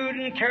stewed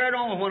and carried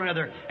on with one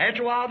another.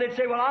 After a while, they'd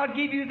say, well, I'll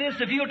give you this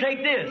if you'll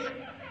take this.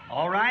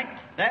 All right.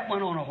 That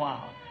went on a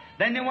while.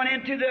 Then they went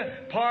into the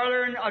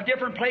parlor and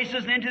different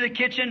places, and into the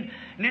kitchen,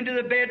 and into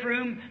the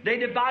bedroom. They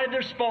divided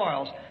their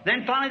spoils.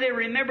 Then finally they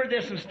remembered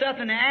there's some stuff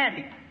in the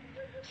attic.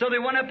 So they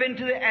went up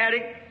into the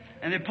attic,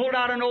 and they pulled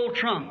out an old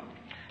trunk.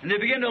 And they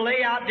began to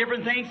lay out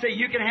different things, say,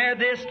 you can have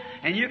this,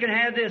 and you can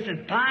have this.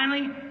 And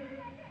finally,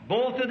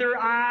 both of their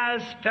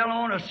eyes fell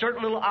on a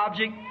certain little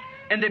object,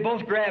 and they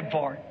both grabbed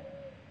for it.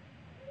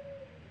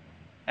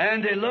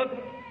 And they looked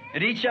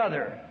at each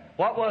other.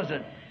 What was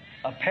it?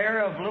 A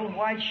pair of little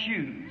white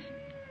shoes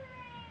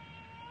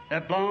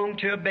that belonged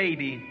to a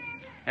baby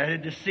that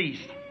had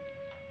deceased.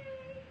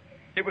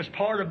 It was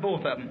part of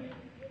both of them.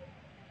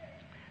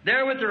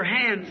 There with their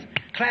hands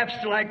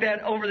clasped like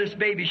that over this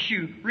baby's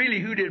shoe. Really,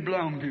 who did it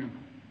belong to?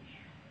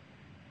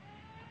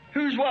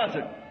 Whose was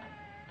it?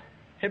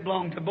 It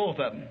belonged to both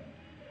of them.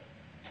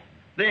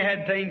 They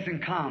had things in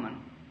common.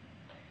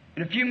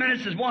 In a few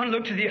minutes, as one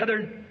looked to the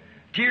other,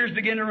 tears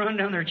began to run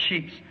down their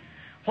cheeks.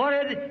 What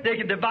had they? They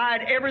could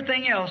divide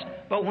everything else,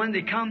 but when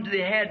they come to,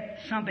 they had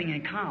something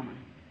in common.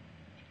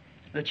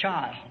 The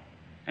child.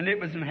 And it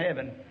was in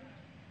heaven.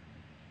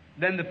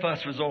 Then the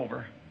fuss was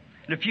over.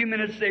 In a few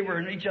minutes, they were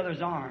in each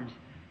other's arms.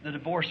 The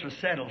divorce was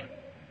settled.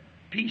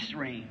 Peace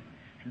reigned.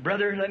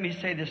 Brother, let me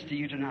say this to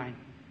you tonight.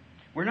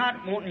 We're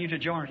not wanting you to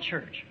join a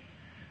church.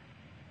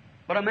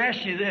 But I'm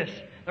asking you this.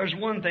 There's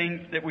one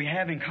thing that we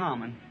have in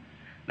common.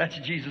 That's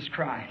Jesus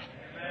Christ.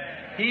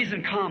 He's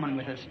in common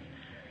with us.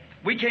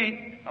 We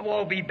can't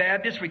all be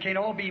Baptists. We can't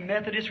all be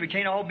Methodists. We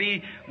can't all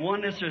be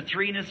oneness or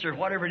threeness or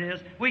whatever it is.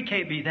 We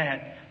can't be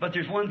that. But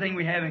there's one thing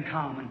we have in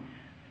common.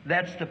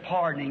 That's the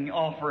pardoning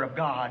offer of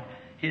God,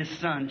 His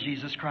Son,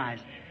 Jesus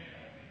Christ.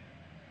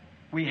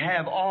 We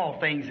have all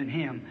things in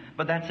Him,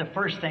 but that's the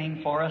first thing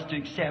for us to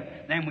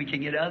accept. Then we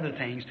can get other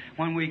things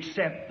when we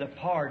accept the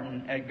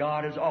pardon that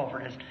God has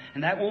offered us.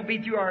 And that won't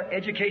be through our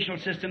educational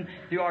system,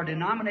 through our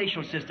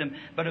denominational system,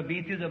 but it'll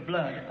be through the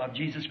blood of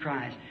Jesus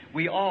Christ.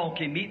 We all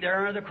can meet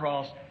there under the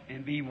cross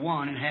and be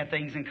one and have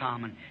things in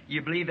common.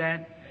 You believe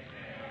that?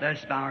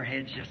 Let's bow our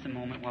heads just a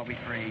moment while we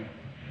pray.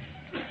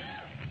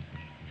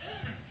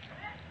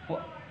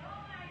 Well,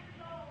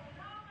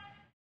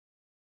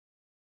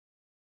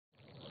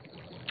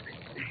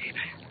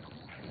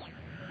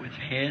 with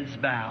heads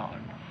bowed,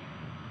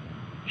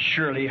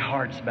 surely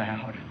hearts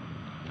bowed.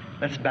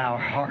 Let's bow our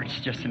hearts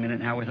just a minute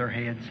now with our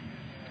heads.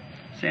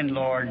 Saying,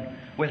 Lord,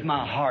 with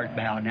my heart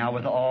bowed now,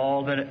 with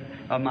all that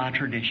of my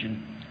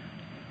tradition,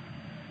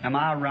 am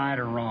I right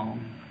or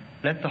wrong?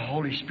 Let the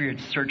Holy Spirit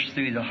search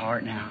through the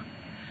heart now.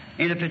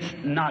 And if it's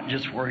not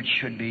just where it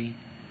should be,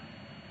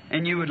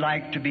 and you would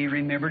like to be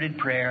remembered in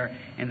prayer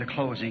in the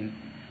closing,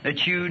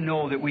 that you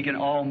know that we can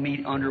all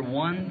meet under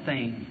one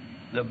thing,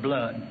 the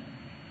blood,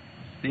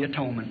 the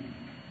atonement.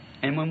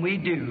 And when we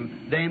do,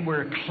 then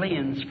we're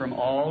cleansed from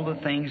all the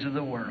things of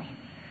the world.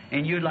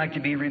 And you'd like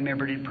to be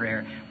remembered in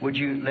prayer, would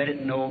you let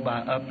it know by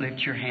uplift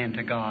your hand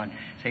to God.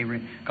 Say,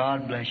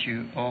 God bless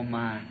you, oh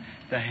my,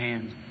 the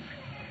hands.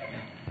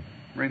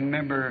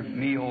 Remember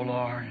me, oh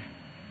Lord.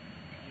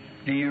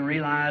 Do you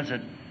realize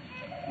that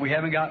we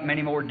haven't got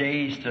many more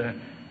days to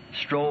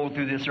stroll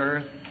through this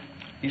earth?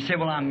 You say,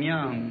 well, I'm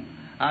young.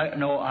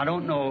 I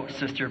don't know,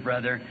 sister,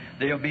 brother.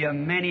 There'll be a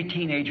many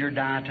teenager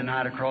die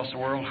tonight across the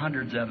world,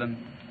 hundreds of them.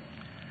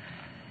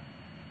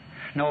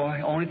 No,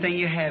 the only thing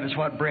you have is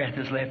what breath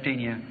is left in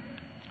you.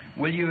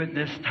 Will you at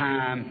this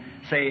time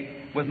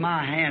say, with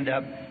my hand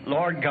up,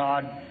 Lord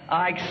God,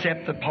 I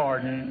accept the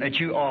pardon that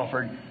you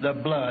offered, the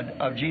blood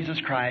of Jesus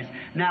Christ.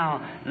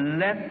 Now,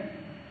 let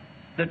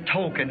the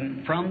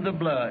token from the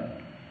blood,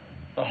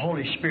 the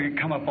Holy Spirit,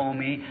 come upon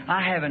me.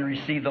 I haven't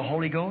received the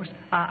Holy Ghost.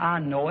 I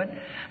know it.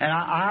 And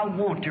I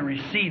want to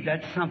receive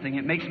that something.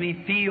 It makes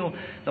me feel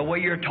the way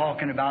you're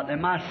talking about, that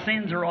my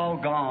sins are all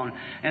gone.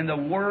 And the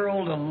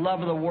world, the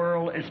love of the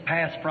world is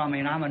passed from me,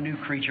 and I'm a new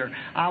creature.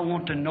 I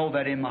want to know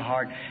that in my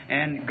heart.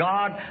 And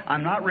God,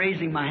 I'm not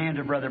raising my hand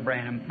to Brother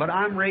Branham, but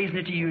I'm raising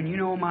it to you, and you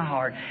know my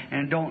heart.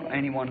 And don't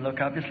anyone look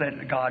up. Just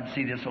let God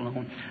see this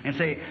alone. And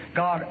say,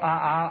 God,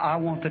 I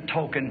want the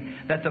token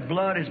that the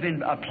blood has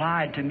been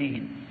applied to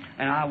me.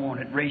 And I want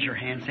it. Raise your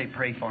hand. Say,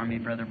 pray for me,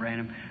 Brother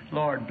Branham.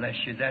 Lord bless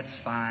you. That's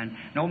fine.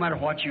 No matter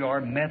what you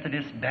are,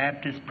 Methodist,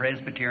 Baptist,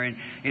 Presbyterian,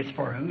 it's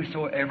for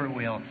whosoever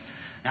will.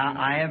 Now,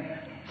 I have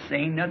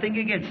saying nothing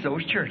against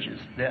those churches.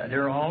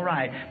 They're all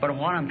right. But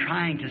what I'm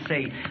trying to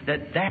say,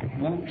 that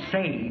won't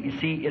save. You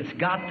see, it's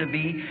got to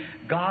be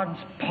God's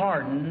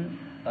pardon,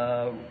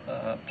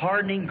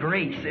 pardoning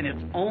grace, and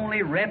it's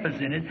only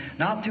represented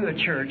not through a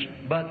church,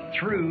 but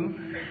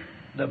through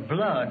the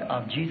blood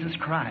of Jesus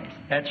Christ.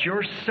 That's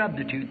your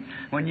substitute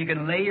when you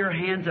can lay your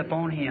hands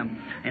upon Him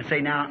and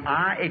say, now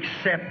I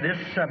accept this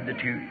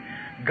substitute.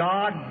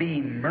 God be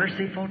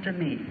merciful to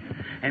me.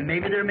 And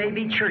maybe there may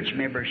be church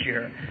members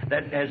here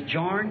that has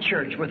joined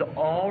church with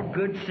all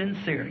good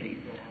sincerity.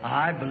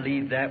 I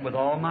believe that with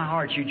all my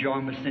heart you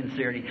join with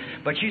sincerity.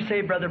 But you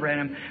say, Brother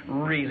Branham,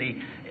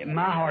 really,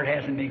 my heart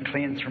hasn't been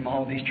cleansed from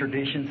all these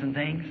traditions and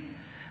things.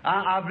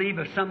 I believe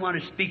if someone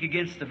would speak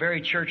against the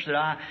very church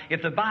that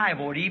if the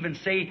Bible would even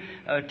say,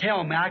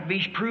 tell me, I could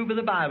be proof of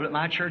the Bible that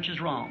my church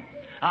is wrong.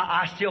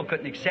 I still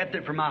couldn't accept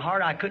it from my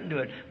heart. I couldn't do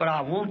it. But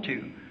I want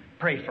to.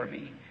 Pray for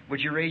me.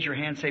 Would you raise your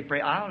hand and say, pray?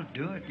 I'll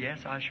do it. Yes,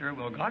 I sure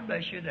will. God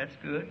bless you. That's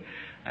good.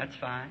 That's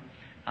fine.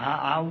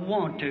 I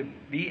want to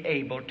be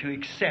able to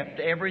accept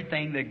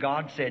everything that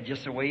God said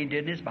just the way He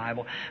did in His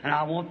Bible. And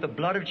I want the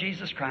blood of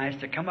Jesus Christ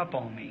to come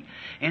upon me.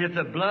 And if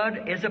the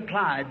blood is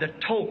applied, the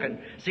token,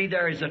 see,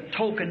 there is a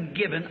token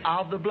given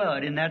of the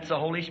blood, and that's the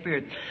Holy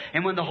Spirit.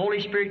 And when the Holy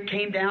Spirit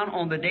came down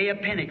on the day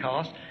of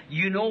Pentecost,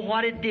 you know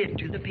what it did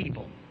to the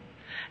people.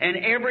 And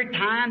every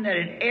time that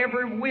it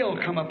ever will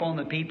come upon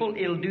the people,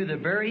 it'll do the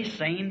very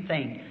same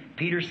thing.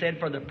 Peter said,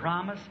 for the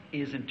promise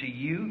is unto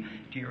you,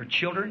 to your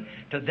children,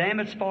 to them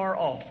it's far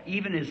off,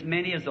 even as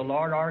many as the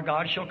Lord our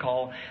God shall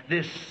call,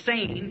 this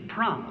same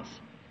promise.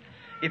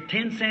 If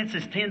 10 cents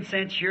is 10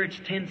 cents here, it's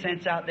 10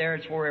 cents out there,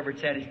 it's wherever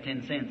it's at, it's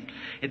 10 cents.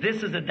 If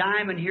this is a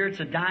diamond here, it's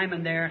a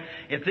diamond there.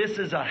 If this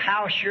is a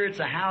house here, it's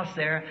a house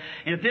there.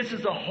 And if this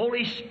is the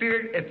Holy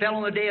Spirit, it fell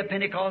on the day of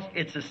Pentecost,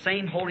 it's the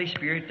same Holy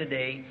Spirit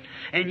today.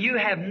 And you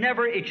have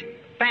never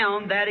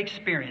found that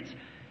experience.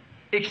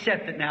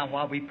 Accept it now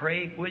while we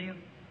pray, will you?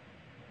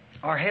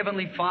 Our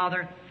Heavenly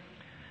Father,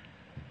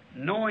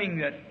 knowing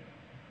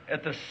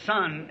that the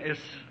sun is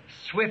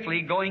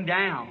swiftly going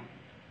down,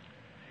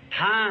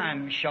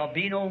 time shall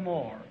be no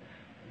more.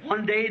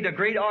 One day the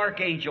great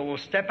archangel will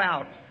step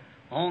out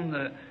on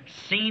the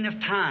scene of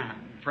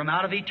time from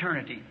out of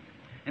eternity,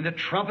 and the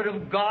trumpet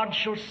of God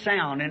shall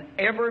sound, and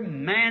every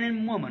man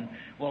and woman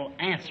will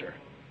answer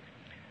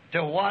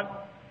to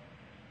what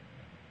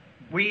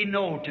we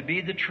know to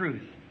be the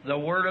truth, the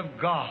Word of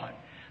God.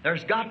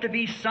 There's got to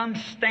be some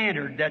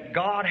standard that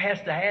God has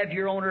to have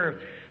here on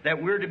earth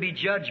that we're to be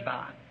judged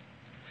by.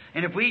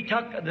 And if we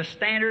took the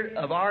standard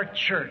of our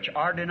church,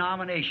 our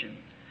denomination,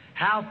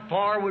 how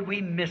far would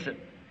we miss it?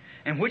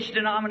 And which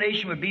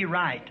denomination would be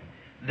right?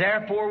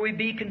 Therefore we'd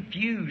be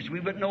confused. We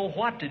wouldn't know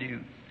what to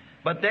do.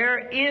 But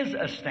there is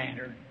a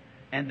standard,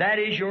 and that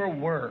is your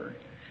Word.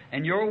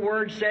 And your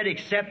Word said,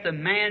 except a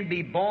man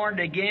be born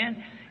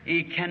again,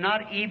 he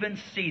cannot even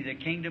see the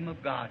kingdom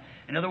of God.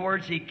 In other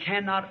words, he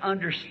cannot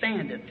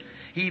understand it.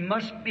 He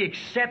must be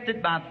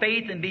accepted by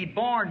faith and be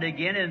born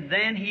again, and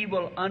then he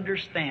will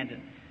understand it.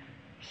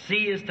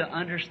 See is to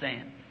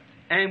understand.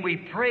 And we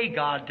pray,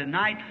 God,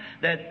 tonight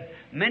that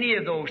many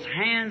of those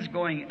hands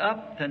going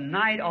up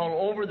tonight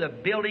all over the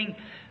building,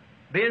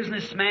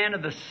 businessmen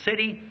of the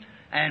city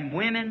and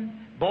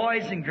women,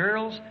 boys and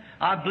girls,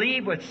 I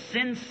believe with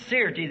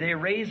sincerity they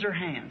raise their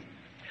hands.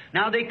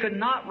 Now, they could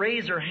not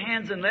raise their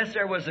hands unless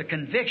there was a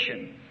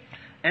conviction.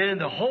 And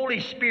the Holy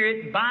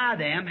Spirit by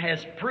them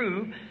has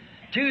proved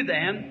to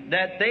them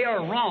that they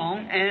are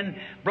wrong and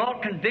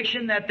brought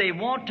conviction that they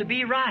want to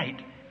be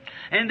right.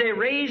 And they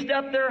raised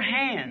up their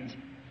hands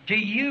to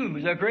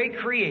you, the great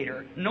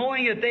Creator,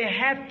 knowing that they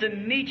have to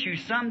meet you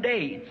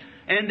someday.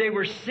 And they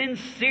were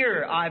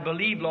sincere, I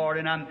believe, Lord,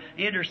 and I'm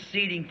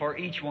interceding for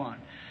each one.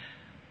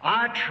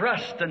 I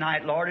trust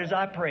tonight, Lord, as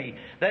I pray,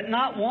 that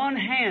not one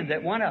hand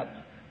that went up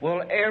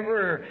will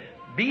ever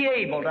be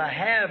able to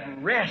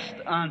have rest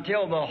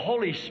until the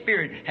Holy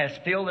Spirit has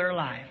filled their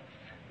life.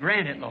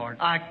 Grant it, Lord.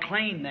 I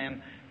claim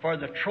them for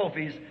the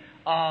trophies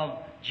of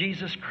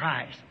Jesus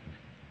Christ.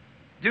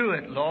 Do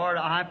it, Lord,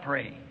 I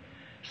pray.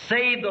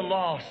 Save the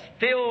lost.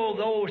 Fill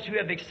those who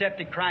have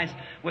accepted Christ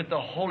with the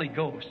Holy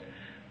Ghost.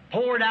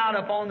 Pour it out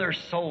upon their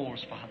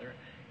souls, Father.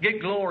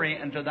 Get glory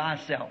unto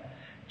Thyself.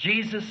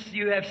 Jesus,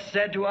 you have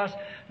said to us,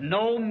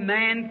 no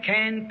man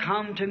can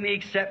come to me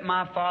except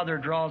my Father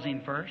draws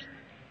him first.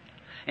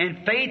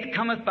 And faith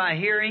cometh by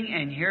hearing,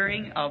 and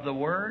hearing of the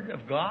Word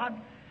of God.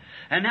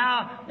 And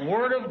now,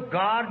 Word of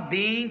God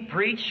being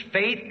preached,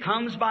 faith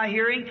comes by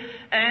hearing,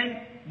 and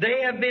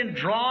they have been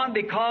drawn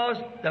because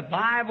the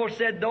Bible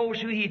said those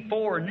who He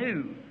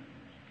foreknew,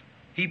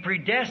 He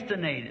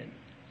predestinated.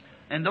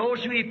 And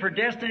those who He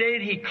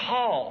predestinated, He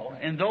called.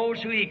 And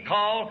those who He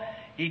called,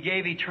 He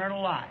gave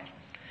eternal life.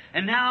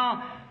 And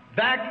now,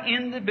 back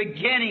in the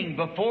beginning,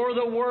 before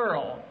the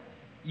world,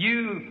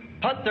 you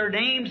put their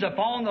names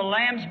upon the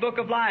Lamb's Book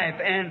of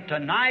Life. And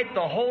tonight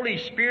the Holy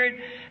Spirit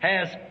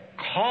has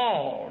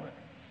called.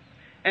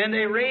 And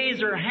they raise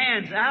their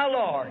hands. Now,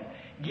 Lord,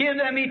 give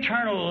them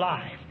eternal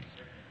life.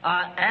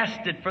 I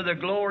asked it for the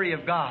glory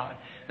of God,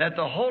 that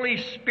the Holy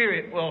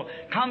Spirit will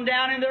come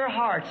down in their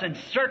hearts and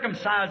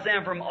circumcise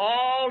them from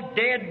all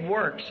dead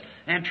works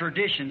and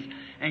traditions,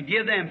 and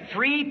give them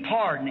free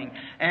pardoning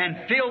and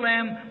fill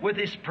them with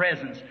His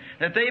presence,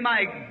 that they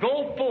might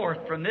go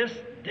forth from this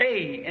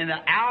day in the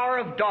hour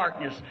of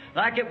darkness,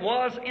 like it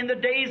was in the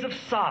days of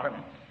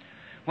Sodom,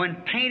 when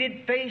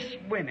painted-faced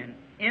women,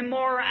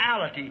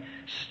 immorality,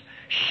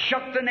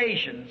 shook the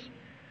nations.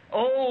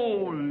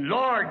 Oh,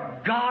 Lord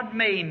God,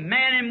 may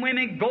men and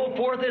women go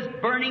forth as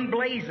burning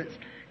blazes.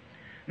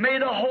 May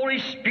the Holy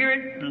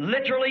Spirit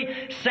literally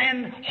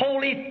send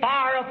holy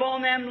fire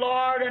upon them,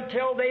 Lord,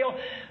 until they'll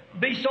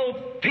be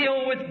so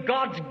filled with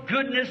God's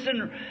goodness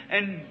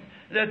and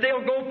that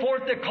they'll go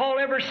forth to call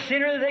every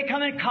sinner that they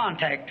come in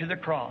contact to the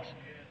cross.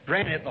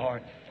 Grant it,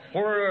 Lord,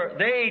 where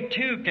they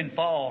too can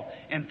fall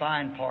and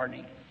find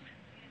pardoning.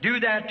 Do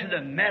that to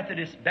the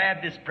Methodist,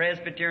 Baptist,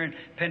 Presbyterian,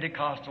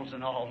 Pentecostals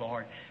and all,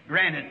 Lord.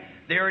 Grant it.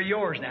 They are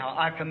yours now.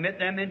 I commit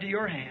them into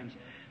your hands,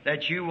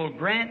 that you will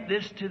grant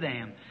this to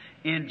them.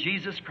 In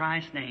Jesus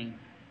Christ's name,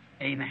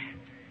 amen.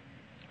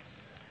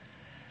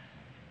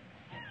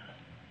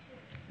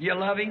 You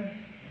love Him?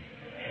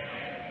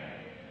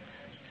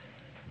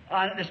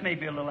 This may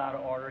be a little out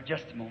of order.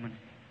 Just a moment.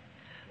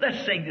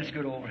 Let's sing this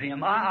good old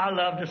hymn. I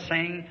love to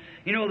sing.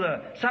 You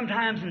know,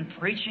 sometimes in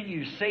preaching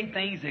you say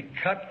things that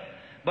cut,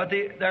 but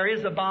there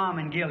is a balm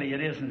in Gilead,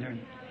 isn't there?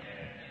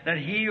 That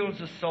heals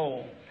the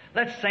soul.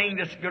 Let's sing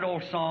this good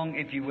old song,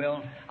 if you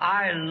will.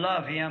 I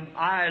love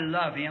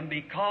Him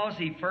because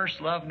He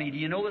first loved me. Do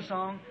you know the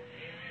song?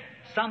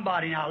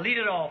 Somebody now, lead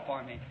it off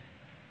for me.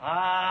 I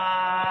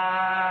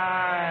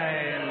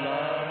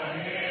love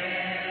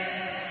Him.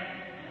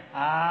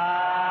 I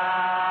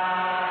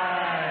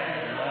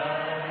love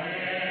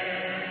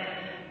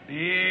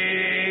Him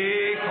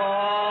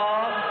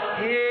because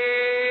He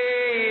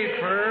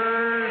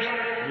first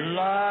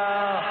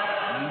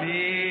loved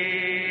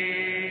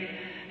me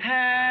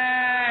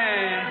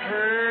and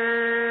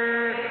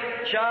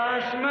purchased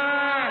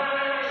my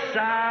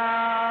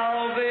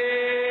salvation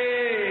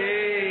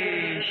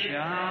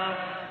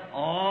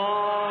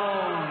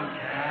on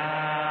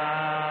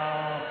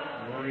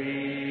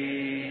Calvary's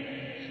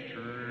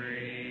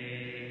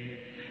tree.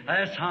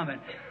 Let's hum it.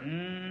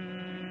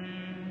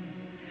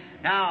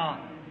 Now,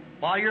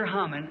 while you're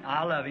humming,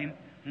 I love Him.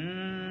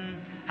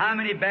 How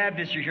many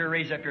Baptists are here?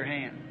 Raise up your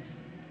hand.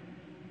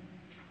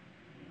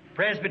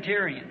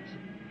 Presbyterians,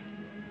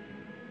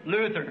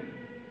 Lutheran,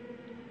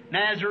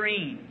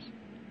 Nazarenes,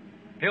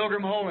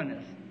 Pilgrim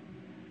Holiness,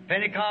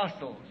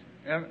 Pentecostals,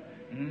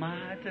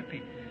 mighty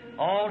people,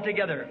 all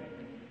together.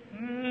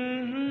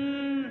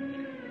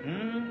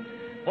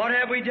 What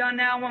have we done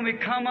now when we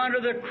come under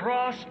the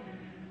cross,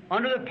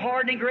 under the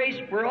pardoning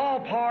grace? We're all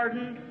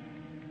pardoned,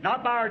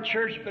 not by our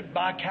church, but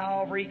by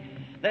Calvary.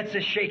 Let's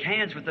just shake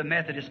hands with the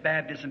Methodists,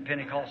 Baptists, and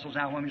Pentecostals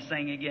now when we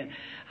sing again.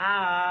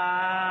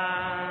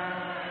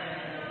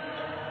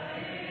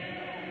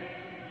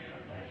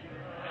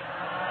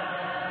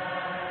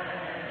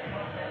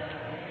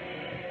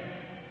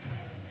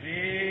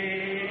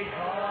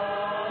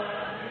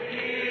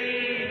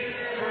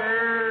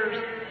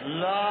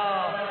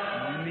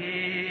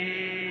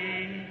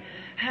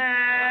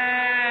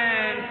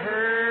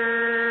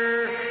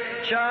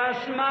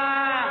 Just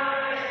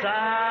my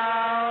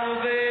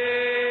salvation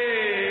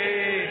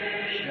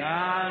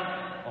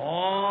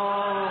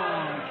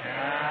on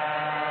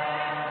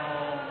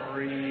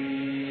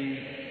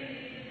Calvary.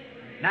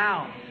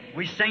 Now,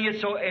 we sing it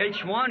so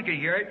each one could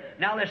hear it.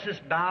 Now let's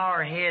just bow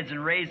our heads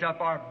and raise up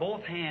our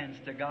both hands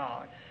to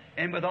God.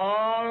 And with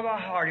all of our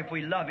heart, if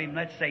we love Him,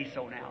 let's say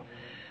so now.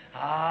 I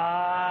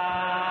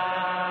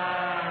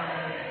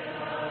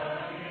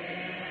love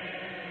Him.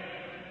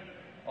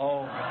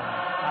 Oh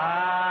God.